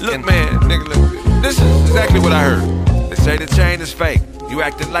is ticking. Look, man, nigga, look. This is exactly what I heard. They say the chain is fake. You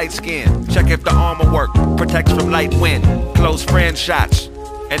acted light skinned. Check if the armor work. Protects from light wind. Close friend shots.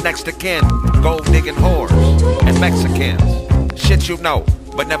 And next to kin, gold digging whores and Mexicans. Shit you know,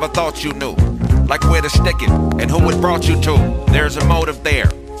 but never thought you knew. Like where to stick it and who it brought you to. There's a motive there,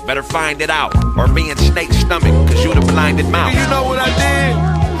 better find it out. Or be in snake's stomach, cause you the blinded mouth. Do you know what I did?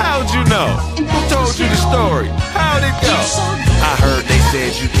 How'd you know? Who told you the story? How'd it go? I heard they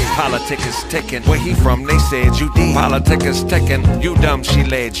said you did. Politic is ticking. Where he from? They said you did. Politic is ticking. You dumb, she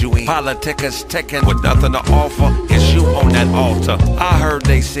led you in. Politic is ticking. With nothing to offer, it's you on that altar. I heard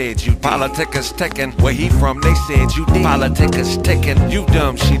they said you did. Politic is ticking. Where he from? They said you did. Politic is ticking. You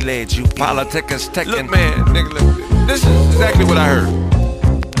dumb, she led you. Politic is ticking. Look, man, nigga, look. This is exactly what I heard.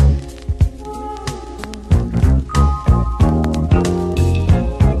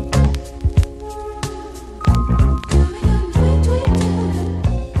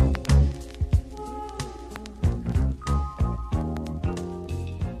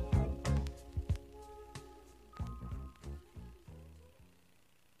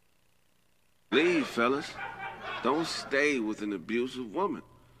 Leave, fellas. Don't stay with an abusive woman.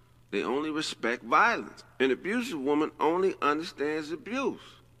 They only respect violence. An abusive woman only understands abuse.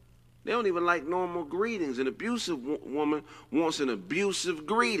 They don't even like normal greetings. An abusive woman wants an abusive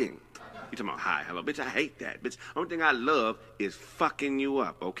greeting. You talking about hi, hello, bitch, I hate that. Bitch, only thing I love is fucking you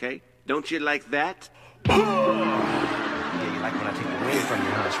up, okay? Don't you like that? Yeah, you like when I take the wind from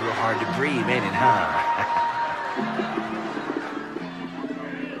you, huh? It's real hard to breathe, ain't it, huh?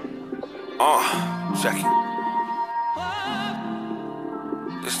 Check it.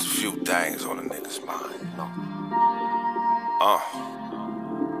 Just a few things on a nigga's mind, you know?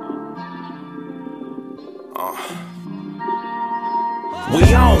 We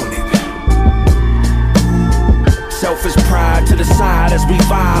own it. Selfish pride to the side as we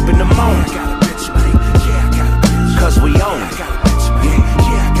vibe in the moment. Cause we own it.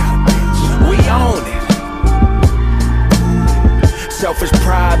 We own it. Selfish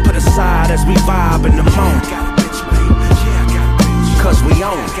pride put aside as we vibe in the moment. Cause we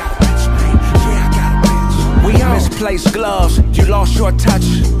own it. We own misplaced gloves, you lost your touch.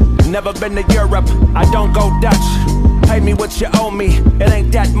 Never been to Europe, I don't go Dutch. Pay me what you owe me, it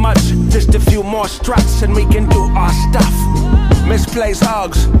ain't that much. Just a few more struts and we can do our stuff. Misplaced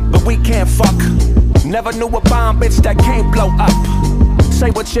hugs, but we can't fuck. Never knew a bomb bitch that can't blow up.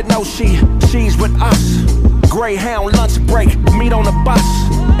 Say what you know, she's with us. Greyhound lunch break, meet on the bus,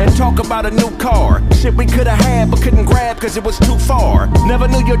 and talk about a new car. Shit we could've had but couldn't grab cause it was too far. Never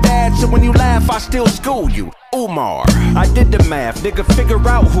knew your dad, so when you laugh I still school you. Umar, I did the math, nigga, figure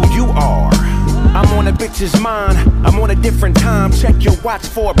out who you are. I'm on a bitch's mind, I'm on a different time. Check your watch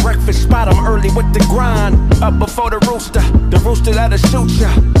for a breakfast spot, I'm early with the grind. Up before the rooster that'll shoot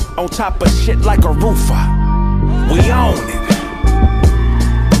ya. On top of shit like a roofer. We own it.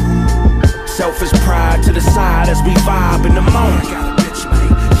 Selfish pride to the side as we vibe in the moment.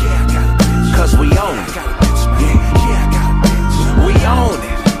 Cause we own it. We own it.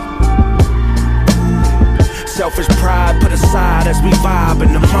 Selfish pride put aside as we vibe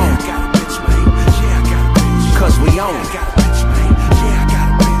in the moment. Cause we own it.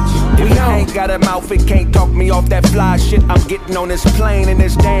 If I ain't got a mouth, it can't talk me off that fly shit. I'm getting on this plane and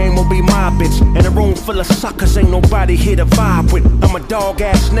this dame will be my bitch. In a room full of suckers, ain't nobody here to vibe with. I'm a dog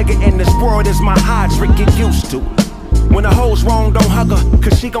ass nigga and this world is my hydrant, get used to. When a hoe's wrong, don't hug her,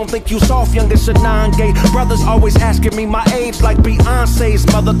 cause she gon' think you soft, youngest of 9 gay. Brothers always asking me my age like Beyonce's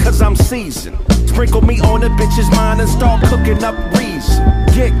mother, cause I'm seasoned. Sprinkle me on a bitch's mind and start cooking up reason.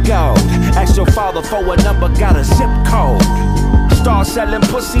 Get gold, ask your father for a number, got a zip code. Start selling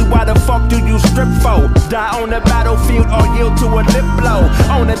pussy, why the fuck do you strip for? Die on the battlefield or yield to a lip blow.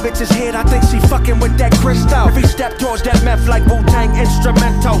 On a bitch's head, I think she fucking with that crystal. Every step towards that meth like Wu-Tang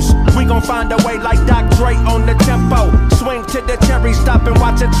instrumentals. We gon' find a way like Doc Dre on the tempo. Swing to the cherry, stop and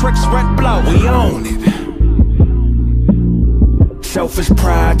watch a Tricks rent blow. We own it. Selfish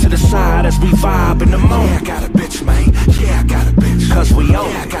pride to the side as we vibe in the moment. Yeah, I got a bitch, man. Yeah, I got a bitch. Cause we own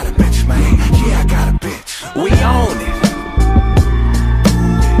it. Yeah, I got a bitch, man. Yeah, I got a bitch. We own it.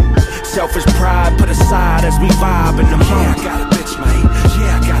 we vibe in the moment. Yeah, I got a bitch, man.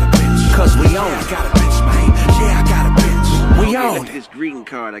 Yeah, I got a bitch. Cause we own. Yeah, I got a bitch, man. Yeah, I got a bitch. We own. Look at this greeting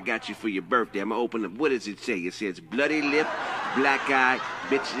card I got you for your birthday. I'm gonna open up. What does it say? It says bloody lip, black eye.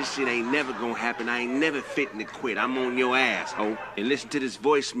 Bitch, this shit ain't never gonna happen. I ain't never fitting to quit. I'm on your ass, ho. And listen to this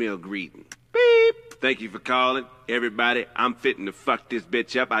voicemail greeting. Beep. Thank you for calling. Everybody, I'm fitting to fuck this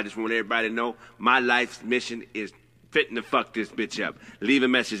bitch up. I just want everybody to know my life's mission is fitting to fuck this bitch up. Leave a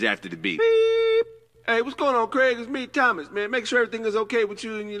message after the beep. Beep. Hey, what's going on, Craig? It's me, Thomas, man. Make sure everything is okay with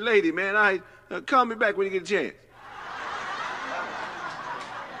you and your lady, man. All right, call me back when you get a chance.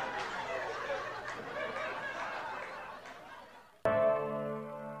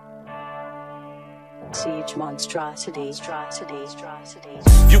 Siege monstrosities.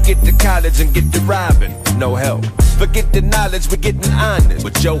 You get to college and get to robbing, no help. Forget the knowledge, we're getting honest.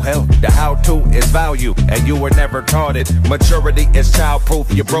 With your help, the how-to is value, and you were never taught it. Maturity is childproof,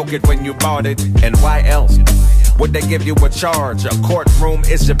 you broke it when you bought it. And why else would they give you a charge? A courtroom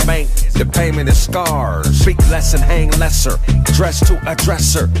is a bank, the payment is scars. Speak less and hang lesser, dress to a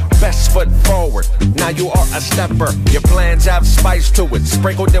dresser. Best foot forward, now you are a stepper. Your plans have spice to it,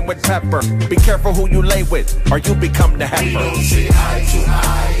 sprinkle them with pepper. Be careful who you lay with, or you become the heifer. We don't see eye to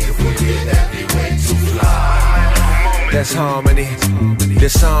eye if we get that we way to fly. There's harmony,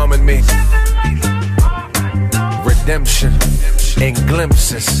 disarming me. Redemption in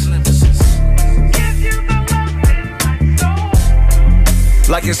glimpses.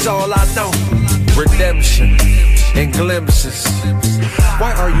 Like it's all I know. Redemption in glimpses.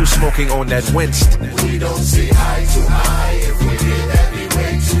 Why are you smoking on that Winston? We don't see eye to eye if we get that we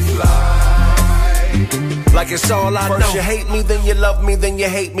way to fly. Like it's all I know. First you hate me, then you love me, then you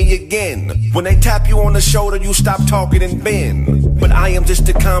hate me again. When they tap you on the shoulder, you stop talking and bend. But I am just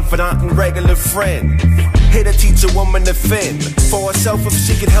a confidant and regular friend. Here to teach a woman to fend for herself. If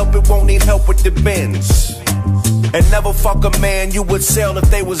she can help it, won't need help with the bends. And never fuck a man you would sell if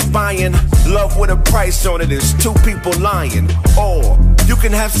they was buying. Love with a price on it is two people lying. Or you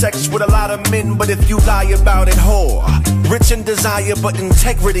can have sex with a lot of men, but if you lie about it, whore. Rich in desire, but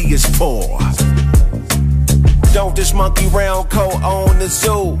integrity is poor. Don't just monkey round, co-own the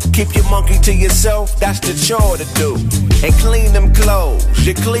zoo. Keep your monkey to yourself, that's the chore to do. And clean them clothes,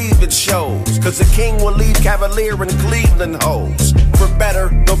 your cleavage shows. Cause the king will leave Cavalier and Cleveland hoes. For better,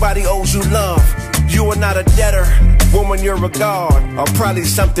 nobody owes you love. You are not a debtor, woman, you're a god. Or probably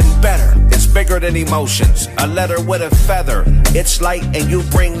something better. It's bigger than emotions, a letter with a feather. It's light and you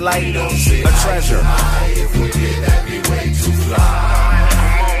bring light, a treasure.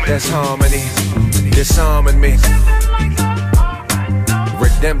 There's harmony, disarming me.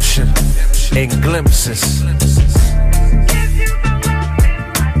 Redemption in glimpses.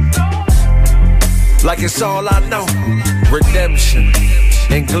 Like it's all I know. Redemption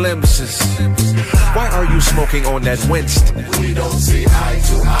in glimpses. Why are you smoking on that Winston? We don't see eye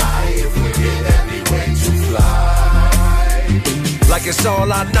to eye if we get that we way to fly. Like it's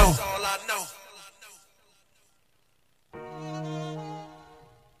all I know.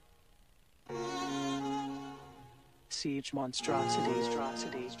 Siege monstrosities.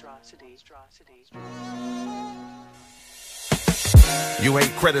 You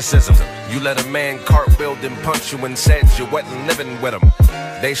hate criticism. You let a man cartwheel and punch you and said you wasn't living with him.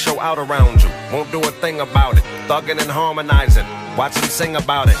 They show out around you, won't do a thing about it. Thugging and harmonizing, watch them sing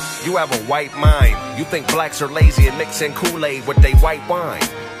about it. You have a white mind. You think blacks are lazy and mixing Kool-Aid with they white wine.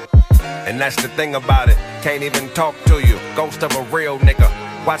 And that's the thing about it. Can't even talk to you. Ghost of a real nigga.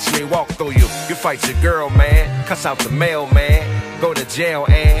 Watch me walk through you. You fight your girl, man. Cuss out the mailman. Go to jail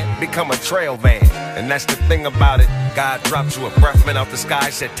and become a trail van. And that's the thing about it. God dropped you a breath mint out the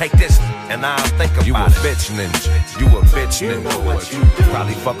sky, said take this, and I'll think about it. You a bitch ninja. You a bitch ninja. You know what you do.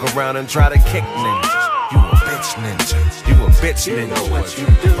 Probably fuck around and try to kick ninjas. You a bitch ninja. You a bitch ninja. You know what you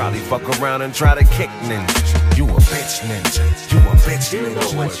do. Probably fuck around and try to kick ninjas. You a bitch ninja. You a bitch ninja. You know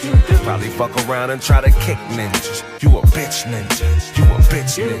what you do. Probably fuck around and try to kick ninjas. You a bitch ninja. You a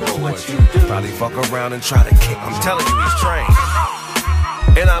bitch ninja. You know what you do. Probably fuck around and try to kick. I'm telling you, he's trained.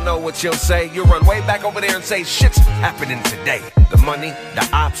 And I know what you'll say. You run way back over there and say shit's happening today. The money, the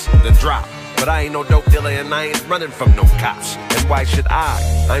ops, the drop. But I ain't no dope dealer and I ain't running from no cops. And why should I?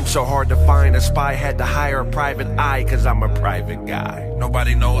 I'm so hard to find. A spy had to hire a private eye, cause I'm a private guy.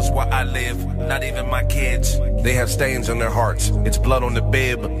 Nobody knows where I live, not even my kids. They have stains on their hearts, it's blood on the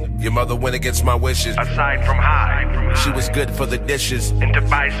bib. Your mother went against my wishes. Aside from high, she was good for the dishes and to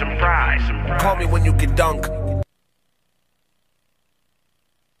buy some fries. Call me when you can dunk.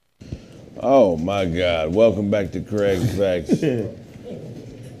 Oh my God, welcome back to Craig's Facts.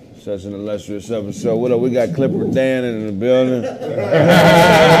 Such an illustrious episode. What up, we got Clipper Dan in the building.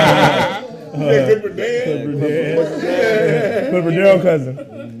 Clipper Dan. Clipper Darrell cousin.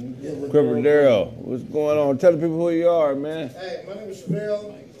 Clipper Darrell, what's going on? Tell the people who you are, man. Hey, my name is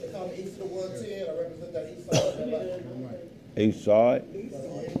Chevelle. They call me East of the 110. I represent that east side. East side.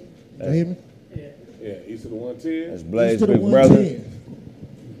 Yeah, East of the 110. That's Blaze big brother.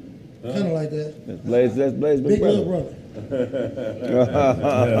 Kind of like that. That's Blaze big brother. Little brother.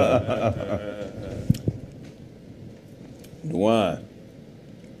 Dwan,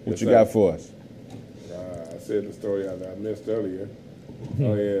 what you got for us? I said the story I missed earlier.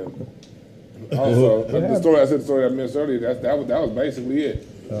 Oh yeah. Also, the story I missed earlier. That was basically it.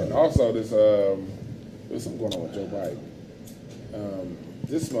 And also there's something going on with Joe Biden.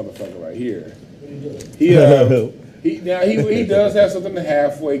 This motherfucker right here. He does have something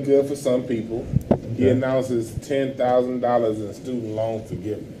halfway good for some people. He announces $10,000 in student loan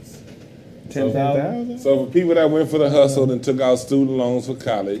forgiveness. $10,000? So for people that went for the hustle and took out student loans for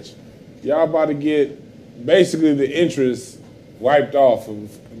college, y'all about to get basically the interest wiped off,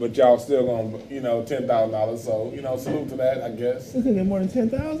 but y'all still gonna, $10,000. So, salute to that, I guess. You can get more than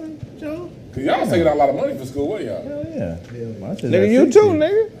 10,000, Joe? Cause y'all taking out a lot of money for school, what y'all? Hell yeah. Nigga, you too,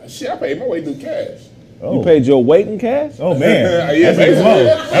 nigga. Shit, I paid my way through cash. Oh. You paid your weight in cash? Oh man, yeah, basically.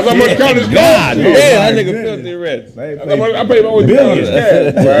 That's how much college costs. God, damn, that nigga filthy rich. I paid my way through college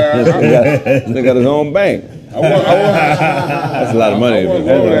cash. They got his own bank. That's a lot of money. That's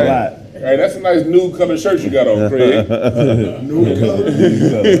a lot. Hey, that's a nice nude color shirt you got on, Craig. Nude color.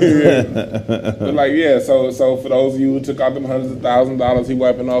 But so for those of you who took out them hundreds of $1,000s, he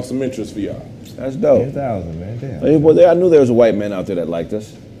wiping off some interest for y'all. That's dope. 10,000, man. Damn. Hey, boy, I knew there was a white man out there that liked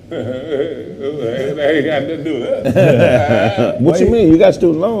us. They ain't got nothing to do with that. What you mean? You got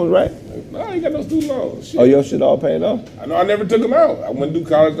student loans, right? No, I ain't got no student loans. Shit. Oh, your shit all paid off? I know I never took them out. I went through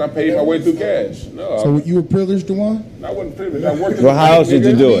college and I paid my way through cash. No. So you were privileged, Dewan? I wasn't privileged. I worked. Well, how else did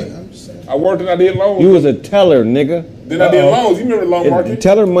you do it? I worked and I did loans. You was a teller, nigga. Then I did loans. You remember loan market?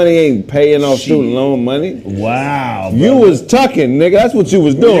 Teller money ain't paying off student loan money. Wow. You was tucking, nigga. That's what you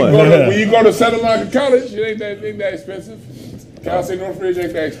was doing. When you go to Southern Market College, it ain't that expensive. Cal State Northridge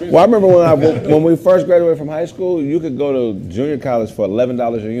ain't that expensive. Well, I remember when we first graduated from high school, you could go to junior college for $11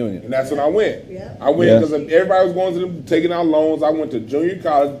 a unit. And that's when I went. Yeah. I went because everybody was going to them, taking out loans. I went to junior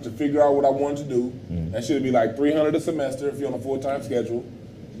college to figure out what I wanted to do. That should be like $300 a semester if you're on a full-time schedule.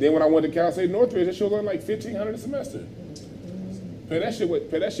 Then when I went to Cal State Northridge, it should go like $1,500 a semester. Pay that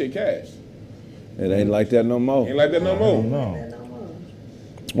shit cash. It ain't like that no more. Ain't like that no more. No.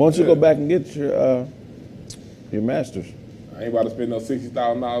 Why don't you go back and get your master's? I ain't about to spend no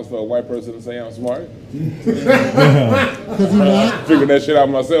 $60,000 for a white person to say I'm smart. Figure that shit out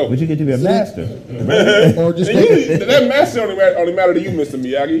myself. But you get to be a master. Or just that master only matter to you, Mr.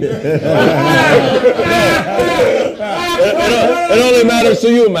 Miyagi. It only matters to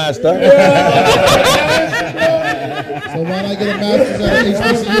you, master. So why not get a master's at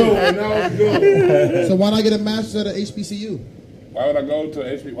HBCU? So why not get a master's at HBCU? Why would I go to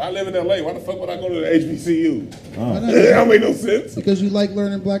HBCU? Why I live in LA? Why the fuck would I go to the HBCU? That don't make no sense. Because you like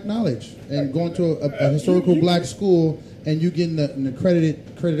learning black knowledge and going to a historical black school and you getting an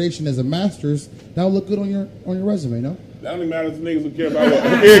accreditation as a master's. That will look good on your resume, no? That only matters to niggas who care about what.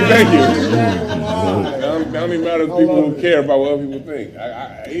 Thank you. That only matters to people who care about what other people think.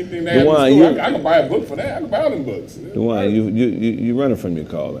 Anything that happens, I can buy a book for that. I can buy all them books. Dwan, you running from your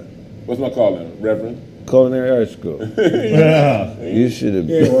calling. What's my calling, Reverend? Culinary Arts School. You should have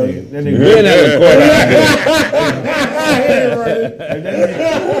been at the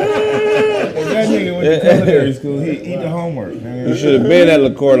That nigga went to culinary school. He eat the homework. You should have been at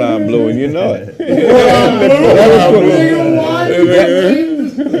Le Cordon Bleu, and you know it. It's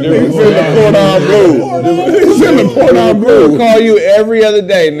in the Cordon Bleu. Call you every other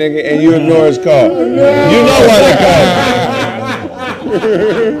day, nigga, and you ignore his call. You know why they call.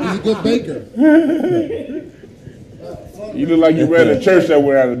 He's a good baker. You look like you ran a church that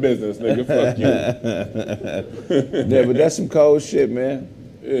went out of business, nigga. Fuck you. Yeah, but that's some cold shit, man.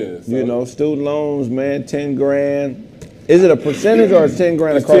 Yeah. So student loans, man, 10 grand. Is it a percentage or 10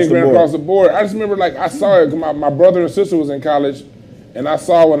 grand across the board? 10 grand across the board. I just remember, I saw it. My brother and sister was in college, and I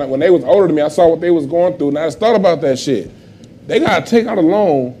saw when they was older than me, I saw what they was going through, and I just thought about that shit. They gotta take out a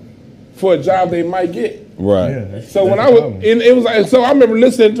loan for a job they might get. Right. Yeah, so when I remember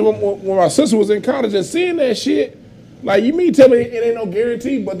listening to when my sister was in college and seeing that shit. Like, you mean tell me it ain't no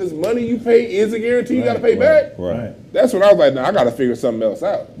guarantee, but this money you pay is a guarantee you got to pay back? Right. That's when I was like, I got to figure something else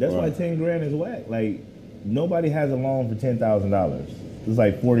out. That's why 10 grand is whack. Like, nobody has a loan for $10,000. It's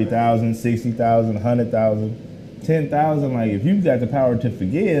like 40,000, 60,000, 100,000. 10,000, like, if you've got the power to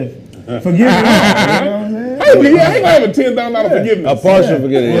forgive, Forgive me all. I ain't gonna have a $10,000 forgiveness. A partial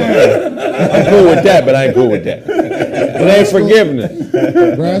forgiveness. Yeah. I'm cool with that, but I ain't cool with that. It ain't forgiveness.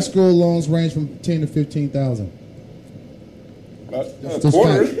 Grad school loans range from 10 to 15,000. That's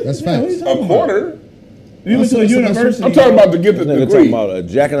quarter. That's facts. A quarter. You went to a university. I'm talking about to get the degree. Talking about a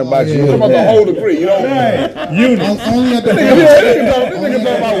jack in the box. I'm talking about the whole degree. You know, Only at the This nigga talking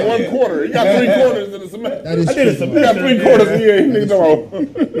about 1 quarter. You got 3 quarters in the semester. That is I did a true. semester. You got 3 quarters a year. Nigga talking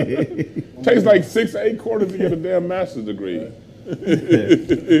about takes like 6 to 8 quarters to get a damn master's degree. How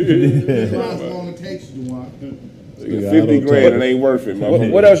long it takes you, Juwan? 50 grand, it ain't worth it.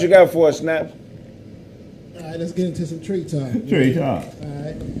 What else you got for us, Snap? All right, let's get into some tree talk. Tree talk. All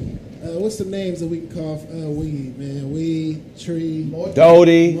right. What's some names that we can call weed, man? Weed, tree,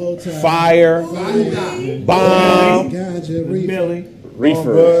 Doty, fire, bomb, ganja,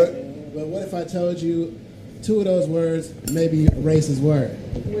 reefer. But what if I told you 2 of those words may be a racist word?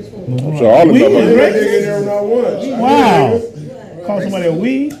 I'm sure all of them are racist. Wow. Call somebody a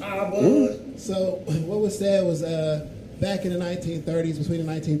weed? So what was said was back in the 1930s, between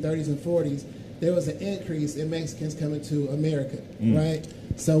the 1930s and 40s, there was an increase in Mexicans coming to America, right?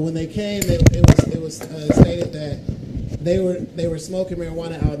 So when they came, it was stated that they were smoking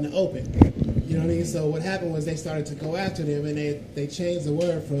marijuana out in the open. You know what I mean? So what happened was they started to go after them, and they changed the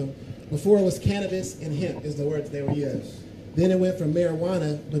word from, before it was cannabis and hemp is the words they were using. Then it went from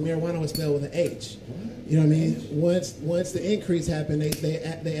marijuana, but marijuana was spelled with an H. You know what I mean? Once the increase happened, they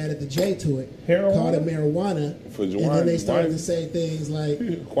added the J to it, called it marijuana, and then they started to say things like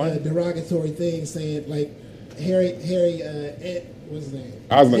derogatory things, saying like Harry what's his name?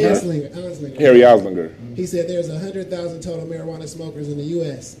 Oslinger. Harry Oslinger. He said there's 100,000 total marijuana smokers in the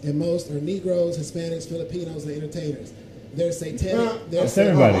U.S., and most are Negroes, Hispanics, Filipinos, and entertainers. There's satanic. There's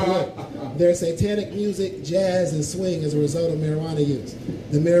satanic music, jazz, and swing as a result of marijuana use.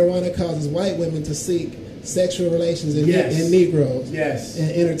 The marijuana causes white women to seek sexual relations in Negroes,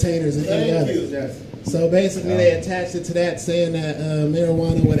 and entertainers, and any others. So basically, they attached it to that, saying that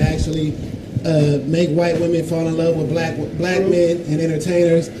marijuana would actually make white women fall in love with black men and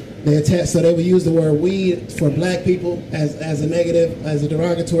entertainers. So they would use the word weed for black people as a negative, as a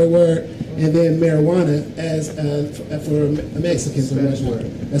derogatory word, and then marijuana as for Mexicans,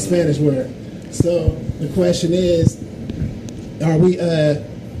 a Spanish word. So the question is, are we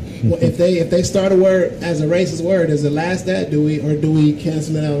if they start a word as a racist word, does it last that? Do we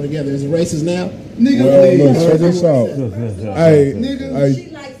cancel it out altogether? Is it racist now? Nigga, look, check this out. She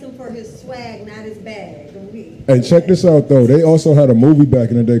likes him for his swag, not his bag. And check this out though. They also had a movie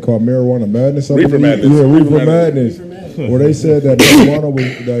back in the day called Marijuana Madness. Reefer Madness. Yeah, Reefer Madness. Where they said that marijuana was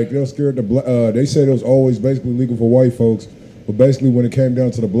like they were scared they said it was always basically legal for white folks, but basically when it came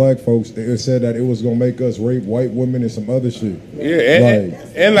down to the black folks, it said that it was gonna make us rape white women and some other shit. Yeah,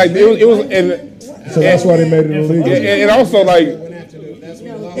 and like it was so that's why they made it illegal. And also like.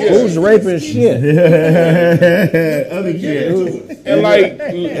 Who's raping shit? Other shit. And like,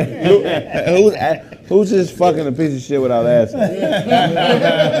 who's just fucking a piece of shit without asking?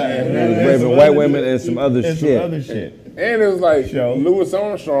 Raping white women and some other shit. And it was like Louis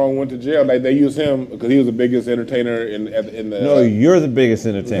Armstrong went to jail. Like they used him because he was the biggest entertainer in the. No, you're the biggest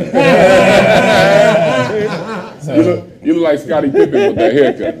entertainer. You look like Scottie Pippen with that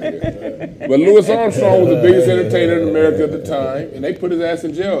haircut. Nigga. But Louis Armstrong was the biggest entertainer in America at the time, and they put his ass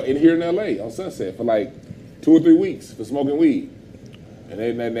in jail here in L.A. on Sunset for like 2 or 3 weeks for smoking weed. And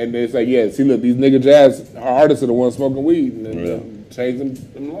they say, yeah, see, look, these nigga jazz artists are the ones smoking weed, and then changing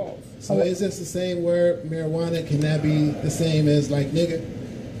them laws. So is this the same word, marijuana? Can that be the same as like nigga?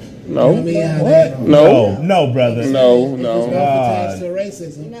 No. You know what I mean? No, brother. No. It's both attached to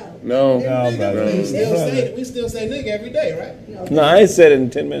racism. No, brother. We still say nigga every day, right? No, I ain't said it in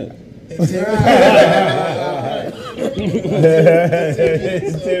 10 minutes. Has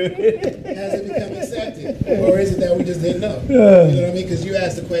it become accepted, or is it that we just didn't know? You know what I mean? Because you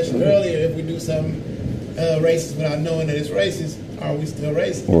asked the question earlier: if we do something racist without knowing that it's racist, are we still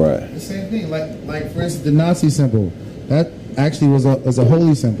racist? Right. The same thing, like for instance, the Nazi symbol. That actually was a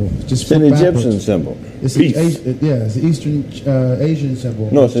holy symbol. It's an Egyptian symbol. It's it's an Eastern Asian symbol.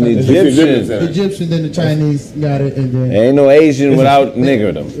 No, it's an Egyptian. Egyptian, then the Chinese got it, and then ain't no Asian without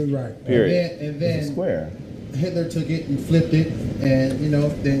niggerdom. Right. Period. And then it's a square. Hitler took it and flipped it, and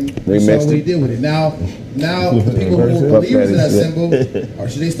then we saw what he did with it. Now the people who are believers in that symbol, or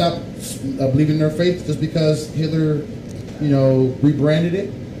should they stop believing in their faith just because Hitler, rebranded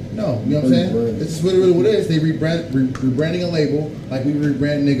it? No, you know what I'm saying? This is really what it is. They rebranding a label like we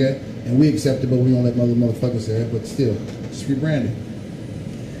rebrand nigga, and we accept it, but we don't let motherfuckers say it. But still, it's rebranding.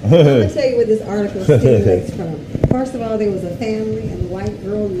 I'm going to tell you where this article stimulates from. First of all, there was a family, and the white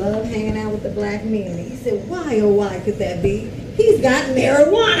girl loved hanging out with the black men. And he said, why, oh, why could that be? He's got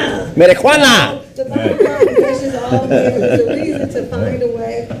marijuana. Marijuana. So the bottom line is that's just all there. It's a reason to find a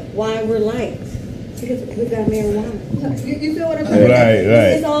way why we're liked. Because we've got marijuana. You feel what I'm saying?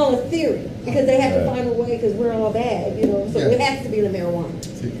 Right. It's all a theory. Because they have to find a way because we're all bad, you know. So it has to be the marijuana.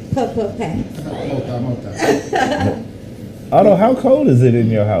 Puff, puff, pass. Otto, how cold is it in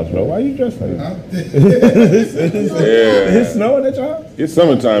your house, bro? Why are you dressed like that? It's snowing at your house? It's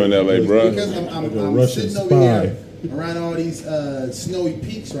summertime in LA, bro. Because I'm sitting over here around all these snowy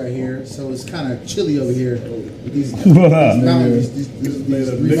peaks right here, so it's kind of chilly over here with these mountains. These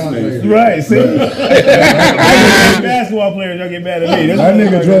mountains right here. Right, see? I get basketball players, y'all get mad at me. That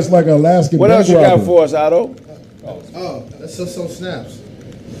nigga dressed like an Alaskan. What else you got for us, Otto? Oh, that's so snaps.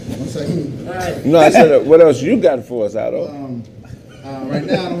 1 second. All right. No, I said, what else you got for us, Otto? Right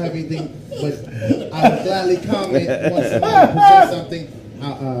now, I don't have anything, but I would gladly comment once somebody presents something.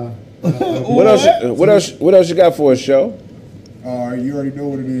 What else you got for us, show? All right, you already know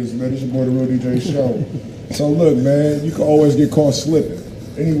what it is, man. It's your boy, the Real DJ Show. So look, man, you can always get caught slipping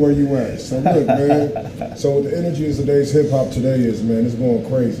anywhere you at. So look, man. So the energy of today's hip hop today is, man, it's going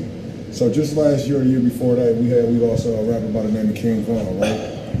crazy. So just last year, or the year before that, we lost a rapper by the name of King Von,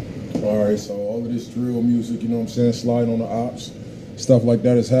 right? All right, so all of this drill music, you know what I'm saying, sliding on the ops, stuff like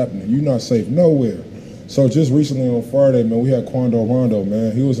that is happening. You're not safe nowhere. So just recently on Friday, man, we had Quando Rondo,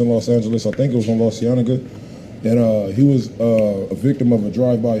 man. He was in Los Angeles. I think it was on La Cienega. And he was a victim of a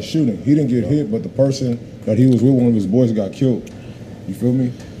drive-by shooting. He didn't get hit, but the person that he was with, one of his boys, got killed. You feel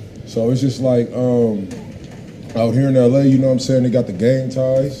me? So it's just like out here in LA, you know what I'm saying, they got the gang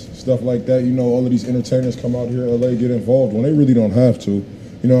ties, stuff like that. You know, all of these entertainers come out here in LA, get involved when they really don't have to.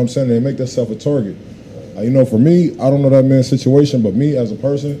 You know what I'm saying? They make themselves a target. You know, for me, I don't know that man's situation, but me as a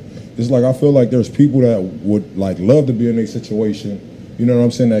person, it's like I feel like there's people that would like love to be in a situation. You know what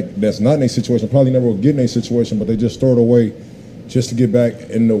I'm saying? That's not in a situation, probably never will get in a situation, but they just throw it away just to get back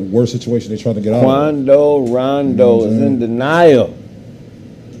in the worst situation they try to get out of. Quando Rondo is in denial.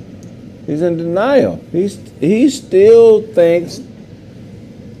 He's in denial. He still thinks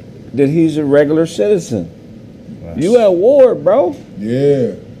that he's a regular citizen. You at war, bro.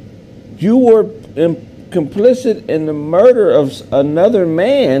 Yeah. You were complicit in the murder of another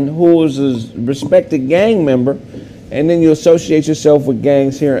man who was a respected gang member, and then you associate yourself with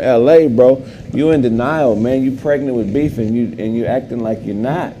gangs here in LA, bro. You in denial, man. You pregnant with beef and you acting like you're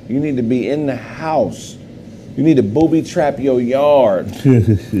not. You need to be in the house. You need to booby trap your yard. You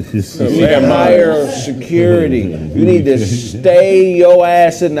need to hire security. You need to stay your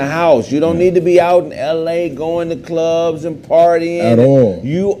ass in the house. You don't need to be out in LA going to clubs and partying. At all.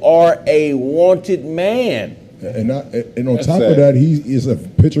 You are a wanted man. And on top of that, he is a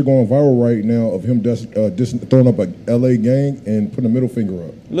picture going viral right now of him throwing up a LA gang and putting a middle finger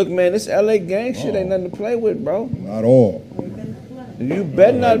up. Look, man, this LA gang shit ain't nothing to play with, bro. Not all. You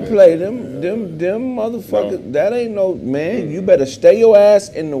better not play them motherfuckers. No. That ain't no, man. You better stay your ass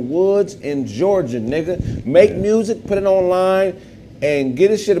in the woods in Georgia, nigga. Make music, put it online, and get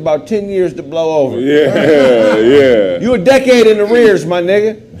this shit about 10 years to blow over. Yeah. You a decade in the rears, my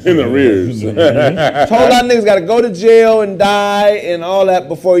nigga. In the rears. Whole lot of niggas got to go to jail and die and all that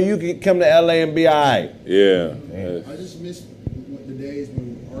before you can come to LA and be all right. Yeah. I just miss the days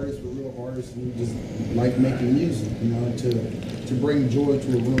when artists were real artists and just like making music, you know, to bring joy to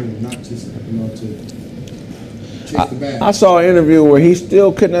a room, not just, you know, to chase the bag. I saw an interview where he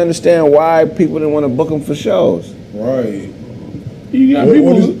still couldn't understand why people didn't want to book him for shows. Right.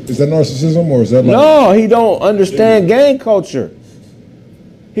 Is that narcissism or is that like... No, he don't understand gang culture.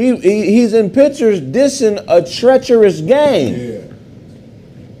 He's in pictures dissing a treacherous gang.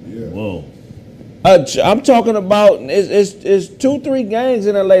 Yeah. Whoa. I'm talking about it's 2-3 gangs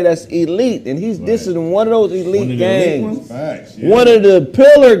in LA that's elite, and he's dissing one of those elite gangs. One of the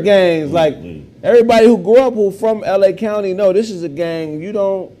pillar gangs, like everybody who grew up who from LA County know this is a gang. You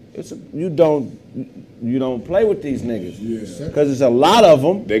don't play with these niggas because it's a lot of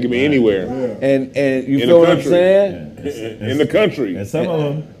them. They can be anywhere. And you feel what I'm saying? In the country. And some of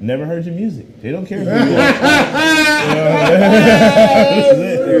them never heard your music. They don't care who you are.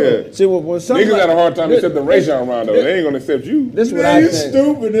 See, when niggas had a hard time accepting the Rajon Rondo. They ain't gonna accept you. This is what I think.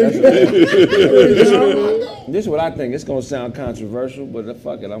 Stupid, This is what I think. It's gonna sound controversial, but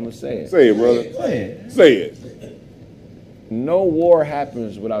fuck it, I'm gonna say it. Say it, brother. Say it. No war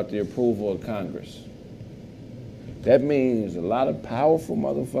happens without the approval of Congress. that means a lot of powerful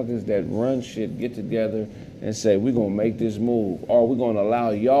motherfuckers that run shit get together and say, we're gonna make this move, or we're gonna allow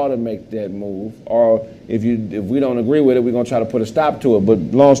y'all to make that move, or if we don't agree with it, we're gonna try to put a stop to it. But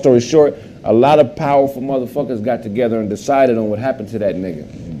long story short, a lot of powerful motherfuckers got together and decided on what happened to that nigga.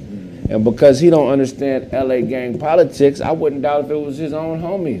 And because he don't understand LA gang politics, I wouldn't doubt if it was his own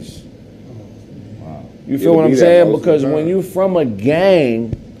homies. Wow. You feel what I'm saying? Because when you from a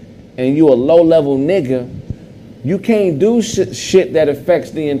gang and you a low-level nigga, you can't do shit that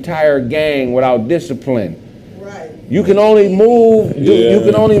affects the entire gang without discipline. Right. You can only move. You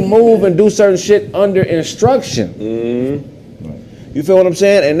can only move and do certain shit under instruction. Mm-hmm. You feel what I'm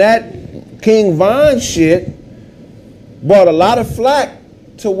saying? And that King Von shit brought a lot of flack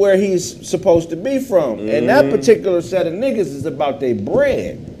to where he's supposed to be from. Mm-hmm. And that particular set of niggas is about their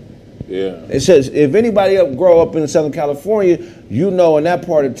bread. Yeah. It says if anybody grow up in Southern California, you know in that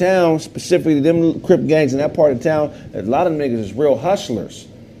part of town, specifically them Crip gangs in that part of town, a lot of niggas is real hustlers.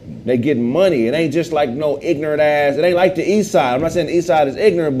 They getting money. It ain't just like no ignorant ass. It ain't like the East Side. I'm not saying the East Side is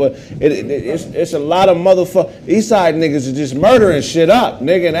ignorant, but it's a lot of motherfuckers. East Side niggas are just murdering shit up,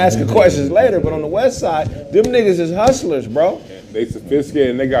 nigga, and asking questions later. But on the West Side, them niggas is hustlers, bro. They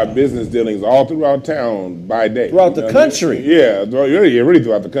sophisticated and they got business dealings all throughout town by day. Throughout the country. Yeah, really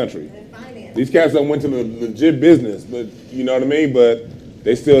throughout the country. These cats done went to the legit business, but you know what I mean? But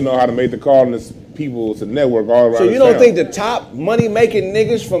they still know how to make the call and the people to network all around. So you don't think the top money-making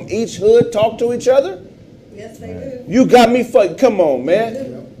niggas from each hood talk to each other? Yes, they do. You got me fucking, come on, man.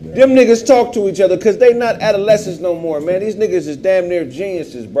 Them niggas talk to each other because they not adolescents no more, man. These niggas is damn near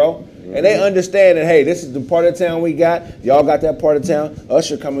geniuses, bro. And they understand that, hey, this is the part of town we got. Y'all got that part of town.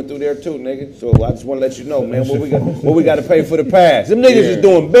 Usher coming through there too, nigga. So I just want to let you know, man, what we got to pay for the pass. Them niggas is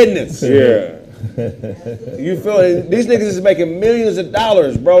doing business. Yeah. You feel it? These niggas is making millions of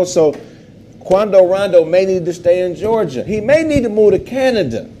dollars, bro. So Quando Rondo may need to stay in Georgia. He may need to move to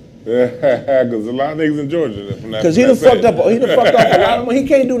Canada. Because a lot of niggas in Georgia. Because he done fucked up a lot of money. He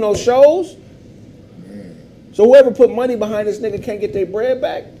can't do no shows. So whoever put money behind this nigga can't get their bread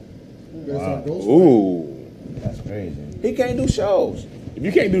back. Wow. Ooh. That's crazy. He can't do shows. If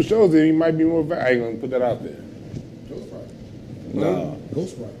you can't do shows, then he might be more valuable. I ain't gonna put that out there. No.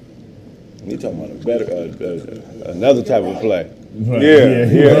 Ghostwriter. You talking about a better, another type of play. Right. Yeah,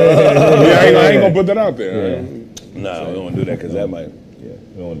 I ain't gonna put that out there. Yeah. No, we don't want to do that because that might. Yeah,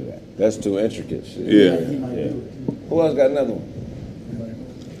 we don't want to do that. That's too intricate shit. Yeah. Who else got another one?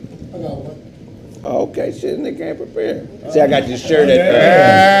 I got one. Oh, okay, shit, nigga ain't prepared. See, I got this shirt at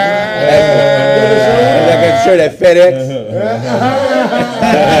I got this shirt at FedEx.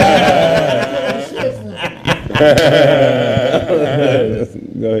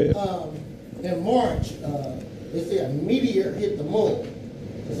 Go ahead. In March, they say a meteor hit the moon.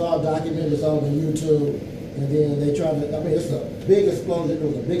 It's all documented, it's all on YouTube. And then they try to, it's a big explosion. It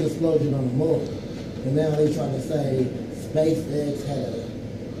was a big explosion on the moon. And now they try to say SpaceX had a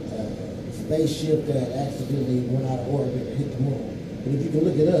spaceship that accidentally went out of orbit and hit the moon. But if you can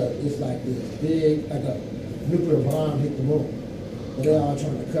look it up, it's like this big, like a nuclear bomb hit the moon. But they're all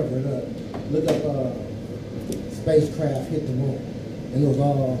trying to cover it up. Look up spacecraft hit the moon. And it was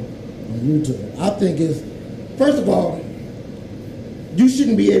all on YouTube. I think it's, first of all, you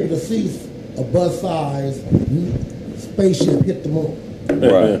shouldn't be able to see a bus-sized spaceship hit the moon.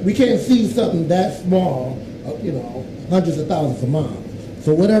 Right. We can't see something that small, hundreds of thousands of miles.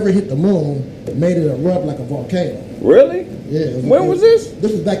 So whatever hit the moon made it erupt like a volcano. Really? Yeah. When was this?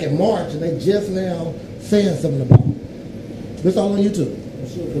 This was back in March, and they just now saying something about it. This all on YouTube.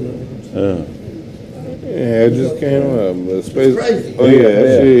 Yeah, it just came up. It's crazy. Oh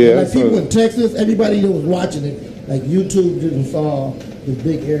yeah. Like people in Texas, everybody that was watching it, like YouTube didn't saw this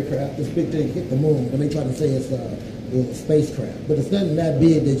big aircraft, this big thing hit the moon, but they try to say it's a spacecraft. But it's nothing that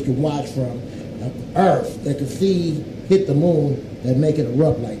big that you can watch from Earth that could see hit the moon that make it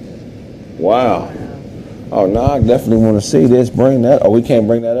erupt like that. Wow. Oh, no, I definitely want to see this. Bring that. Oh, we can't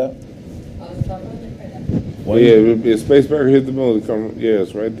bring that up? Well, yeah, spacecraft hit the moon.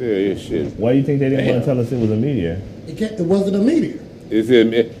 It's right there. Yeah, shit. Why do you think they didn't want to tell us it was a meteor? It wasn't a meteor. They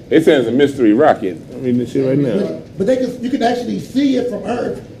said it's a mystery rocket. I mean, this shit right now. But you could actually see it from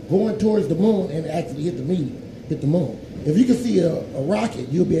Earth going towards the moon and actually hit the moon. If you can see a rocket,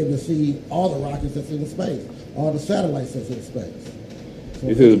 you'll be able to see all the rockets that's in space, all the satellites that's in space. So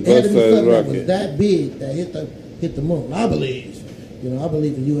it is a bus-sized rocket. That was that big that hit the moon. I believe. I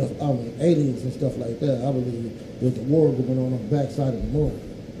believe in aliens and stuff like that. I believe there's a war going on the backside of the moon.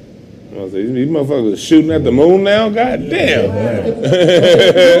 I was like, these motherfuckers are shooting at the moon now? God damn.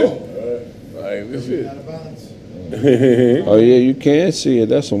 Like, this shit. Oh, yeah, you can see it.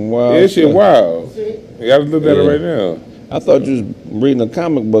 That's some wild shit stuff. wild. You gotta look at it right now. I thought you was reading a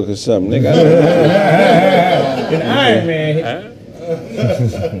comic book or something, nigga. An Iron Man.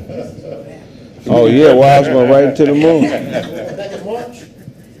 Oh yeah, well I was going right into the moon. Back in March.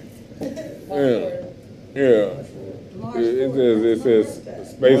 Yeah. It says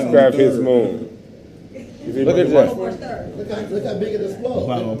spacecraft hits moon. Look at that. Look how big it explodes.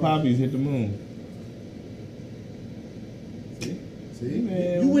 When Poppies hit the moon. See,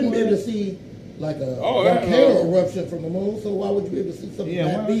 you wouldn't be able to see like a volcano eruption from the moon. So why would you be able to see something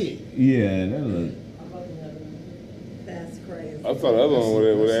that big? Yeah, that look. That's crazy. I thought the other one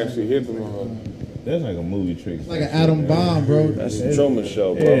would actually hit the moon. That's like a movie trick. It's like an atom bomb, bro. That's a Truman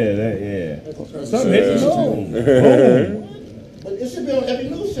Show, bro. Yeah. Something hit the moon. But it should be on every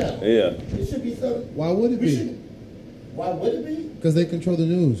news channel. Yeah. It should be something. Why would it be? Why would it be? Because they control the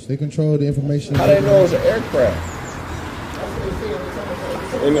news. They control the information. How they know it's an aircraft?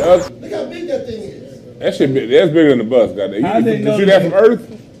 And the other, Look how big that thing is. that shit, that's bigger than the bus. Goddamn. How they You know see that from Earth?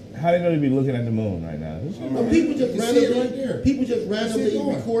 How they know they be looking at the moon right now? But people just randomly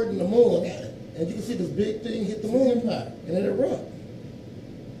recording the moon, and you can see this big thing hit the moon and it erupt.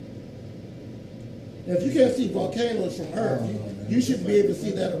 Now, if you can't see volcanoes from Earth, you should be able to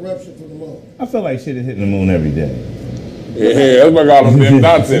see that eruption from the moon. I feel like shit is hitting the moon every day. Yeah, that's why I got them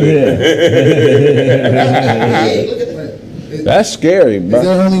dots in it. Hey, look at that. That's scary, bro. Is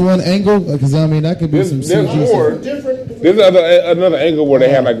there only one angle? Because I mean, that could be some There's CG. more. There's another angle where they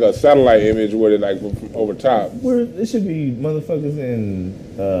have like a satellite image where they like from over top. Where it should be motherfuckers in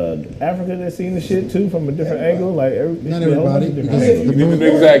Africa that seen the shit too from a different angle. Like Not everybody. The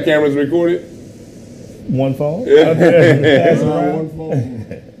niggas had cameras recorded. One phone. Yeah. Pass around. One phone.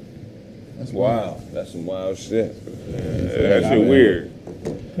 Wow, that's some wild shit. That shit weird.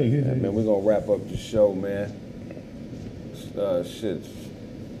 Yeah, man, we're gonna wrap up the show, man. Shit.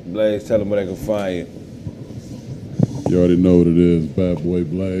 Blaze, tell them where they can find you. You already know what it is, Bad Boy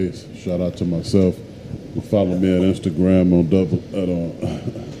Blaze. Shout out to myself. You follow me at Instagram on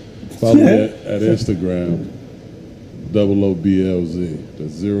follow me at Instagram OOBLZ.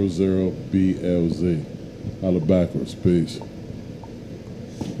 That's 00BLZ. Holla backwards. Peace.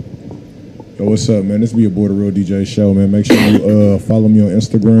 Yo, what's up, man? This be your boy, The Real DJ Show, man. Make sure you follow me on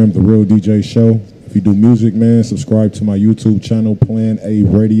Instagram, The Real DJ Show. If you do music, man, subscribe to my YouTube channel, Plan A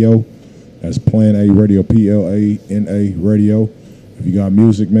Radio. That's Plan A Radio, PLANA Radio. If you got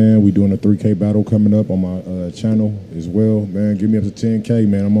music, man, we doing a 3K battle coming up on my channel as well, man. Give me up to 10K,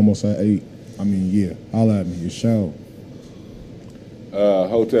 man. I'm almost at 8. I mean, yeah. Holla at me. Your show.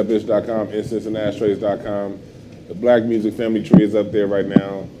 HotepBitch.com, IncenseAndAshtrays.com. The Black Music Family Tree is up there right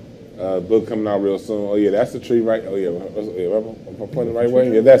now. Book coming out real soon. Oh yeah, that's the tree, right? Oh yeah, I'm pointing the right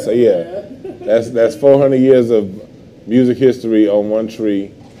way. Yeah, that's 400 years of music history on one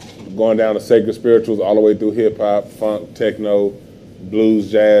tree, going down to sacred spirituals all the way through hip hop, funk, techno,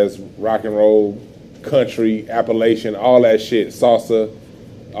 blues, jazz, rock and roll, country, Appalachian, all that shit, salsa,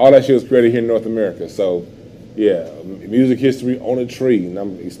 all that shit was created here in North America. So yeah, music history on a tree, and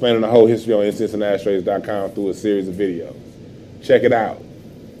I'm explaining the whole history on IncenseAndAshtrays.com through a series of videos. Check it out.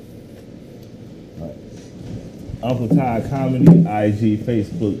 Uncle Todd Comedy, IG,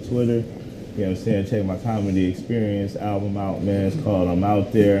 Facebook, Twitter. You know what I'm saying? Check my Comedy Experience album out, man. It's called I'm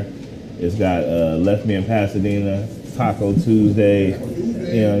Out There. It's got Left Me in Pasadena, Taco Tuesday,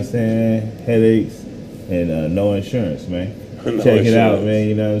 you know what I'm saying? Headaches, and No Insurance, man. Check it out, man,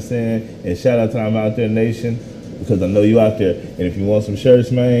 you know what I'm saying? And shout out to I'm Out There Nation, because I know you out there. And if you want some shirts,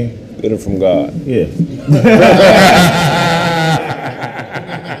 man, get them from God. Yeah.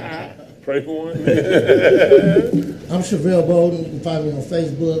 Pray for one. I'm Chevelle Bowden. You can find me on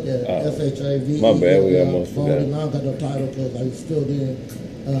Facebook at SHAV. My bad, we almost Bowden. forgot. I don't got no title because I still did.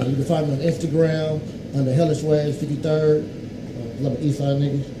 You can find me on Instagram under Hellish Waves 53rd. Love the Eastside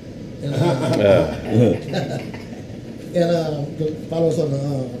niggas. And follow us on the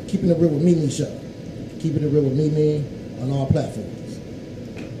Keeping It Real with Mimi show. Keeping It Real with Mimi on all platforms.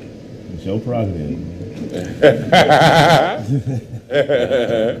 It's your prerogative.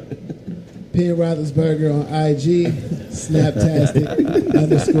 Penn Roethlisberger on IG, Snaptastic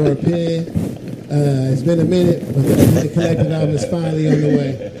 _Penn. It's been a minute, but the collected album is finally on the way.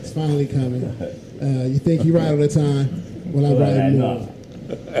 It's finally coming. You think you right all the time? Well, I write more.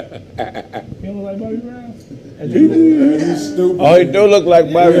 You don't look like Bobby Brown? Oh, he do look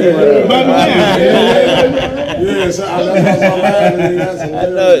like Bobby Brown. Yes, I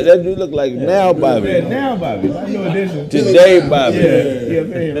know that do look like now Bobby. Yeah, now Bobby. Not no addition. Today Bobby. Yeah,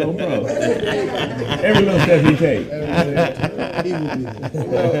 man, no pro. Every little step he take.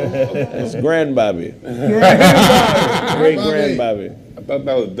 It's Grand Bobby. Grand Bobby. Great Grand Bobby. I thought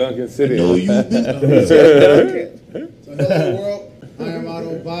that was Duncan City. No, you Duncan. So hello world, I am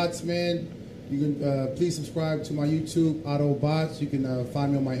Autobots, man. You can please subscribe to my YouTube, Autobots. You can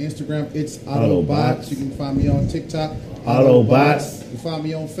find me on my Instagram. It's Autobots. You can find me on TikTok, Autobots. You can find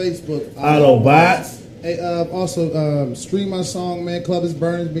me on Facebook, Autobots. Hey, also stream my song, man. Club is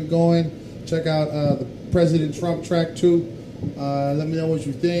Burning's been going. Check out the President Trump track too. Let me know what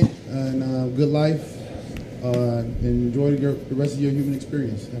you think, and good life. And enjoy the rest of your human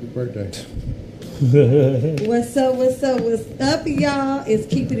experience. Happy birthday. What's up, y'all? It's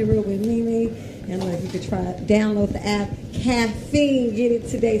Keeping It Real with Mimi. And look, you can download the app Caffeine. Get it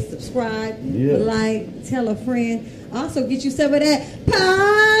today. Subscribe, like, tell a friend. Also, get you some of that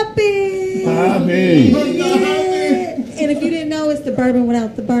Poppy. And if you didn't know, it's the bourbon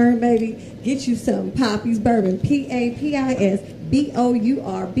without the burn, baby. Get you some Poppy's Bourbon. PAPIS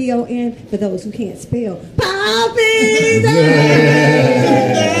BOURBON for those who can't spell. Poppy's.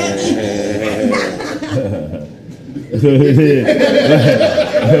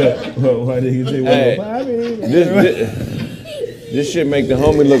 Why did you say this shit make the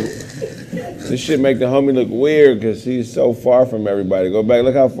homie look. This shit make the homie look weird because he's so far from everybody. Go back,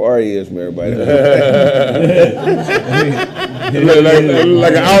 look how far he is from everybody.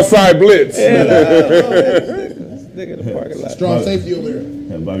 like an outside blitz. Nigga in the parking lot. Strong safety over there.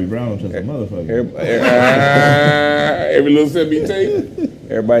 And Bobby Brown just a motherfucker. Every little set be tape.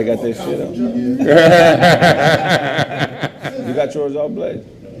 Everybody got their shit on. You got yours all, Blaze?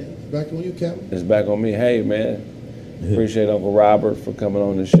 Back on you, Captain. It's back on me. Hey, man. Appreciate Uncle Robert for coming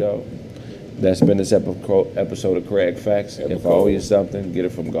on the show. That's been this episode of Craig Facts. If I owe you something, get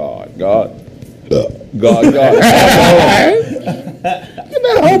it from God. God.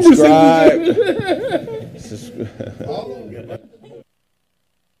 Subscribe.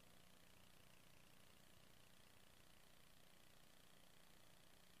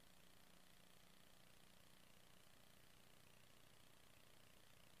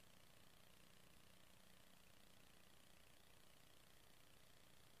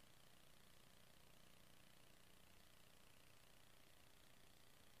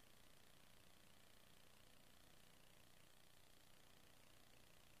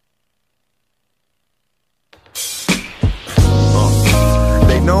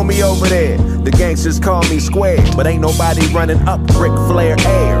 Know me over there, the gangsters call me square, but ain't nobody running up Ric Flair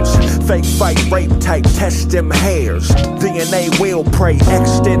airs. Fake fight, rape type, test them hairs. DNA will pray,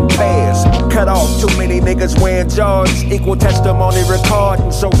 X'd in pairs. Cut off too many niggas wearing Jordans, equal testimony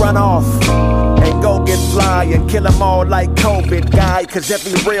recording, so run off and go get fly and kill them all like COVID guy, cause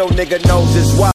every real nigga knows it's why.